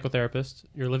say you're a psychotherapist.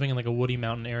 You're living in like a woody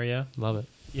mountain area. Love it.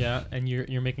 Yeah, and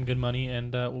you're making good money.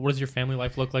 And what does your family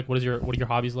life look like? What do your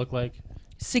hobbies look like?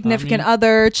 Significant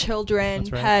other, children,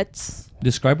 That's right. pets.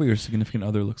 Describe what your significant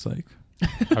other looks like.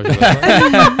 How does it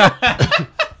look like?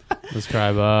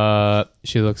 Describe.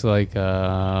 She looks like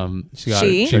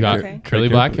She? she got Okay. curly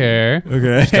black hair.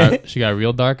 Okay. She got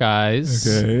real dark eyes.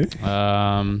 Okay.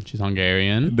 She's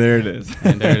Hungarian. There it is.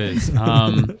 And there it is.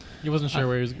 You wasn't sure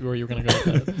where you were gonna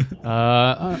go with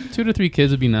that. 2 to 3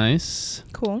 kids would be nice.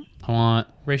 Cool. I want.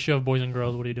 Ratio of boys and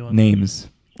girls. What are you doing? Names.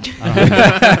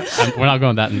 We're not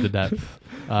going that into depth.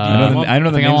 I know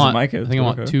the think names want, of my kids. I think I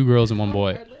want Okay. 2 girls and 1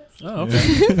 boy. Oh,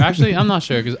 okay. Actually, I'm not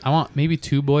sure because I want maybe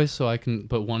 2 boys so I can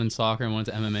put 1 in soccer and 1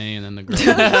 into MMA, and then the girl.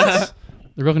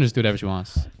 The girl can just do whatever she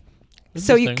wants.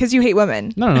 So because you hate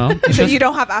women. No. So you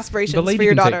don't have aspirations The lady for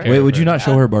your can take daughter. care. Wait, would you not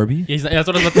show her Barbie? He's like, that's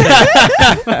what I was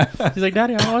about to say. He's like,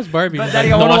 Daddy, I want to watch Barbie. But He's Daddy,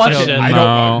 like, I wanna watch that it. shit. I No,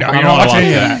 don't- I don't want to watch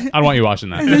that. I don't want you watching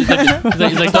that. He's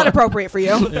like, It's not appropriate for you.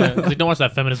 yeah, he's like, don't watch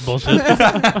that feminist bullshit.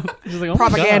 He's like, oh my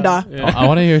Propaganda. God. Yeah. I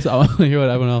want to hear what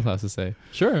everyone else has to say.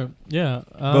 Sure. Yeah.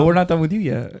 But we're not done with you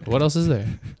yet. What else is there?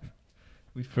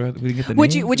 We didn't get the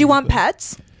Would names. you want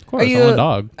pets? Of course, you I want a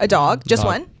dog. A dog? Just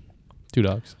Dog. one? 2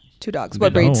 dogs. 2 dogs. Big What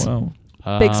dog. breeds? Oh,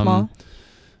 wow. Big, small?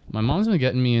 My mom's been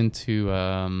getting me into what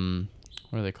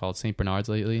are they called? St. Bernards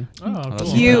lately. Oh, I love cool.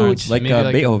 Saint Huge. Bernards. Like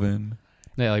Maybe Beethoven.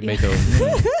 Yeah, like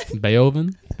Beethoven.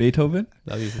 Beethoven? Beethoven?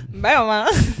 That'd be Mama.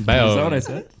 Beethoven. Is that what I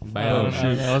said?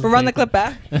 Beethoven. Run the clip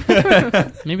back.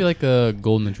 Maybe like a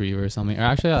golden retriever or something. Or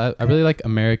actually, I really like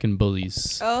American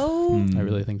bullies. Oh. I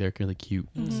really think they're really cute.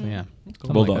 So yeah,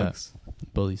 something Bulldogs. Like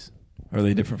that. Bullies. Are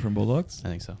they different from bulldogs? I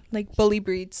think so. Like bully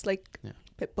breeds, like Yeah.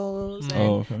 pit bulls and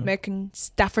Oh, okay. American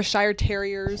Staffordshire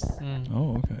Terriers.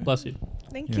 Oh, okay. Bless you.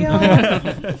 Thank Yeah.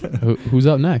 you. Who's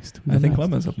up next? I think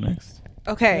Lemma's up next.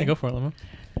 Okay. Yeah, go for it, Lemma.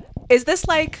 Is this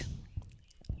like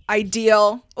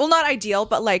ideal? Well, not ideal,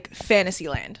 but like fantasy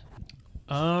land.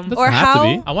 Doesn't Or have to how-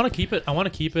 be. I want to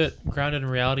keep it grounded in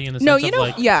reality in the No, sense you of know-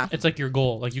 like, yeah. it's like your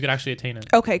goal. Like you could actually attain it.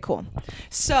 Okay, cool.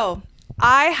 So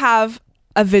I have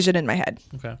a vision in my head.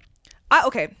 Okay.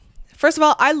 Okay. First of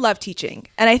all, I love teaching,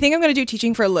 and I think I'm going to do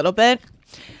teaching for a little bit.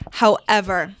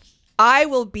 However, I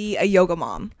will be a yoga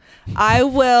mom. I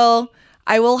will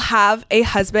have a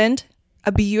husband,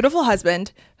 a beautiful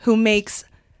husband who makes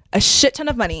a shit ton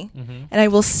of money, and I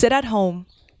will sit at home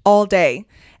all day,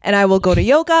 and I will go to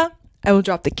yoga. I will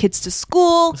drop the kids to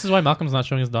school. This is why Malcolm's not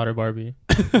showing his daughter Barbie.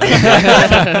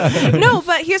 No,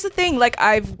 but here's the thing. Like,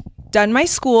 I've done my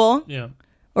school Yeah.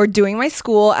 or doing my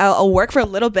school. I'll work for a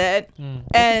little bit. What's the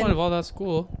point And of all that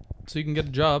school? So you can get a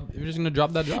job. You're just gonna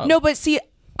drop that job. no, but see,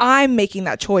 I'm making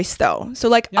that choice though. So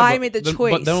like, Yeah, I but made the then-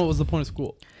 choice But then what was the point of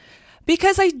school?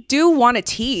 because I do want to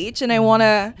teach and I want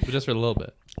to, But just for a little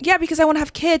bit. yeah, because I want to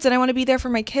have kids and I want to be there for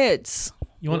my kids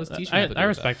You want What does to? teaching have to do I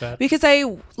with respect that. because I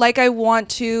want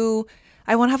to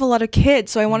have a lot of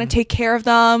kids. So I want to take care of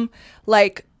them.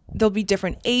 Like there'll be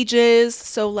different ages.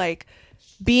 So like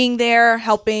being there,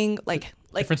 helping, like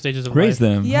Different stages of Raise life.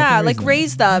 them. yeah, Help like them.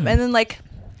 raise them, and then like,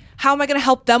 how am I gonna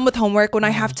help them with homework when I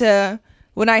have to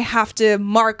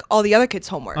mark all the other kids'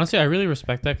 homework? Honestly, I really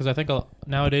respect that because I think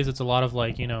nowadays it's a lot of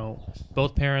like,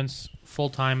 both parents full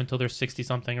time until they're 60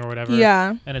 something or whatever.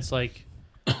 Yeah. And it's like,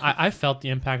 I felt the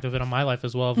impact of it on my life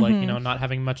as well, of like, Mm-hmm. not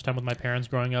having much time with my parents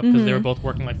growing up because they were both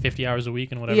working like 50 hours a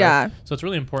week and whatever. Yeah. So it's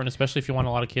really important, especially if you want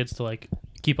a lot of kids to like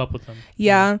keep up with them.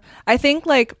 Yeah, I think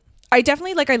like I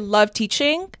definitely I love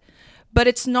teaching, but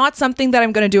it's not something that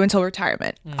I'm gonna do until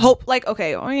retirement. Hope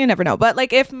okay, well, you never know. But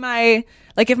if my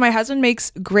husband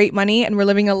makes great money and we're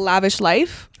living a lavish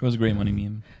life, What does great money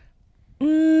mean?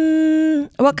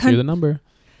 what Do kind? the number.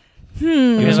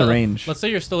 Give us a range. Let's say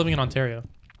you're still living in Ontario.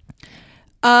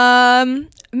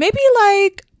 Maybe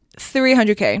like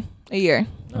 300K a year,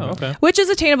 Oh, okay. which is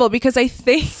attainable because I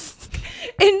think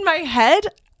in my head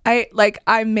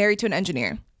I'm married to an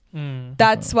engineer.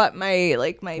 That's what my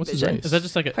What's his vision. race? Is that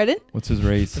just like a Pardon? What's his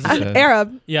race?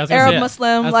 Arab. Yeah, I was gonna Arab say,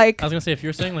 Muslim, I was like gonna say if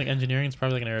you're saying like engineering, it's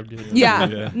probably like an Arab dude. yeah.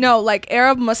 Yeah. No, like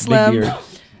Arab Muslim, Big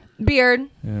beard.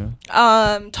 beard,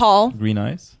 Yeah. tall. Green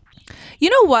eyes. You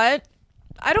know what?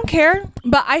 I don't care,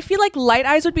 but I feel like light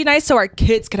eyes would be nice so our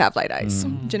kids could have light eyes.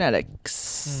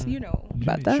 Genetics. You know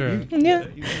about that. Sure. Yeah.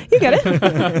 You get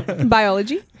it.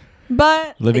 Biology.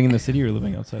 But Living in the city or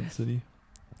living outside the city?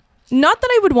 not that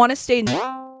I would want to stay in,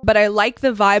 but I like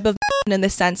the vibe of in the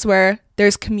sense where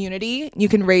there's community. You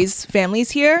can raise families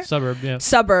here. Suburb, yeah.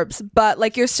 Suburbs,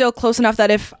 but you're still close enough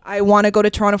that if I want to go to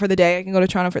Toronto for the day, I can go to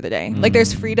Toronto for the day.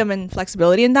 There's freedom and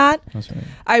flexibility in that. That's right.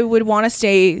 I would want to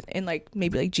stay in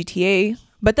maybe GTA,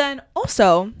 but then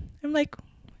also I'm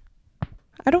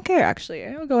I don't care actually.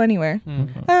 I'll go anywhere.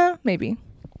 Maybe.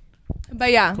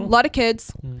 But yeah, a lot of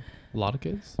kids. A lot of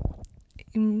kids.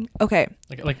 Okay.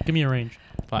 Like give me a range.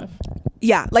 5.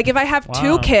 Yeah, like if I have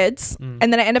Wow. 2 kids and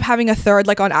then I end up having a third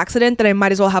like on accident, then I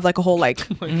might as well have like a whole like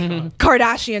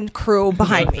Kardashian crew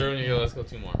behind me. Let's go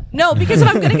 2 more. No, because if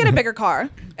I'm gonna get a bigger car,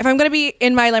 if I'm gonna be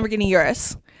in my Lamborghini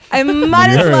Urus, I might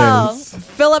as well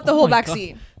fill up the whole back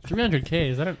seat. 300K,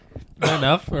 is that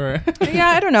enough or? Yeah,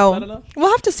 I don't know. Not enough? We'll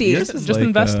have to see. Yours is Just like,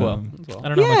 invest well. I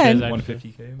don't know how Yeah. much it is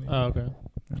actually. 150K. Maybe. Oh, okay.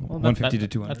 Well, 150 to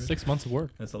 200. That's 6 months of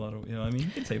work. That's a lot of. I mean, you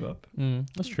can save up.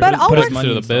 That's true. But I'll Put work. his money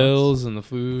To in the bills and the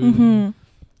food. Mm-hmm.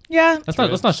 Yeah, let's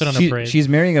not shit on her parade. She's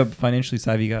marrying a financially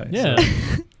savvy guy. Yeah.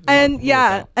 So. and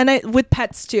yeah, and I with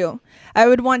pets too. I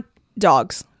would want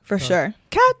dogs for sure.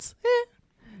 Cats,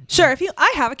 sure. If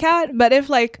I have a cat, but if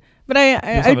like, but You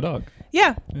just have a dog.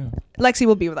 yeah, Yeah. Lexi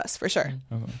will be with us for sure.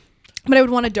 Okay. But I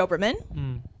would want a Doberman.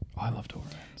 Oh, I love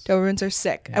Dobermans. Dobermans are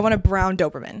sick. Yeah. I want a brown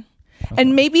Doberman,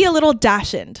 and maybe a little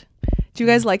Dachshund. Do you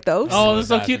guys like those? Oh, this is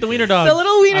so cute. The wiener dog. The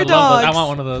little wiener I love those. dogs. I want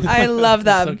one of those. I love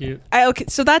That's them. so cute. Okay,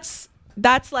 so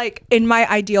that's like in my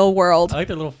ideal world. I like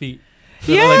their little feet.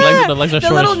 Yeah, the legs are the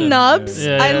short as little shit. nubs.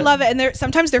 Yeah, I yeah. love it, and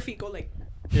sometimes their feet go like.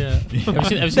 Yeah.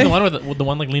 Have you seen the one with the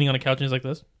one like leaning on a couch and he's like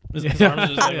this? His arms are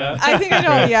just like that. I think I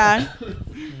know. Yeah,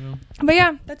 but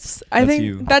yeah, I think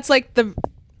you. that's like the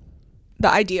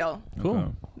ideal. Cool. Okay.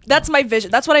 That's my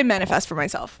vision. That's what I manifest for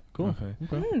myself. Cool.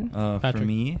 Okay. Hmm. For Patrick.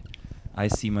 me, I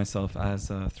see myself as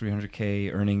a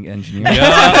 300K earning engineer.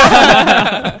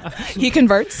 He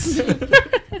converts.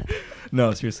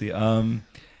 No, seriously.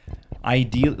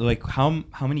 Ideal, like how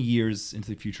many years into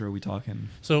the future are we talking?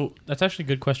 So that's actually a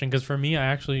good question because for me,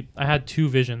 I had 2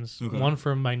 visions. Okay. One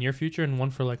for my near future and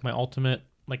one for like my ultimate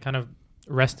like kind of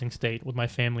resting state with my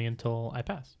family until I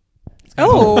pass.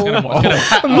 Oh,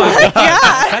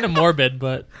 It's kind of morbid,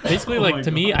 but basically, like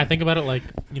to me, I think about it like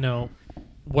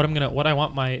what I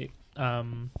want my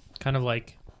kind of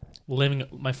like living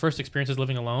my first experience is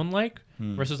living alone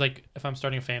versus like if I'm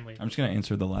starting a family. I'm just gonna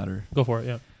answer the latter. Go for it.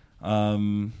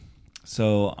 Yeah.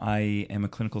 So I am a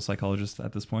clinical psychologist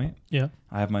at this point. Yeah.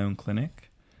 I have my own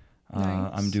clinic.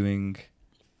 Nice. I'm doing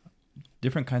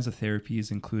different kinds of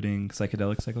therapies, including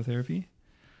psychedelic psychotherapy.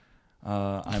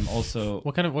 I'm also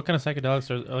What kind of psychedelics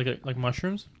are like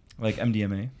mushrooms? like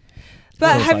MDMA.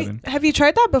 but Psilocybin. have you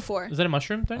tried that before? Is that a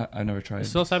mushroom thing? I've never tried.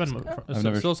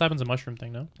 Psilocybin's a mushroom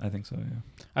thing, no? I think so. Yeah.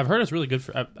 I've heard it's really good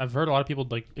for. I've heard a lot of people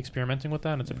like experimenting with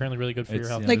that, and it's apparently really good for your It's-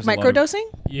 health. yeah, Like there's a lot of- microdosing?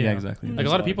 Yeah, exactly. Like There's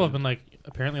a lot of of people have good- been like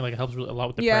apparently like it helps a lot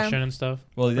with Yeah. depression and stuff.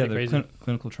 Well, yeah, Pretty the crazy.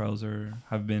 clinical trials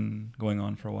have been going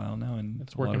on for a while now, and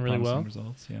It's a lot working of really well. promising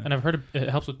Results, yeah. And I've heard it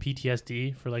helps with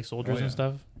PTSD for like soldiers Oh, and yeah.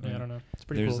 stuff. Yeah, Yeah. I don't know. It's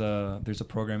pretty there's cool. a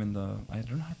program in the I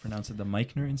don't know how to pronounce it, the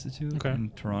Meitner Institute Okay.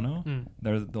 in Toronto. Mm.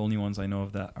 They're the only ones I know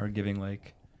of that are giving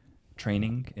like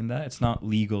training in that. It's not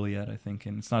legal yet, I think,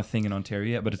 and it's not a thing in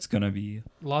Ontario yet, but it's gonna be.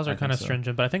 Laws I are kind of think so.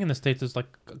 stringent, but I think in the States there's like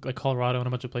Colorado and a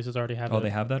bunch of places already have it. Oh,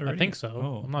 they have that already. I think so.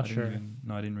 Oh, I'm not I didn't sure.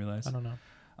 no, I didn't realize. I don't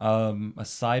know.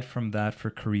 Aside from that, for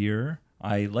career,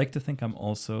 I like to think I'm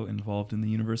also involved in the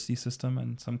university system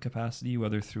in some capacity,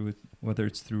 whether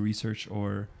it's through research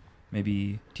or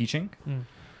maybe teaching. Mm.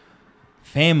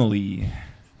 Family.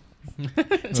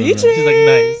 Teaching. She's like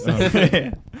nice.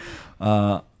 Okay.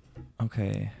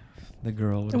 Okay. The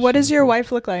girl. What does your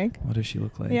wife look like? What does she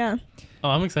look like? Yeah. Oh,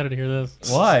 I'm excited to hear this.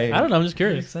 Why? I don't know. I'm just I'm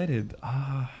curious. excited.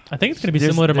 I think it's gonna be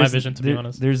similar to my vision, to be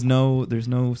honest. There's no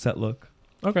set look.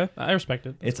 Okay, I respect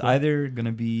it. It's cool. either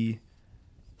gonna be.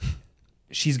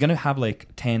 She's gonna have like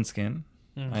tan skin.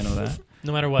 Mm. I know that.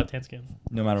 No matter what, tan skin.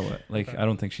 No matter what. Like Okay. I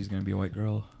don't think she's gonna be a white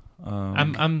girl.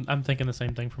 I'm thinking the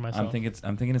same thing for myself. I'm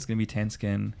thinking it's gonna be tan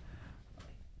skin,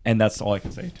 and that's all I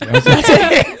can say. To be That's honest.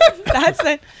 it. That's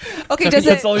it. Okay, does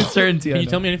That's it? all certainty. Can you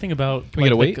tell me anything about we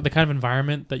get a like, weight? the kind of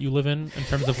environment that you live in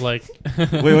terms of like?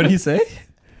 Wait, what did he say?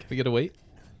 Can we get a weight?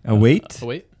 A weight? A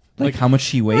weight? Like how much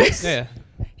she weighs? Yeah.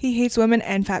 He hates women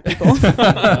and fat people.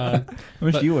 Uh, How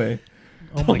much do you weigh?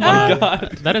 oh my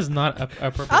god, that is not a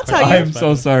appropriate. I'll tell question you. to I'm ask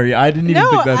so back. sorry. I didn't even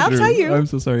No, think that I'll through. tell you. I'm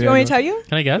so sorry. Do you want me to tell you?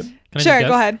 Can I guess? Can I Sure, just go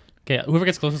guess? ahead. Okay, whoever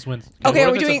gets closest wins. Okay, What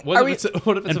are we if it's doing? what Are if we? it's-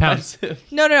 what if it's In pounds. offensive?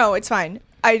 No, it's fine.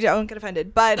 I don't get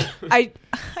offended, but I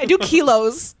do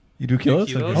kilos. You do kilos?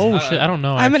 Kilos? Okay. Oh shit, I don't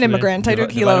know. I'm an actually. immigrant. I do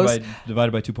kilos.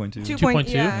 Divided by 2.2.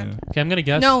 2.2. Yeah. Okay, I'm gonna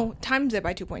guess. No, times it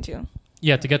by 2.2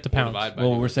 Yeah, to get to pounds. Divide by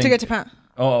Well, we're saying. to get to pound.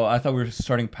 Oh, I thought we were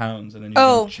starting pounds, and then you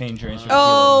Oh. change your answer. to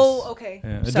Oh, kilos. okay. Yeah,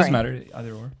 it Sorry. doesn't matter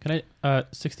either or. Can I?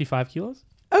 65 kilos.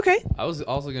 Okay. I was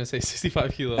also gonna say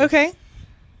 65 kilos. Okay.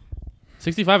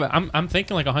 65. I'm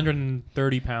thinking like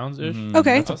 130 pounds ish. Mhm.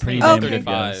 Okay. That's a pretty Okay. damn good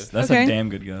guess. That's Okay. a damn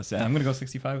good guess. Yeah, I'm gonna go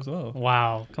 65 as well.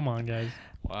 Wow, come on, guys.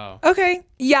 Wow. Okay.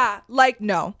 Yeah. Like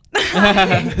no.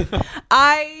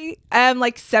 I am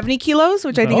like 70 kilos,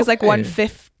 which I think is like Okay.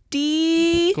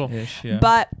 150. Cool. Ish, yeah.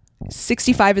 But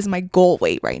 65 is my goal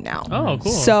weight right now. Oh,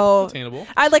 cool. So Attainable.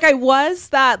 I was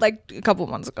that like a couple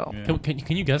months ago. Yeah.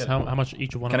 Can you guess how much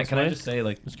each one of us Can I weigh? just say,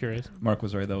 like, Just curious. Mark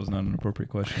was right. That was not an appropriate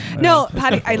question. No,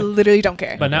 Patty, I literally don't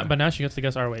care. But now she gets to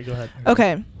guess our weight. Go ahead.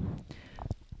 Okay.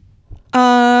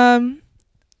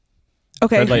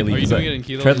 Okay. Tread lightly. Are you 'cause doing it in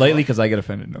kilos tread as lightly well? because I get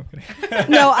offended. No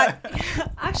kidding. No,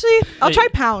 actually, I'll Hey. try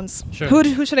pounds. Sure.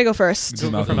 Who should I go first? Do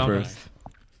Go Malcolm for Malcolm. first.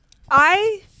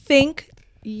 I think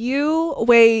you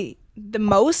weigh the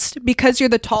most because you're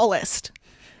the tallest.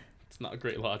 It's not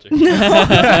great logic. I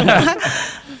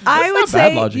would not bad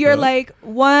say logic, you're though. like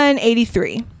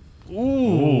 183.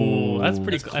 Ooh, that's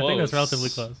pretty. That's I think that's close. relatively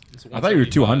close. It's I thought you were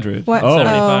 200. What? Oh,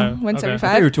 75. I 175.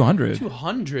 thought you were 200.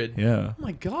 200. Yeah. Oh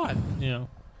my god. Yeah.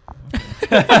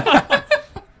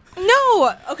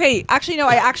 No. Okay. Actually, no.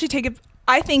 I actually take it.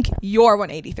 I think you're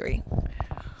 183.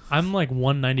 I'm like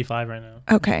 195 right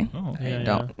now. Okay. Oh. Yeah, I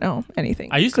don't know anything.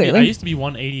 I used clearly. to be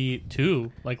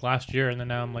 182 like last year, and then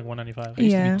now I'm like 195. I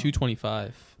used Yeah. to be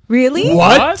 225. Really?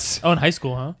 What? Oh, in high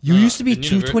school, huh? You used to be in First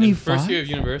 225? year of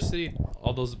university,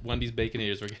 all those Wendy's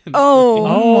Baconators were getting. Oh.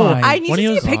 Oh my I need When to he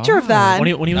see a was- picture of that. When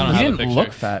he was I don't in have He a didn't picture.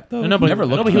 look fat though. No, but- never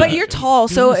looked. no, but he fat. But you're tall,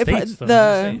 He so was if in the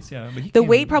States, though. the The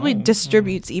weight probably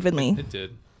distributes evenly. It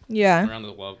did. Yeah. Around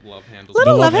the love handles.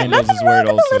 Little The love love handles. handles Nothing is where wrong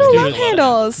it with the also little is. love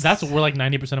handles. That's where like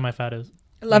 90% of my fat is.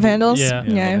 Love handles. Yeah.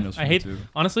 Yeah. I hate.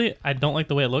 Honestly, I don't like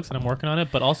the way it looks, and I'm working on it.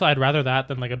 But also, I'd rather that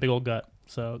than like a big old gut.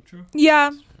 So true.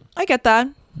 Yeah. I get that.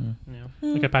 Yeah.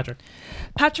 Okay, Patrick.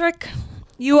 Patrick,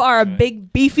 you are a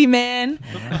big beefy man.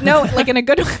 No, like in a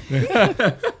good way.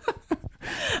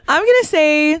 I'm gonna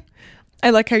say, I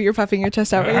like how you're puffing your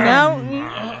chest out right now.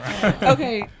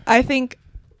 Okay, I think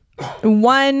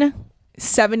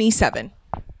 177.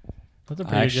 That's a I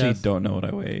pretty actually guess. don't know what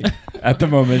I weigh at the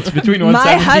moment. It's between My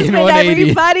 170 and husband, 180.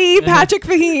 everybody, Patrick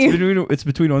Fahim. It's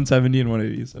between 170 and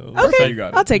 180. So Okay, you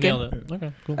got it. I'll take it. Nailed it.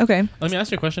 Okay, cool. Okay. Let me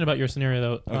ask you a question about your scenario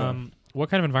though. Okay. What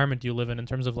kind of environment do you live in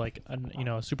terms of like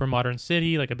a super modern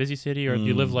city, like a busy city, or do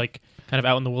you live like kind of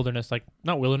out in the wilderness, like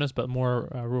not wilderness but more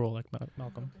rural, like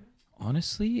Malcolm?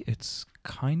 Honestly, it's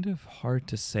kind of hard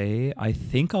to say. I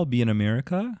think I'll be in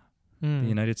America, the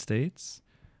United States.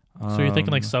 So you're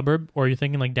thinking like Um, suburb, or you're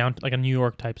thinking like down like a New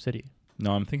York type city?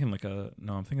 No, I'm thinking like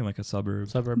a suburb.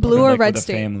 Suburb. Blue Like or with red a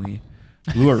state? Family.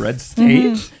 Blue or red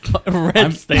state? Red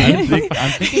I'm state.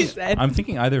 thinking, I'm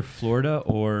thinking either Florida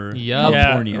or Yeah.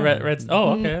 California. Yeah, red.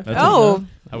 Oh, okay. That's Oh,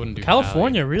 I wouldn't do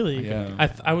California, really? Yeah.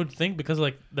 I would think because of,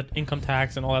 like the income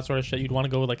tax and all that sort of shit, you'd want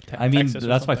to go with like I mean, Texas or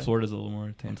that's why something. Florida's a little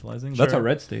more tantalizing. That's Sure. a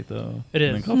red state, though. It And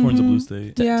is. then California's a blue Mhm.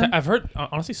 state. yeah. I've heard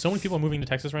honestly so many people are moving to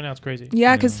Texas right now. It's crazy.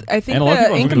 Yeah, because I think And a lot of the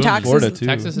people are income moving to tax Florida, is too.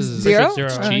 Texas is Zero? It's like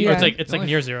zero. Oh, Or yeah. it's like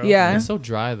near zero. Yeah. It's so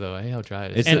dry though. I hate how dry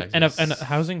it is. It's- And Texas.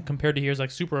 housing compared to here is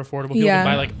like super affordable. People Yeah.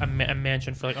 can buy like a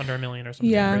mansion for like under $1 million or something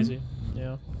Yeah. crazy.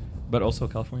 Yeah, But also,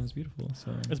 California's beautiful.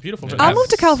 So it's beautiful. Yeah. but I'll that's- move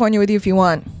to California with you if you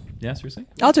want. yeah, seriously.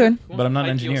 I'll do it. But I'm not an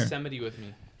Hike engineer. Yosemite with me.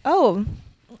 Oh,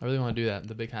 I really want to do that.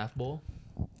 The big half bowl.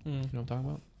 Mm. You know what I'm talking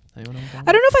about? Anyone know what I'm talking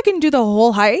I don't know if I can do the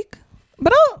whole hike,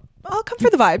 but I'll come for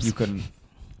the vibes. You couldn't.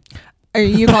 Are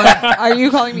you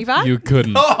calling me fat? You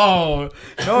couldn't. Oh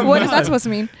no! What is that supposed to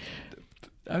mean?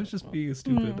 I was just being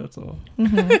stupid. That's all.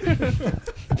 Mm-hmm.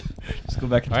 Just go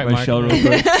back into All right, my Mark. shell real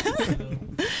quick.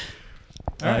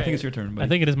 I right. think it's your turn, buddy. I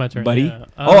think it is my turn, buddy. yeah.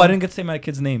 Oh, I didn't get to say my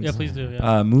kids' names. Yeah, please do.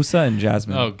 Yeah. Musa and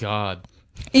Jasmine. Oh God.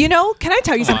 You know, can I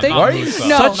tell you Come on, something? not Are you Musa.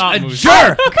 No. Not a Musa.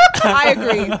 jerk? I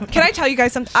agree. Can I tell you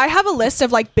guys something? I have a list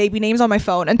of like baby names on my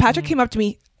phone, and Patrick came up to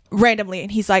me randomly,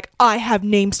 and he's like, "I have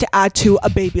names to add to a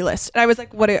baby list." And I was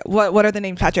like, "What are the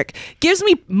names?" Patrick gives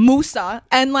me Musa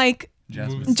and like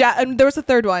Jasmine. and there was a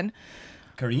third one.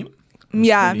 Kareem.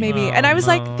 Yeah, pretty. maybe. Oh, And I was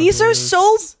no, like, these are dude.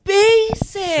 so Super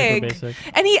basic. basic.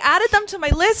 And he added them to my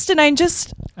list, and I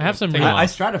just I have some. Take really- them I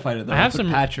stratified it though. I have put some-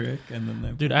 Patrick and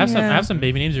then Dude, I have Yeah. some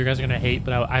baby names you guys are gonna hate,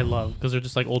 but I love because they're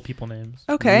just like old people names.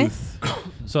 okay.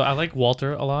 So I like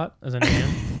Walter a lot as a name.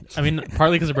 I mean,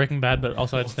 partly because of Breaking Bad, but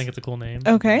also I just think it's a cool name.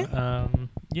 Okay.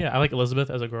 Yeah, I like Elizabeth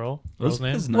as a girl's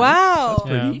name. Is nice. Wow. That's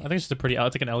Yeah, pretty. I think it's just a pretty.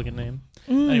 It's like an elegant name.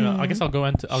 Mm. Anyway, I guess I'll go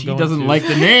into. She doesn't like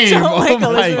the name. Don't like Oh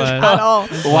my Elizabeth God. at all.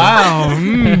 Wow.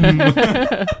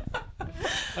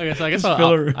 Okay, so I guess Just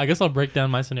fill her. I'll break down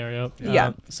my scenario.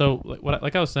 Yeah. So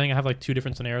like I was saying, I have like two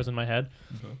different scenarios in my head.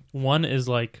 One is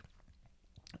like,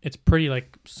 it's pretty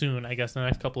like soon, I guess, in the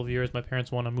next couple of years, my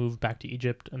parents want to move back to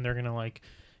Egypt, and they're gonna like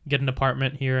get an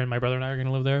apartment here, and my brother and I are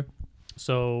gonna live there.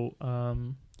 So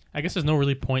I guess there's no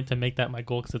really point to make that my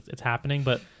goal because it's happening,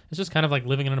 but it's just kind of like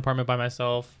living in an apartment by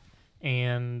myself,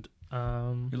 and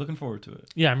You're looking forward to it.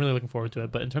 yeah, I'm really looking forward to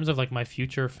it. But in terms of like my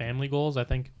future family goals, I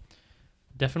think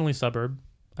definitely suburb.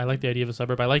 I like the idea of a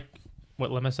suburb. I like what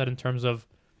Lemma said in terms of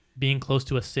being close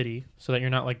to a city so that you're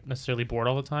not like necessarily bored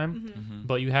all the time,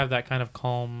 but you have that kind of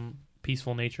calm,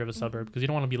 peaceful nature of a suburb because you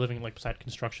don't want to be living like beside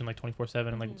construction like 24/7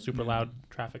 and like super loud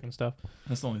traffic and stuff.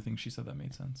 That's the only thing she said that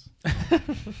made sense.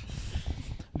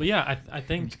 But yeah, I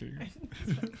think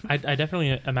I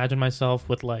definitely imagine myself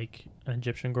with like an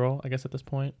Egyptian girl, I guess at this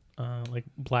point, like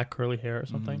black curly hair or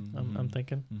something. I'm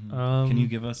thinking. Can you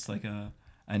give us like a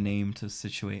name to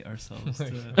situate ourselves?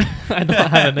 I don't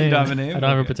have a name. You don't have a name? I don't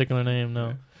have a Okay. particular name.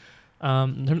 No.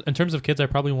 In terms of kids, I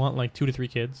probably want like 2 to 3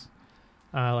 kids,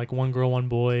 like 1 girl, 1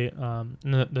 boy.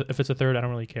 If it's a third, I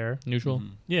don't really care. Neutral.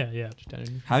 Yeah.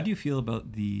 How do you feel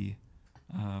about the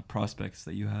prospects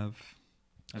that you have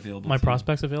available? My to you?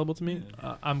 prospects available to me,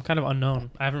 Yeah. I'm kind of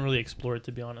unknown. I haven't really explored,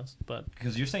 to be honest. But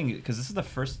Because you're saying, because this is the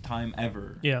first time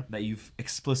ever Yeah. that you've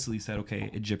explicitly said, okay,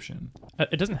 Egyptian.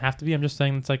 it doesn't have to be. I'm just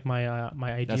saying it's like my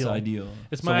ideal. That's the ideal.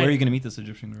 It's so my- where are you going to meet this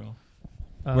Egyptian girl?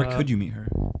 Where could you meet her?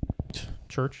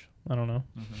 Church? I don't know.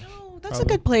 Oh, that's Probably.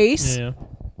 a good place. Yeah.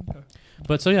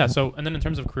 But so yeah, and then in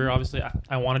terms of career, obviously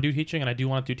I want to do teaching, and I do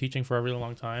want to do teaching for a really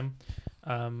long time.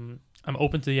 I'm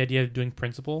open to the idea of doing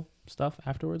principal stuff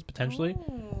afterwards potentially,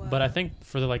 Oh. but I think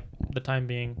for the time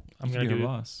being, I'm You gonna could be do her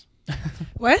boss.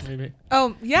 What? maybe. Oh,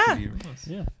 You yeah. could be her boss.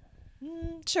 Yeah.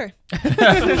 Sure.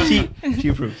 she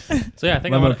approves. So yeah, I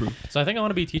think Lemon I want. approve. So I think I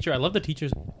want to be a teacher. I love the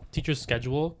teacher's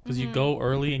schedule because you go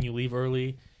early and you leave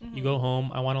early. You go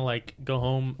home. I want to like go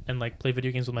home and like play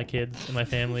video games with my kids and my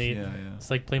family. Yeah.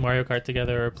 It's like play Mario Kart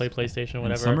together or play PlayStation or And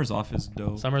whatever. summer's off is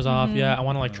dope. Summer's off. Yeah, I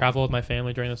want to like travel with my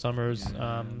family during the summers.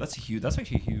 Yeah. That's huge. That's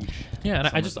actually huge. Yeah, and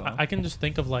Summer's off. I can just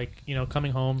think of like,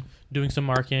 coming home, doing some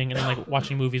marking, and then like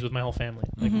watching movies with my whole family,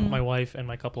 like my wife and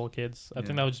my couple of kids. I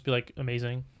think that would just be like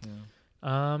amazing.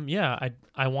 Yeah.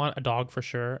 I want a dog for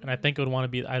sure, and I think I'd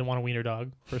want a wiener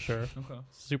dog for sure. Okay.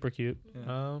 Super cute.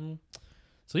 Yeah.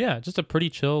 So yeah, just a pretty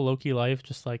chill, low key life,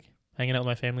 just like hanging out with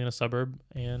my family in a suburb,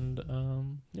 and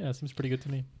yeah, it seems pretty good to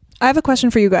me. I have a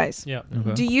question for you guys. Yeah.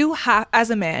 Okay. Do you have, as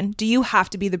a man, do you have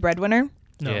to be the breadwinner?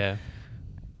 No. Yeah.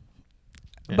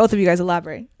 Yeah. Both of you guys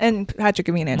elaborate. And Patrick,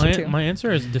 give me an answer too. My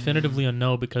answer is definitively a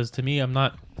no because to me, I'm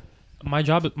not. My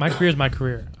career is my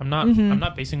career. I'm not. Mm-hmm. I'm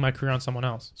not basing my career on someone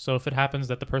else. So if it happens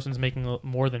that the person's making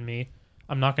more than me,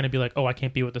 I'm not going to be like, oh, I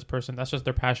can't be with this person. That's just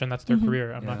their passion. That's their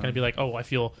career. I'm not going to be like, oh, I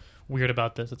feel weird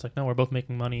about this. It's like, no, we're both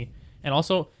making money. And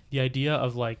also the idea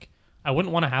of like, I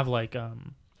wouldn't want to have like,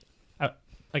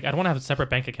 I don't want to have separate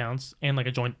bank accounts and like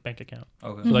a joint bank account.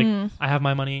 Okay. So like, I have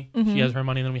my money, she has her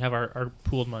money, and then we have our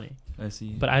pooled money. I see.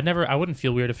 But I wouldn't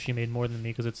feel weird if she made more than me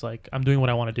because it's like I'm doing what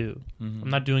I want to do. Mhm. I'm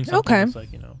not doing something Okay. that's like,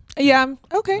 Yeah.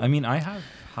 Okay. I mean, I have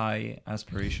high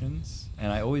aspirations,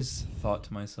 and I always thought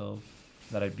to myself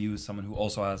that I'd be with someone who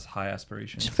also has high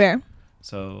aspirations. Fair.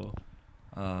 So,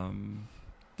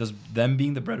 does them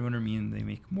being the breadwinner mean they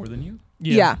make more than you?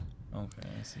 Yeah. Okay,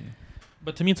 I see.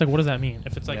 But to me, it's like, what does that mean?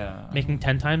 If it's like Yeah. making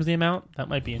 10 times the amount, that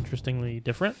might be interestingly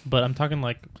different. But I'm talking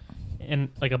like in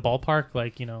like a ballpark,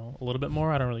 like, a little bit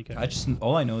more. I don't really care.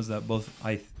 All I know is that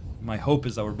my hope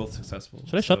is that we're both successful.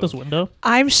 Should I shut this window?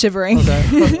 I'm shivering.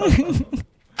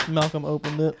 Malcolm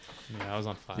opened it. Yeah, I was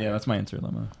on fire. Yeah, that's my answer,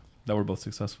 Lemma. That we're both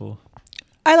successful.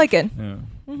 I like it. Yeah.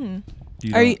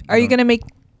 Mm-hmm. Are you gonna make?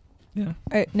 Yeah.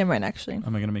 Never mind. Actually.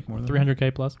 Am I gonna make more than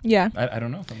 300K plus. Yeah. I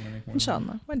don't know if I'm gonna make more.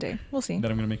 Inshallah. One day we'll see. That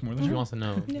I'm gonna make more than She you. wants to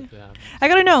know. Yeah. Yeah. I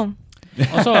gotta know.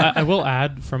 Also, I will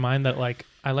add for mine that like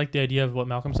I like the idea of what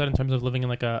Malcolm said in terms of living in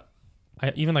like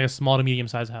even like a small to medium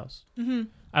sized house. Mm-hmm.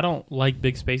 I don't like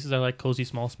big spaces. I like cozy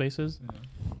small spaces.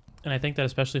 And I think that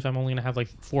especially if I'm only gonna have like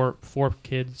four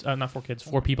kids, not 4 kids,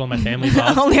 4 people in my family.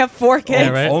 I only have 4 kids. Yeah,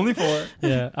 right? Only 4.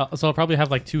 Yeah, so I'll probably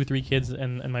have like 2 or 3 kids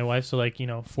and my wife. So like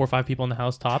 4 or 5 people in the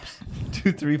house tops.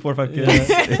 2, 3, 4, 5 Yeah.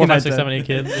 kids. 4, 5, 6, 7, 8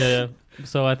 kids. Yeah.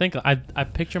 So I think I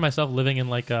picture myself living in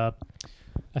like a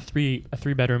 3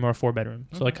 bedroom or a 4 bedroom.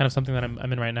 So like kind of something that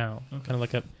I'm in right now. Okay. Kind of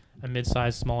like a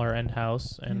mid-sized, smaller end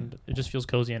house, and it just feels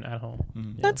cozy and at home.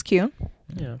 Mhm. Yeah. That's cute.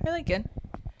 Yeah. I like it.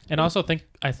 And I also think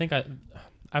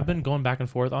I've been going back and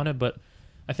forth on it, but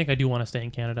I think I do want to stay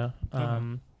in Canada.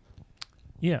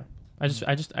 Yeah.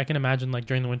 I can imagine like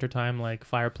during the winter time, like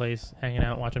fireplace, hanging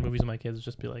out, watching movies with my kids,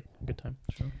 just be like a good time.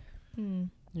 Sure.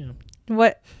 Yeah.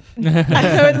 What?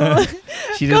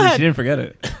 She Go ahead. didn't forget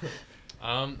it.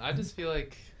 I just feel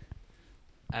like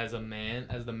as the man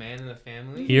in the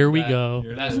family. Here we that- go.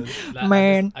 that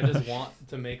Man. I just want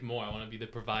to make more. I want to be the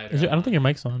provider. I don't think your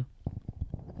mic's on.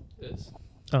 It is.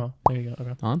 Oh, there you go.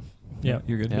 Okay. On? Yeah.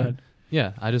 You're good. Go Yeah. ahead.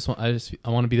 Yeah, I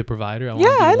want to be the provider. I wanna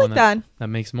Yeah, be the I one like that. that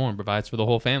makes more and provides for the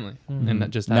whole family, Mhm. and that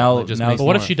just Now- that just now- makes But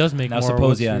what if more. she does make Now more? suppose,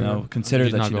 What's yeah, your- no. Consider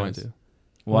She's that not she going does. to.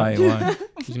 Why?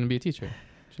 She's gonna be a teacher.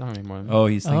 She's not gonna make more than me. Oh,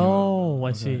 he's thinking. Oh, I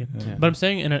okay, see. yeah. But I'm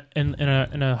saying in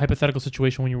a hypothetical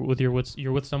situation when you're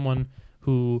with someone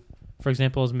who, for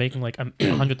example, is making like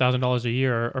 $100,000 a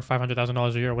year or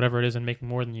 $500,000 a year or whatever it is and making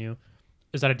more than you,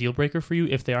 is that a deal breaker for you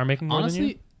if they are making more than you?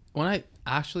 Honestly, when I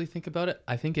actually think about it,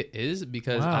 I think it is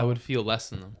because I Wow. would feel less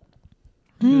than them.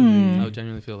 Really? I would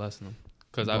genuinely feel less than them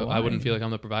because I wouldn't feel like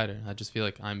I'm the provider. I just feel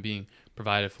like I'm being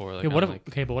provided for. Like, Okay, what I'm if like,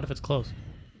 okay, but what if it's close?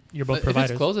 You're both if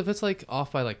providers. it's close, if it's like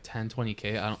off by like 10,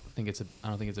 20K, I don't think it's a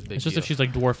big It's just deal. if she's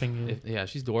like dwarfing you. If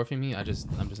she's dwarfing me, I'm just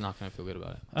not gonna feel good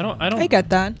about it. I don't. I get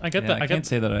that. I get Yeah, that. I can't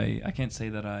say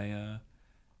that I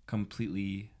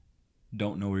completely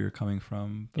don't know where you're coming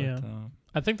from. But, Yeah.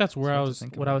 I think that's where hard to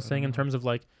think what I about, was I saying don't in know. terms of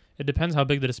like it depends how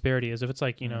big the disparity is. If it's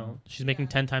like Yeah. she's making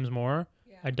 10 times more,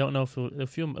 I don't know if it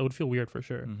would feel weird for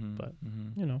sure. Mhm, But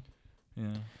mhm. you know. Yeah.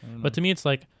 I don't But to know. me, it's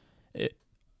like,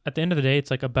 at the end of the day,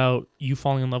 it's like about you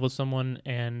falling in love with someone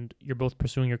and you're both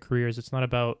pursuing your careers. It's not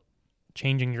about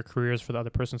changing your careers for the other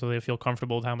person so they feel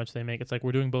comfortable with how much they make. It's like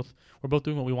we're both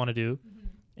doing what we want to do,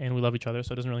 and we love each other.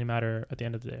 So it doesn't really matter at the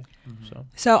end of the day. So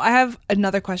So I have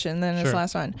another question. Then this Sure.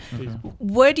 last one. please.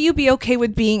 Would you be okay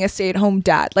with being a stay-at-home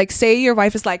dad? Like, say your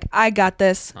wife is like, I got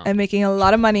this. No. I'm making a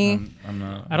lot of money. I'm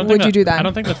not. I don't Would think you do that? I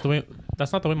don't think that's the way.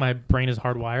 That's not the way my brain is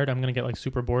hardwired. I'm gonna get like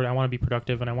super bored. I want to be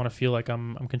productive and I want to feel like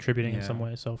I'm contributing in Yeah. some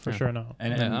way. So for Yeah. sure, no.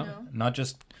 And, Yeah. and No. not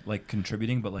just like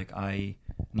contributing, but like I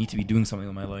need to be doing something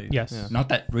with my life. Yes. Yeah. Not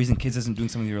that raising kids isn't doing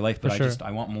something with your life, but For sure.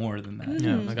 I want more than that.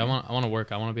 Yeah, Mhm. like I want to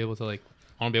work. I want to be able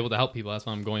to help people. That's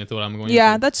why I'm going into what I'm going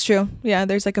Yeah, into. that's true. Yeah,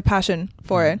 there's like a passion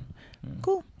for it. Yeah.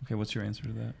 Cool. Okay, what's your answer to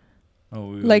that? Oh,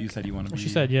 Like- you said you want to be. She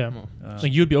said, yeah. Well,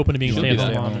 Like you'd be open to being You a would be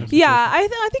stay-at-home that. mom. in a Yeah,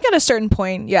 situation. I think at a certain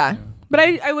point, yeah. Yeah. But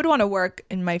I would want to work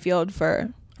in my field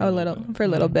for a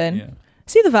little bit. Yeah.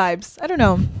 See the vibes. I don't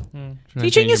know. Mm. trying to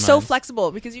Teaching change is your so minds.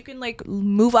 flexible because you can like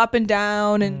move up and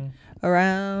down and Mm.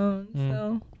 around. Mm.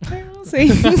 So we'll see.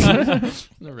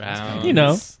 Around. You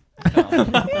know. Is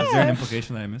there an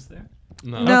implication that I missed there?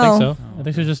 No. I don't think No. so. I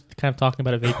think she's just kind of talking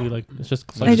about it vaguely. Like it's just.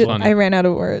 Like I, it's just, funny. I ran out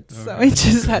of words, so Okay. I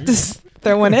just had to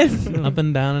throw one in. Up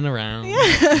and down and around.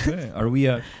 Okay. Are we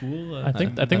cool? I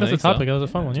think I that's the think so. topic. That was a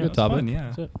fun one. Yeah. Good topic. Fun, yeah.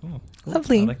 That's it. Cool.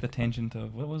 Lovely. I like the tangent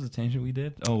of what was the tangent we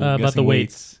did? Oh, About guessing the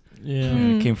weights. Yeah. Yeah,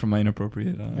 Mm. it came from my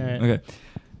inappropriate. Alright. Okay.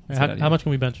 Let's How, get out of how here. much can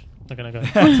we bench? Okay, no, go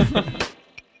ahead.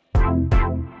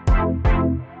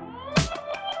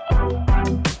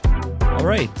 All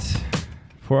right.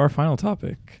 For our final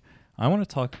topic, I want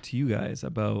to talk to you guys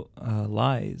about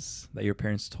lies that your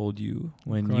parents told you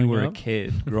when you Growing were a up?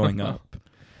 kid growing up.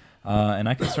 And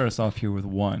I can start us off here with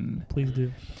one. Please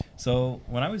do. So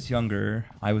when I was younger,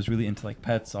 I was really into like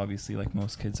pets, obviously, like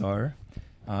most kids are.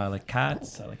 I like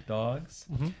cats, I like dogs.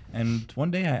 Mm-hmm. And one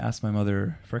day I asked my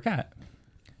mother for a cat.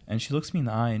 And she looks me in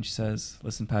the eye and she says,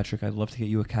 "Listen, Patrick, I'd love to get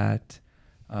you a cat.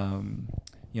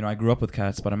 I grew up with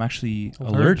cats, but I'm actually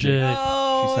allergic."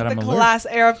 Oh, She said I'm the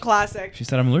allergic. Arab classic. She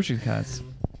said I'm allergic to cats.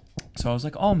 So I was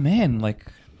like, "Oh man, like,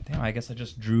 damn, I guess I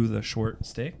just drew the short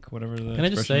stick, whatever the Can I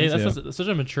just expression say is." that's such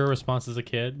a mature response as a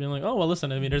kid, being like, "Oh well,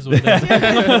 listen. I mean, there's what it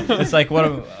is." It's like, what?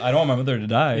 I don't want my mother to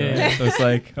die. Yeah. Right? So it's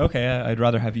like, okay, I'd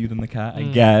rather have you than the cat, I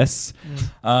Mm. guess.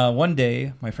 One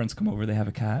day, my friends come over. They have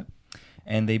a cat,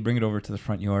 and they bring it over to the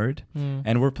front yard, Mm.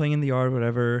 and we're playing in the yard,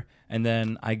 whatever. And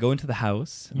then I go into the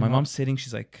house. Your My mom- mom's sitting.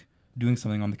 She's like doing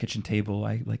something on the kitchen table.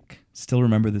 I like still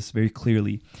remember this very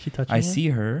clearly. She touching I you? see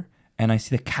her. And I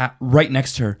see the cat right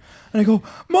next to her. And I go,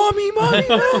 "Mommy, mommy,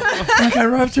 no." Like I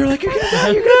rubbed her like, "You're going to die,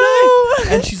 you're going to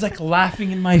die." And she's like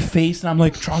laughing in my face. And I'm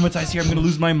like traumatized here. I'm going to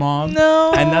lose my mom.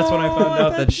 No. And that's when I found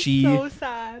out that That's she so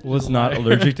sad. was not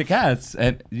allergic to cats.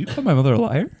 And you called my mother a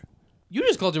liar? You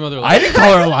just called your mother a I liar. didn't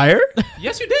call her a liar.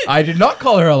 Yes, you did. I did not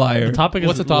call her a liar. The topic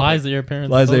What's is the topic? lies that your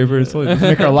parents. Lies that told your you. parents told you. Let's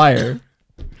make her a liar.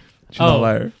 She's not a Oh.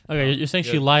 liar. Okay, you're saying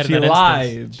she Good. lied. She in that lied.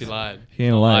 instance. She lied. She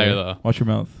ain't a liar. though. Watch your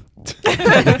mouth.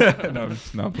 No, I'm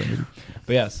just not playing with you.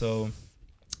 But yeah, so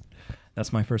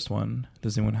that's my first one.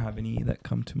 Does anyone have any that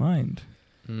come to mind?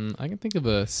 I can think of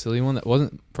a silly one that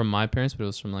wasn't from my parents, but it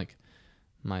was from like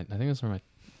I think it was from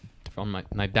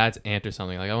my dad's aunt or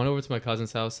something. Like I went over to my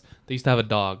cousin's house. They used to have a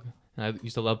dog, and I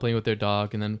used to love playing with their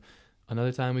dog. And then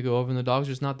another time we go over and the dog's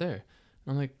just not there.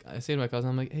 I'm like, I say to my cousin,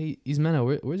 I'm like, "Hey,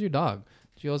 Ismena, where's your dog?"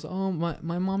 She goes, "Oh, my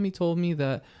mommy told me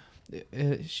that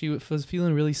she was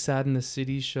feeling really sad in the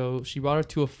city, so she brought her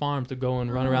to a farm to go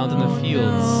and run around in the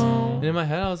fields." And in my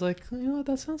head, I was like, "You know what?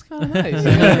 That sounds kind of nice.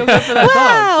 I feel good for that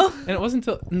dog." And it wasn't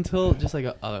until just like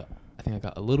I think I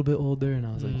got a little bit older, and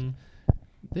I was like,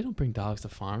 they don't bring dogs to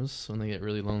farms when they get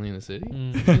really lonely in the city.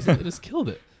 They just killed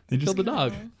it. They killed the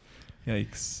dog.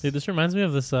 Yikes. Dude, this reminds me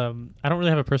of this. I don't really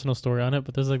have a personal story on it,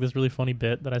 but there's like this really funny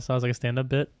bit that I saw as like a stand-up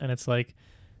bit, and it's like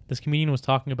this comedian was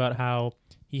talking about how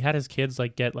he had his kids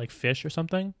like get like fish or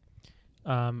something,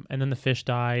 and then the fish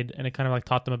died, and it kind of like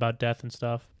taught them about death and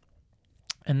stuff.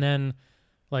 And then,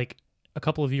 like a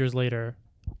couple of years later,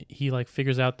 he like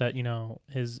figures out that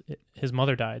his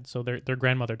mother died, so their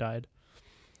grandmother died,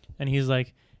 and he's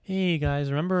like, "Hey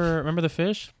guys, remember the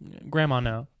fish? Grandma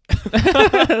now." Like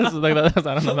I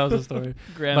don't know. That was a story.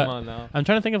 Grandma But now. I'm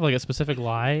trying to think of like a specific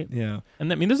lie. Yeah.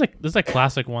 And I mean, there's like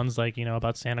classic ones like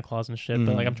about Santa Claus and shit.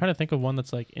 But like I'm trying to think of one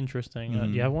that's like interesting. Do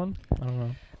you have one? I don't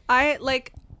know.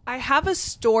 I have a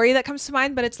story that comes to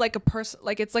mind, but it's like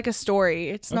it's like a story.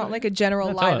 It's not like a general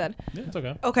Yeah, lie tell that. it. Yeah, it's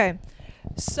okay. Okay.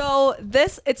 So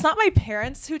it's not my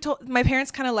parents who told. My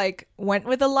parents kind of like went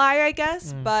with a lie, I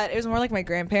guess, but it was more like my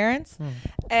grandparents.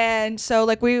 And so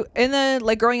like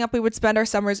growing up, we would spend our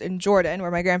summers in Jordan,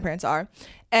 where my grandparents are,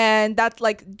 and that's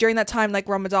like during that time, like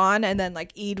Ramadan, and then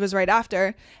like Eid was right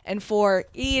after. And for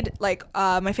Eid, like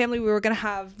my family, we were gonna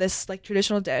have this like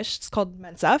traditional dish. It's called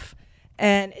mensaf,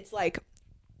 and it's like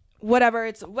whatever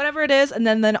it is, and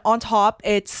then on top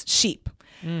it's sheep.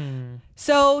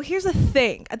 So here's the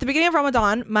thing. At the beginning of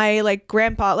Ramadan, my like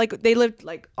grandpa, like they lived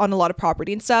like on a lot of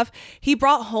property and stuff. He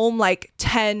brought home like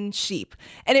 10 sheep,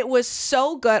 and it was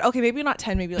so good. Okay, maybe not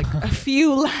 10, maybe like a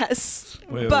few less.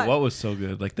 Wait, but what was so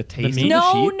good? Like the taste meat? of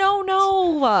the sheep?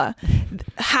 No.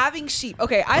 Having sheep.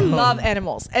 Okay, I love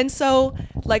animals, and so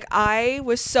like I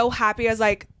was so happy. I was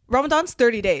like, Ramadan's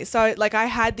 30 days. So I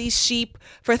had these sheep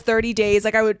for 30 days.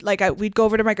 We'd go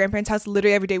over to my grandparents' house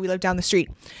literally every day. We lived down the street.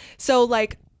 So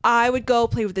like I would go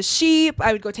play with the sheep.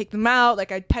 I would go take them out.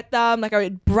 Like I'd pet them. Like I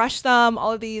would brush them.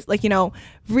 All of these, like,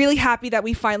 really happy that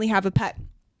we finally have a pet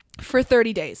for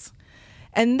 30 days.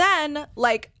 And then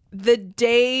like the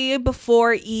day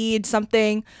before Eid,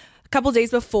 a couple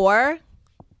days before,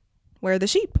 where are the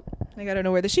sheep? I gotta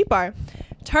know where the sheep are.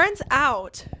 Turns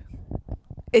out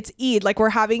it's Eid, like we're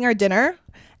having our dinner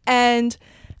and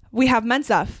we have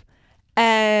mensaf,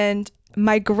 and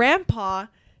my grandpa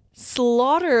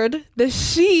slaughtered the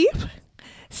sheep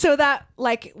so that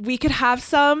like we could have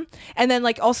some, and then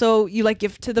like also you like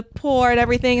give to the poor and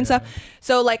everything and stuff.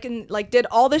 So like did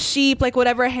all the sheep, like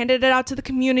whatever, handed it out to the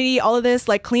community, all of this,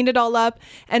 like cleaned it all up,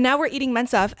 and now we're eating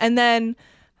mensaf. And then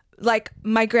like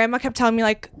my grandma kept telling me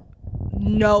like,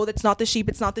 no, that's not the sheep,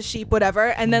 it's not the sheep, whatever.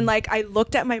 And then like I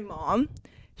looked at my mom.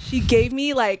 She gave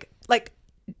me like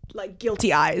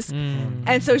guilty eyes.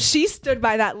 And so she stood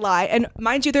by that lie. And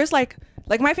mind you, there's like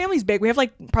my family's big. We have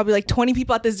like probably like 20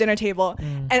 people at this dinner table.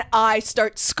 And I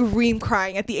start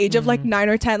crying at the age of like 9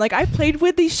 or 10. Like I played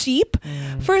with these sheep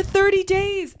for 30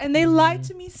 days, and they lied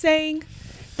to me saying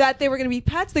that they were going to be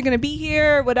pets. They're going to be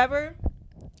here, whatever.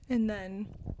 And then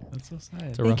That's so sad.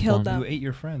 It's a they rough killed one. them. You ate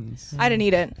your friends. I didn't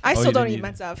eat it. I Oh, still you don't didn't eat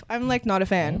eat it. mensaf. I'm like not a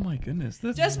fan. Oh my goodness.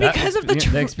 Just because of the that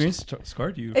tr- experience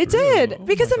scarred you. It for real. did. Oh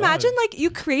Because my imagine God. like you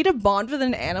create a bond with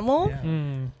an animal.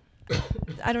 Yeah.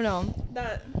 I don't know.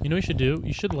 That You know what you should do?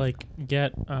 You should like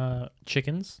get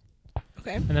chickens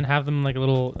okay. and then have them like a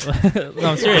little.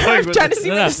 No, I'm serious. I'm trying to see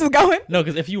No, where no. this is going. No,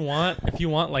 because if you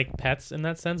want like pets in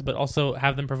that sense, but also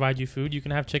have them provide you food, you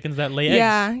can have chickens that lay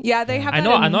eggs. Yeah, they have. I that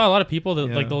know in- a lot of people that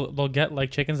Yeah. like they'll get like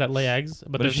chickens that lay eggs,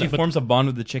 but But if there's she forms a bond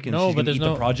with the chicken, No, she's but gonna eat there's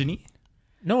the no- progeny.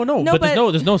 no, No, but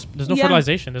there's but- no yeah.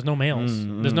 fertilization. There's no males.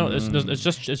 It's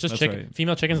just That's chicken right.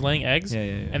 female chickens laying eggs, Yeah.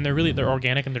 and they're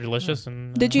organic and they're delicious.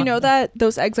 And Did you know that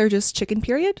those eggs are just chicken?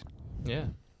 Period. Yeah.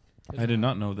 I did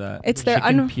not know that. It's their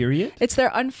chicken period. It's their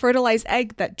unfertilized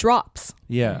egg that drops.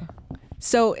 Yeah.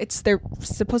 So it's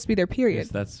supposed to be their period. Yes,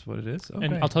 that's what it is. Okay.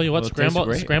 And I'll tell you what, Well, it tastes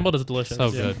great. scrambled is delicious. So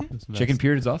Yeah. good. It's the Chicken best.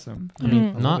 period is awesome. I mean,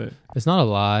 I not love it. it's not a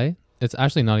lie. It's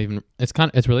actually not even. It's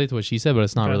related to what she said, but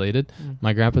it's not Okay. related.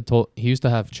 My grandpa he used to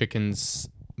have chickens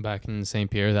back in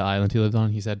St. Pierre, the island he lived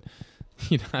on. He said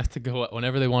he'd have to go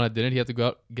whenever they wanted dinner. He had to go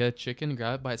out, get a chicken,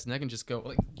 grab it by its neck, and just go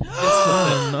like.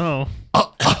 Oh no.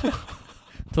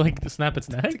 To like snap its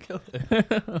neck.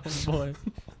 Oh boy.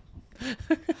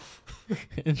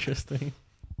 Interesting.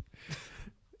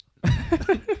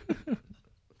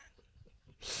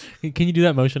 Can you do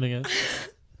that motion again?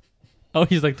 Oh,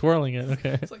 he's like twirling it.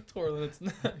 Okay. It's like twirling its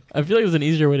neck. I feel like there's an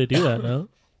easier way to do that, no?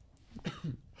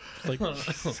 It's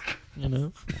like, you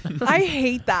know. I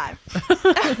hate that.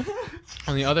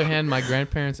 On the other hand, my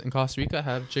grandparents in Costa Rica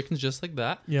have chickens just like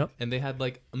that. Yep. And they had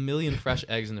like a million fresh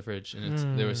eggs in the fridge,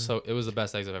 and it was the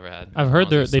best eggs I've ever had. I've heard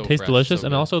Honestly, they so taste fresh, delicious, so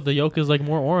and good. also the yolk is like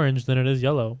more orange than it is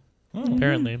yellow.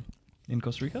 Apparently, In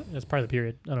Costa Rica? it's part of the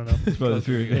period. I don't know. It's probably the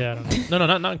period. Yeah, I don't know.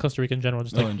 No, not in Costa Rica in general.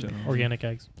 Just No, like in general. organic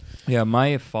eggs. Yeah,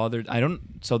 my father.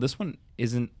 So this one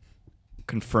isn't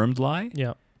confirmed lie.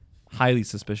 Yeah. Highly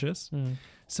suspicious. Mm.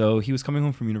 So he was coming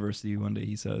home from university one day,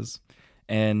 he says,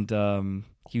 and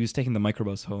he was taking the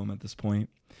microbus home at this point.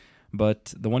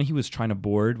 but the one he was trying to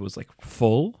board was like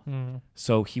full. Mm.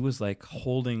 So he was like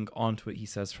holding onto it, he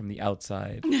says, from the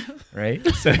outside, right?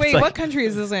 So it's Wait, like what country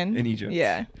is this in? in Egypt,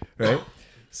 Yeah. right?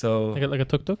 So Like a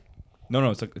tuk-tuk? no,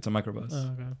 it's a microbus.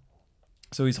 Oh, okay.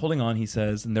 So he's holding on, he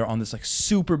says, and they're on this like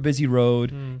super busy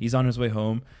road. Mm. He's on his way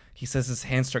home. He says his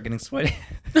hands start getting sweaty.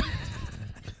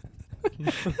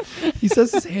 He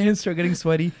says his hands start getting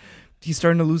sweaty. He's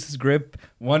starting to lose his grip.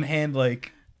 One hand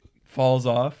like falls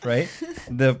off, right?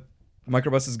 The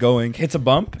microbus is going, hits a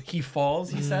bump. He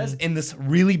falls, he says, in this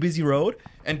really busy road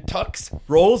and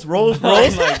rolls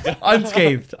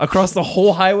unscathed across the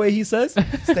whole highway, he says.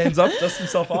 Stands up, dusts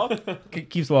himself off,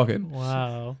 keeps walking.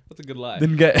 Wow. That's a good lie.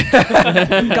 Didn't get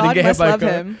God hit must by a love car.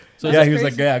 him. So yeah, is he was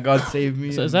crazy. like, yeah, God save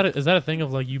me. So is that a thing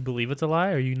of like you believe it's a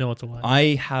lie or you know it's a lie? I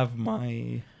have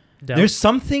my... Doubt? There's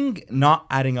something not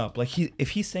adding up. Like if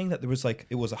he's saying that there was like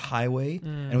it was a highway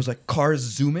and it was like cars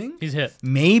zooming, He's hit.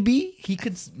 maybe he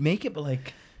could make it, but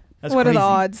like that's What are crazy. the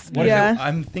odds? What if Yeah.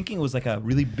 I'm thinking it was like a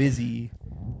really busy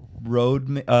road.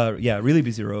 Really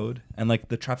busy road, and like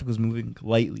the traffic was moving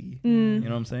lightly. You know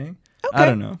what I'm saying? I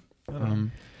don't know.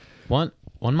 One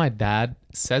my dad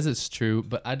says it's true,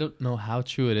 but I don't know how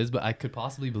true it is, but I could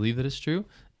possibly believe that it's true.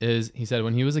 Is he said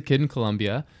when he was a kid in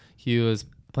Colombia, he was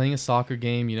playing a soccer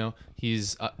game. You know,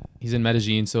 he's in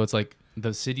Medellin, so it's like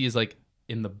the city is like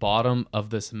in the bottom of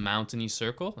this mountainy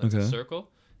circle. It's a Okay. circle,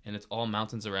 and it's all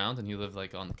mountains around, and he lived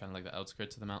like on kind of like the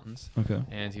outskirts of the mountains. Okay.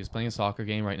 And he was playing a soccer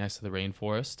game right next to the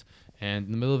rainforest, and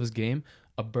in the middle of his game,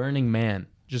 a burning man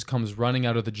just comes running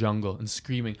out of the jungle and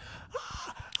screaming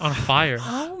On fire.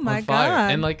 Oh my on fire.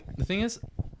 God. And like the thing is,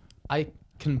 I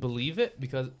can believe it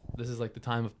because this is like the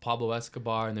time of Pablo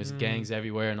Escobar, and there's gangs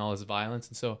everywhere and all this violence,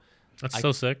 and so That's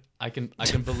so sick. I can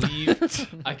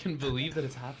believe I can believe that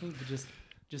it's happening, but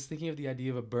just thinking of the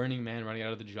idea of a burning man running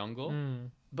out of the jungle.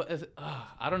 But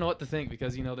I don't know what to think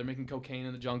because you know they're making cocaine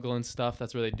in the jungle and stuff.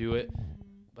 That's where they do it.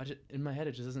 But in my head,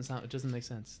 it just doesn't sound. It doesn't make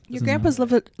sense. Your grandpa's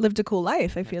lived a cool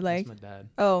life, I feel like. That's my dad.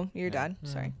 Oh, your Yeah. dad.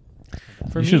 Sorry.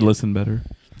 For You me, should listen better.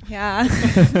 Yeah.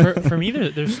 for me,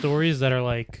 there's stories that are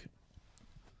like,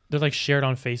 they're like shared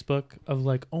on Facebook of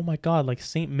like, oh my God, like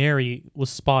Saint Mary was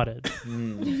spotted.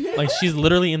 Like she's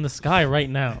literally in the sky right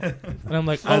now. And I'm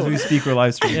like, As oh, we speak, we're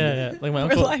live streaming. yeah. Like my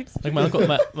We're uncle, live like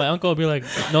my uncle will be like,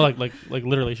 no, like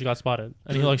literally she got spotted.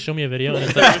 And he'll like show me a video and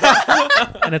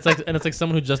it's like, and it's like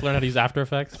someone who just learned how to use After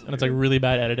Effects and it's like really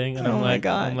bad editing. And Oh I'm my like,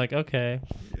 God. I'm like, okay.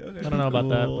 I don't know about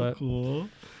that, but cool.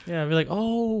 yeah, I'd be like,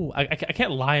 oh, I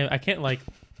can't lie. I can't like,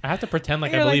 I have to pretend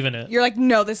like I You're believe in it. You're like,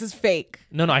 no, this is fake.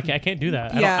 No, I can't do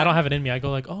that. Yeah. I don't have it in me. I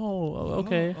go like, oh,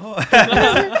 okay.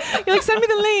 You're like, send me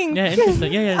the link. Yeah,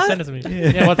 interesting. Yeah, send it to me.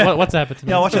 Yeah, WhatsApp it to me.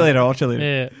 Yeah, I'll watch it later. I'll watch it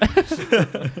later.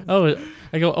 Yeah. Oh,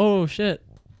 I go, oh shit.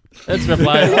 Let's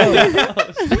reply.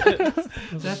 Oh, shit.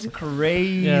 That's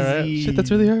crazy. Yeah, right? Shit, that's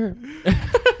really hurt.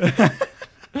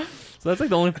 So that's like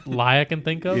the only lie I can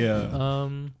think of. Yeah.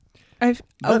 I've,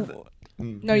 But- oh,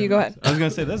 no, you go ahead. I was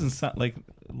gonna say it doesn't sound like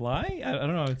lie. I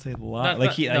don't know. I would say lie. Not- like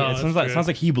not- he. no, it it's sounds like true. sounds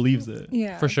like he believes it.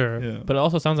 Yeah. For sure. Yeah. But it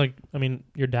also sounds like, I mean,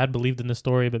 your dad believed in the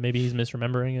story, but maybe he's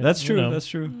misremembering it. That's you true. know. That's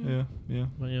true. Yeah. Yeah.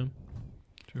 But yeah.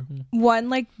 One,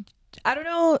 like, I don't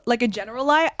know, like a general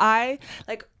lie. I,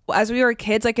 like, as we were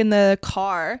kids, like in the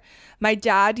car, my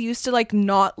dad used to like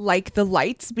not like the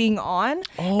lights being on.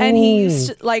 And he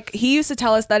used to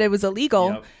tell us that it was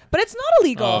illegal. Yep. But it's not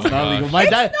illegal. Oh, Not God. illegal. My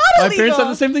It's dad. not My parents said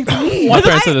the same thing to me. My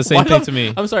parents said the same thing to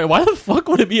me. I'm sorry. Why the fuck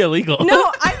would it be illegal?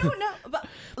 No, I don't know. But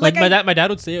Like I- my dad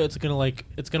would say it's gonna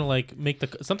make the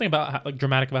something about how, like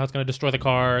dramatic about how it's gonna destroy the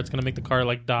car. It's gonna make the car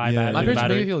like die. Yeah. Bad, My like, parents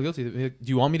battery. made me feel guilty. They'd be like, do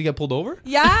you want me to get pulled over?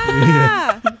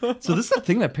 Yeah. So this is the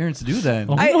thing that parents do then.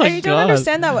 Oh I my don't God.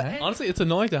 understand that. Honestly, it's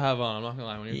annoying to have on. I'm not gonna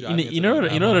lie. When you're driving, it's You know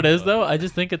annoying to what have it on, is but- though. I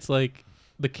just think it's like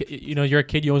you're a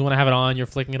kid. You always want to have it on. You're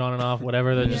flicking it on and off.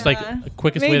 Whatever. That's just like Yeah. the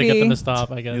quickest way to get them Maybe. to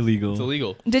stop. I guess. Illegal. It's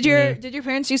illegal. Did your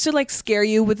parents used to like scare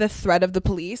you with the threat of the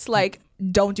police? Like,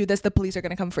 don't do this, the police are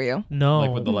gonna come for you. No.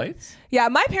 Like with the lights. Yeah,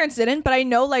 my parents didn't, but I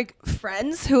know like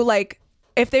friends who like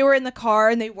if they were in the car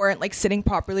and they weren't like sitting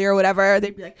properly or whatever,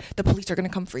 they'd be like, the police are gonna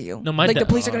come for you. No, my like the dad-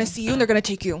 police are gonna see you and they're gonna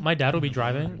take you. My dad would be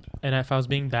driving, and if I was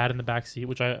being bad in the back seat,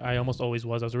 which I almost always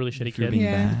was, I was a really shitty If you're kid. being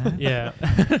Yeah. bad.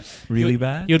 Yeah. Really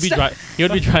bad. He would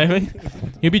be driving.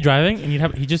 He'd be driving, and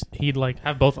he'd like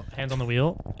have both hands on the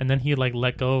wheel, and then he'd like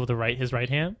let go of his right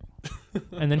hand,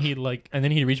 and then he'd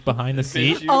reach behind the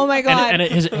seat. Oh my god. And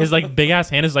his like big ass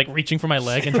hand is like reaching for my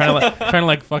leg and trying to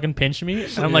like fucking pinch me,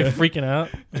 and I'm like freaking out.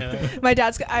 Yeah. My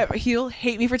he'll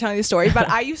hate me for telling this story, but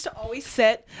I used to always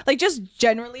sit like just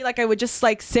generally like I would just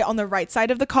like sit on the right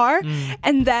side of the car,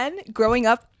 and then growing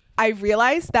up I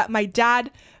realized that my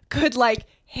dad could like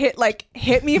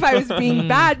hit me if I was being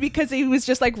bad, because he was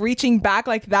just like reaching back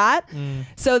like that.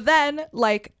 So then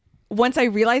like once I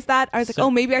realized that, I was like, oh,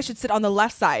 maybe I should sit on the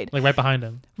left side, Like right behind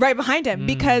him.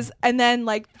 because, and then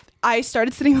like I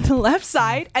started sitting on the left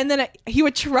side, and then he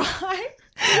would try.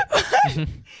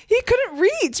 He couldn't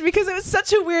reach because it was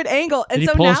such a weird angle. And Did he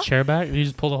so pull now his chair back? Did he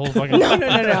just pull the whole fucking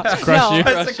no. crush you?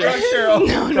 That's the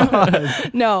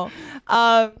crusher. No.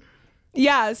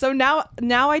 Yeah, so now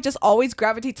I just always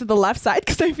gravitate to the left side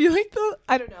because I feel like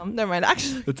I don't know. Never mind.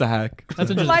 Actually, It's a hack. That's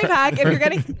interesting. life hack if you're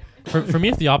getting. For me,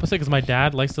 it's the opposite because my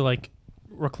dad likes to like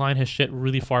recline his shit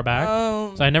really far back.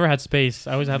 Oh. So I never had space.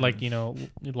 I always had like,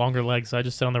 longer legs. So I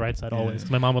just sit on the right side always.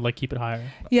 'Cause my mom would like keep it higher.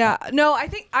 Yeah, no, I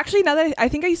think actually now that I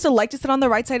think I used to like to sit on the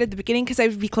right side at the beginning because I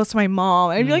would be close to my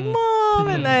mom and I'd be like, Mom,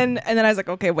 and then I was like,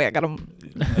 okay, wait, I gotta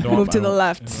move to the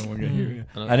left.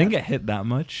 I didn't get hit that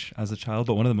much as a child,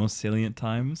 but one of the most salient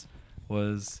times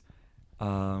was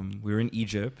we were in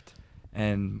Egypt,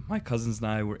 and my cousins and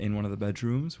I were in one of the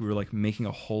bedrooms. We were like making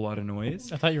a whole lot of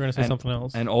noise. I thought you were gonna say something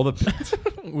else. And all the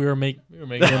we were making. we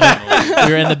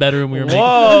were in the bedroom. We were making.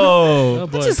 whoa. Oh,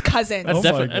 boy. That's just cousins. That's Oh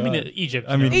my definitely. I mean, God. Egypt.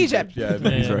 I mean Egypt. Yeah, Yeah.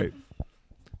 he's right.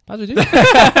 Patrick,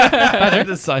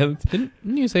 The silence. didn't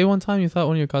you say one time you thought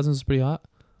one of your cousins was pretty hot?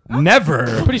 Never.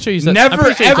 I'm pretty sure you said. Never, I'm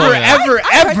pretty sure you told ever, me that. ever,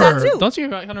 I heard that ever. too. Don't you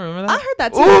kind of remember I that? heard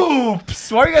that too.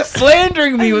 Oops! Why are you guys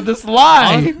slandering me with this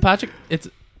lie? Patrick,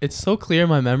 it's so clear in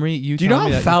my memory. Do you know telling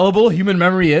me how that- fallible human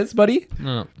memory is, buddy?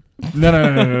 No.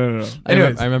 No.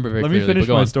 Anyways, I remember very let me clearly, finish but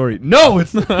go my on. story. No,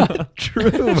 it's not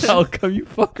true, Malcolm, you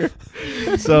fucker.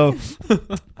 So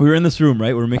we were in this room,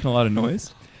 right? We were making a lot of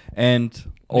noise, and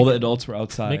all the adults were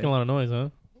outside. Making a lot of noise, huh?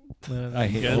 I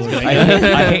hate, Yeah,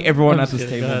 I hate everyone I'm at just this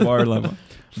kidding. table. Go ahead. Bar lemma.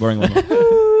 Boring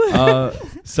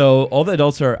lemma. So all the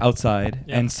adults are outside,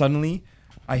 Yeah. and suddenly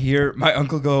I hear my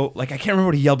uncle go, like, I can't remember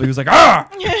what he yelled, but he was like, ah!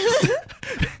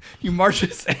 He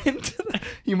marches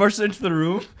into the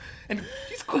room, and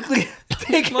he's quickly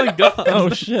taking My God! Oh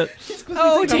shit!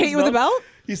 Oh, to hit you with a belt?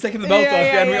 He's taking the belt off,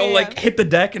 and we all like hit the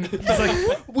deck, and he's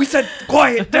like, "We said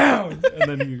quiet down," and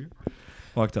then he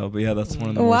walked out. But yeah, that's one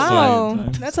of the most Wow, salient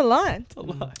times. that's a lot. It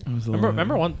was a lot.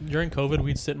 Remember one during COVID,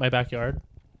 we'd sit in my backyard.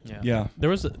 Yeah.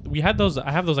 We had those.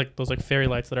 I have those fairy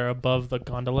lights that are above the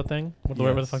gondola thing.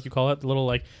 Whatever the fuck you call it. The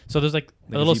little so there's like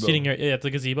The a little gazebo. seating area. Yeah, it's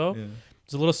a gazebo. Yeah.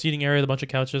 There's a little seating area with a bunch of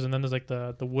couches, and then there's like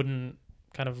the wooden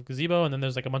kind of gazebo, and then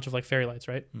there's like a bunch of like fairy lights,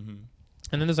 right? Mm-hmm.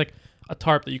 And then there's like a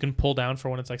tarp that you can pull down for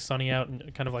when it's like sunny out and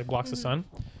it kind of like blocks the sun.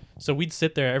 So we'd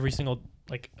sit there every single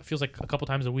it feels like a couple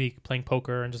times a week playing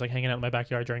poker and just like hanging out in my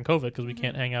backyard during COVID because we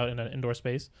can't hang out in an indoor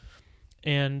space.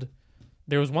 And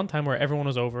there was one time where everyone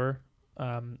was over,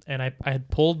 and I had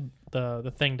pulled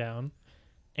the thing down,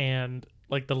 and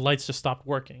like the lights just stopped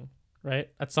working. Right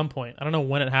at some point, I don't know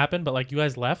when it happened, but like you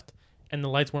guys left and the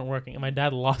lights weren't working, and my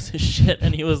dad lost his shit,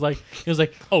 and he was like,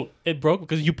 "Oh, it broke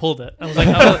because you pulled it." I was like,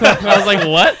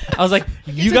 "What?" I was like,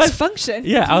 "You guys function."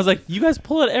 Yeah, I was like, "You guys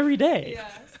pull it every day." Yeah.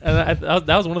 And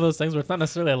that was one of those things where it's not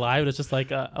necessarily a lie, but it's just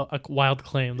like a wild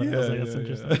claim. That I was like, that's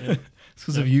interesting. Yeah. It's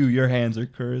because of you. Your hands are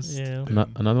cursed. Yeah.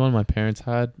 Another one my parents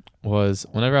had was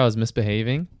whenever I was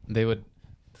misbehaving, they would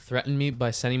threaten me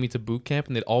by sending me to boot camp,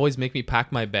 and they'd always make me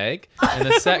pack my bag. And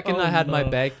the second I had my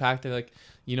bag packed, they're like,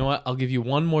 "You know what? I'll give you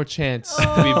one more chance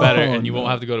to be better, and you won't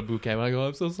have to go to boot camp." And I go,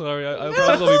 "I'm so sorry. I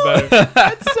promise I'll be better."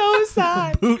 That's so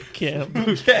sad. Boot camp.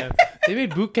 They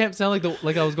made boot camp sound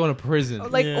like I was going to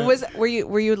prison. Like, Yeah.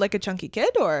 were you like a chunky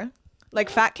kid or like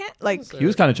fat kid? Like, He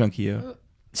was kind of chunky, yeah.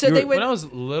 so you they were- would. When I was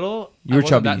little, You were I wasn't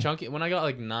chubby. that chunky. When I got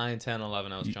like 9, 10,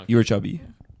 11, I was chunky. You were chubby.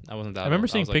 I wasn't that. I remember old.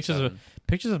 seeing was, like,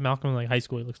 pictures of Malcolm in like high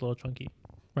school. He looks a little chunky,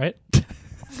 right?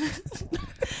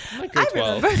 like grade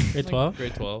 12. Grade 12.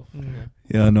 Grade 12.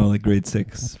 Yeah, no, like grade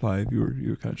 6, 5. You were kind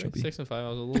of Grade chubby. 6 and 5, I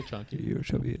was a little chunky. You were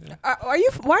chubby. Yeah. Are you?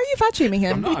 Why are you fat shaming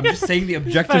him? I'm just saying the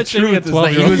objective Fat shaming truth a is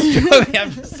that he was 12-year-old. chubby.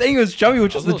 I'm just saying he was chubby,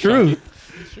 which I is was the a little chunky.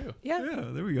 truth. It's true. Yeah. Yeah,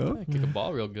 there we go. I kick a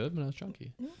ball real good, but I was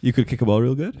chunky. You could kick a ball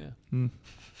real good?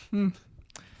 Yeah.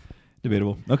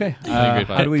 Debatable. Okay. grade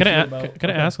How do we Can feel I about... can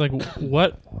I ask like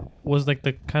what was like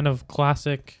the kind of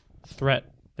classic threat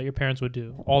that your parents would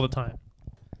do all the time?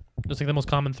 Just like the most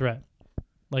common threat,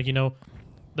 like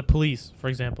the police, for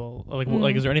example.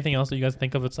 Like is there anything else that you guys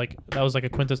think of? It's like that was like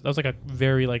a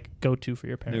very like go to for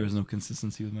your There parents. was no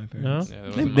consistency with my No? parents. Yeah, there They,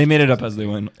 wasn't they much made it up as they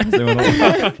went.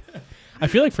 Along. I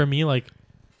feel like for me like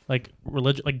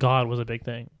religion, like God was a big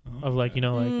thing of like you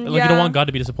don't yeah. want God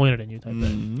to be disappointed in you type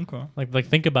thing. Okay. Like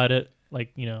think about it.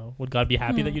 Like would God be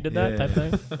happy that you did that Yeah. type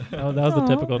thing? That was the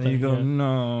typical And thing. you go, yeah.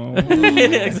 no.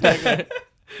 Exactly.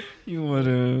 You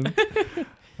wouldn't.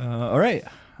 All right.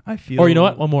 I feel. Or you know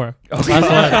what? One more. Okay.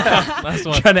 Last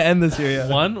one. Trying to end this here. Yeah.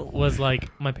 One was like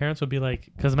my parents would be like,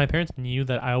 because my parents knew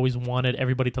that I always wanted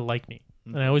everybody to like me,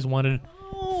 and I always wanted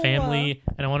family,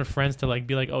 and I wanted friends to like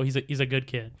be like, oh, he's a good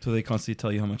kid. So they constantly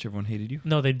tell you how much everyone hated you.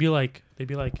 No, they'd be like,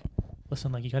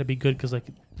 listen, like you got to be good because like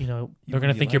they're You gonna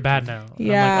wanna think be you're liked. bad now. And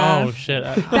Yeah. I'm like, oh shit.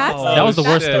 That was the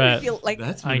worst made me threat. feel like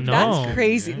That's I really know. bad. that's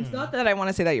crazy. It's not that I want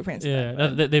to say that your parents. Yeah,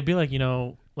 did that. they'd be like, you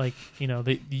don't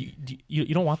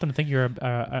want them to think you're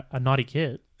a naughty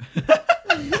kid.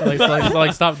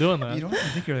 so stop doing that. You don't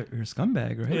think you're a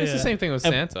scumbag, right? It's the same thing with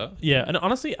Santa. Yeah, and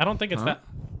honestly, I don't think it's that.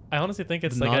 I honestly think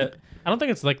it's I don't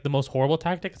think it's like the most horrible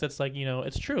tactic. It's like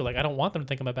it's true. Like I don't want them to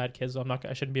think I'm a bad kid, so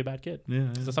I shouldn't be a bad kid. Yeah.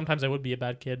 So sometimes I would be a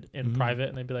bad kid in private,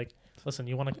 and they'd be like, listen,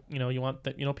 you want to, you want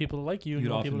that, people to like you. You'd you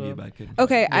want often people be a to, bad kid.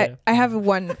 Okay, Yeah. I have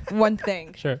one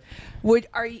thing. Sure.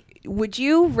 Would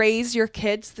you raise your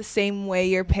kids the same way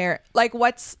your parent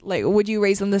would you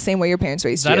raise them the same way your parents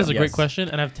raised you? That is a great Yes. question,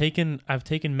 and I've taken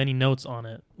many notes on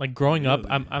it. Like growing up,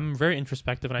 I'm very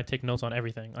introspective, and I take notes on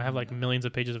everything. I have like millions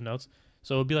of pages of notes,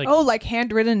 so it would be like like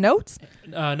handwritten notes?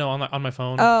 no on my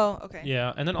phone. Oh, okay.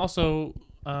 Yeah, and then also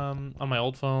on my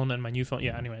old phone and my new phone.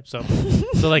 Yeah, anyway, so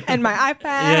like And my iPad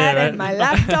Yeah, right. and my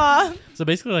laptop. so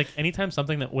basically like anytime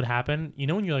something that would happen,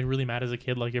 when you're like really mad as a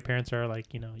kid, like your parents are like,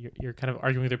 you're kind of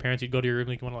arguing with your parents, you go to your room,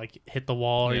 like you want to like hit the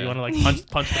wall or you want to like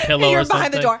punch the pillow You're or something.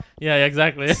 behind the door. Yeah,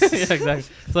 exactly. Yeah, exactly.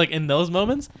 So like in those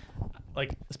moments,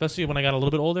 like especially when I got a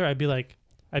little bit older, I'd be like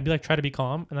try to be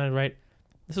calm, and I'd write,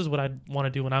 this is what I'd want to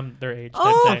do when I'm their age.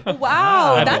 type thing.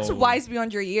 Wow. I'd- That's wise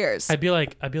beyond your years. I'd be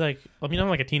like, I mean, I'm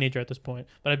like a teenager at this point,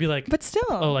 but I'd be like, But still.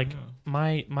 oh, like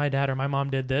my dad or my mom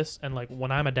did this, and like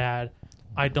when I'm a dad,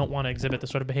 I don't want to exhibit this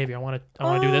sort of behavior. I want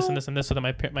to do this and this and this, so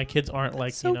that my kids aren't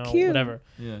like so cute. whatever.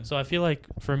 Yeah. So I feel like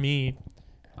for me,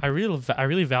 I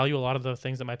really value a lot of the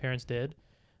things that my parents did,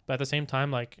 but at the same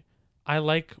time, like I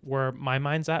like where my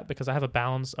mind's at because I have a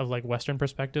balance of like Western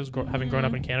perspectives, having grown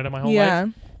up in Canada my whole life,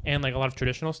 and like a lot of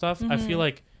traditional stuff. I feel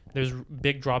like there's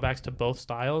big drawbacks to both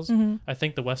styles. I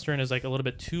think the Western is like a little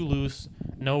bit too loose,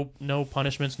 no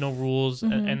punishments, no rules,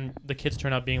 and the kids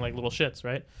turn out being like little shits,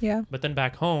 right? Yeah. But then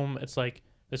back home, it's like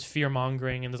there's fear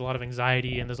mongering and there's a lot of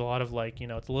anxiety and there's a lot of like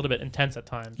it's a little bit intense at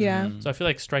times. Yeah. So I feel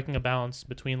like striking a balance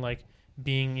between like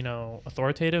being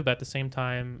authoritative but at the same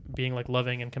time being like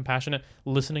loving and compassionate,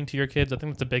 listening to your kids. I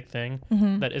think that's a big thing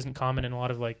that isn't common in a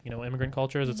lot of like immigrant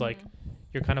cultures. It's like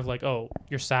you're kind of like, oh,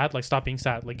 you're sad, like stop being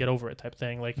sad, like get over it type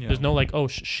thing. Like there's no like, oh,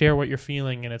 share what you're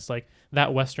feeling. And it's like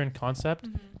that Western concept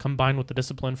combined with the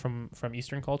discipline from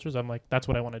Eastern cultures. I'm like, that's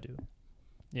what I want to do.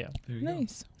 Yeah. There you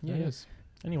Nice. Yeah. Yes.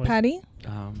 Anyway, Patty?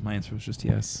 My answer was just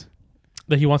yes.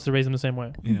 that he wants to raise them the same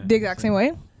way. Yeah. The exact same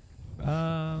way?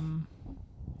 For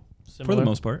Similar. the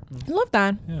most part. I love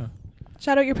that. Yeah.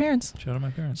 Shout out your parents. Shout out my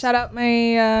parents. Shout out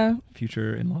my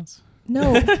Future in-laws.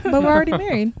 no, but we're already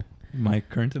married. My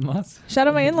current in-laws. Shout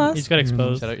out my He in-laws. just got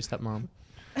exposed. Shout out your stepmom.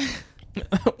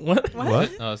 What?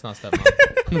 What? No, it's not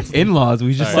stepmom. In-laws.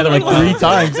 We just All said right. it like 3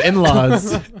 times.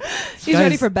 In-laws. He's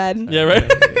ready for bed. Yeah, right.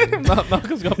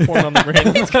 Malcolm's got porn on the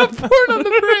brain. He's got porn on the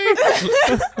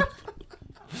brain.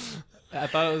 I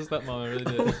thought it was stepmom. I really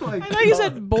did. I thought you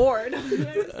said bored.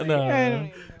 No.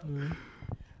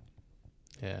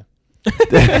 Yeah.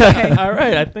 All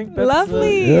right. I think that's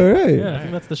Lovely. All right. Yeah, I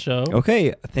think that's the show.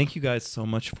 Okay, thank you guys so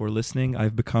much for listening.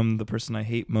 I've become the person I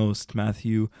hate most,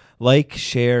 Matthew. Like,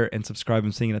 share, and subscribe.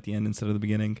 I'm saying it at the end instead of the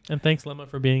beginning. And thanks, Lemma,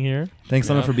 for being here. Thanks,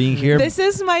 Lemma, for being here. This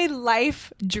is my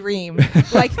life dream.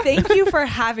 Like, thank you for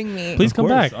having me. Please Of come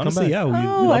course. back. Honestly, come back. yeah, we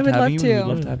Oh, love I would having love you. to. We'd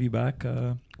love to have you back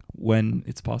when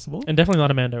it's possible. And definitely not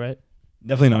Amanda, right?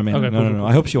 Definitely not Amanda. Okay, no, cool, no, cool, no. cool.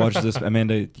 I hope she watches this.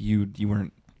 Amanda, you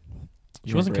weren't.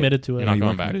 She wasn't committed to it. You're not you going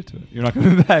weren't back. committed to it. You're not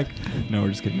coming back. No, we're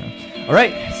just kidding. Now. All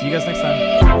right. See you guys next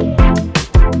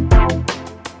time.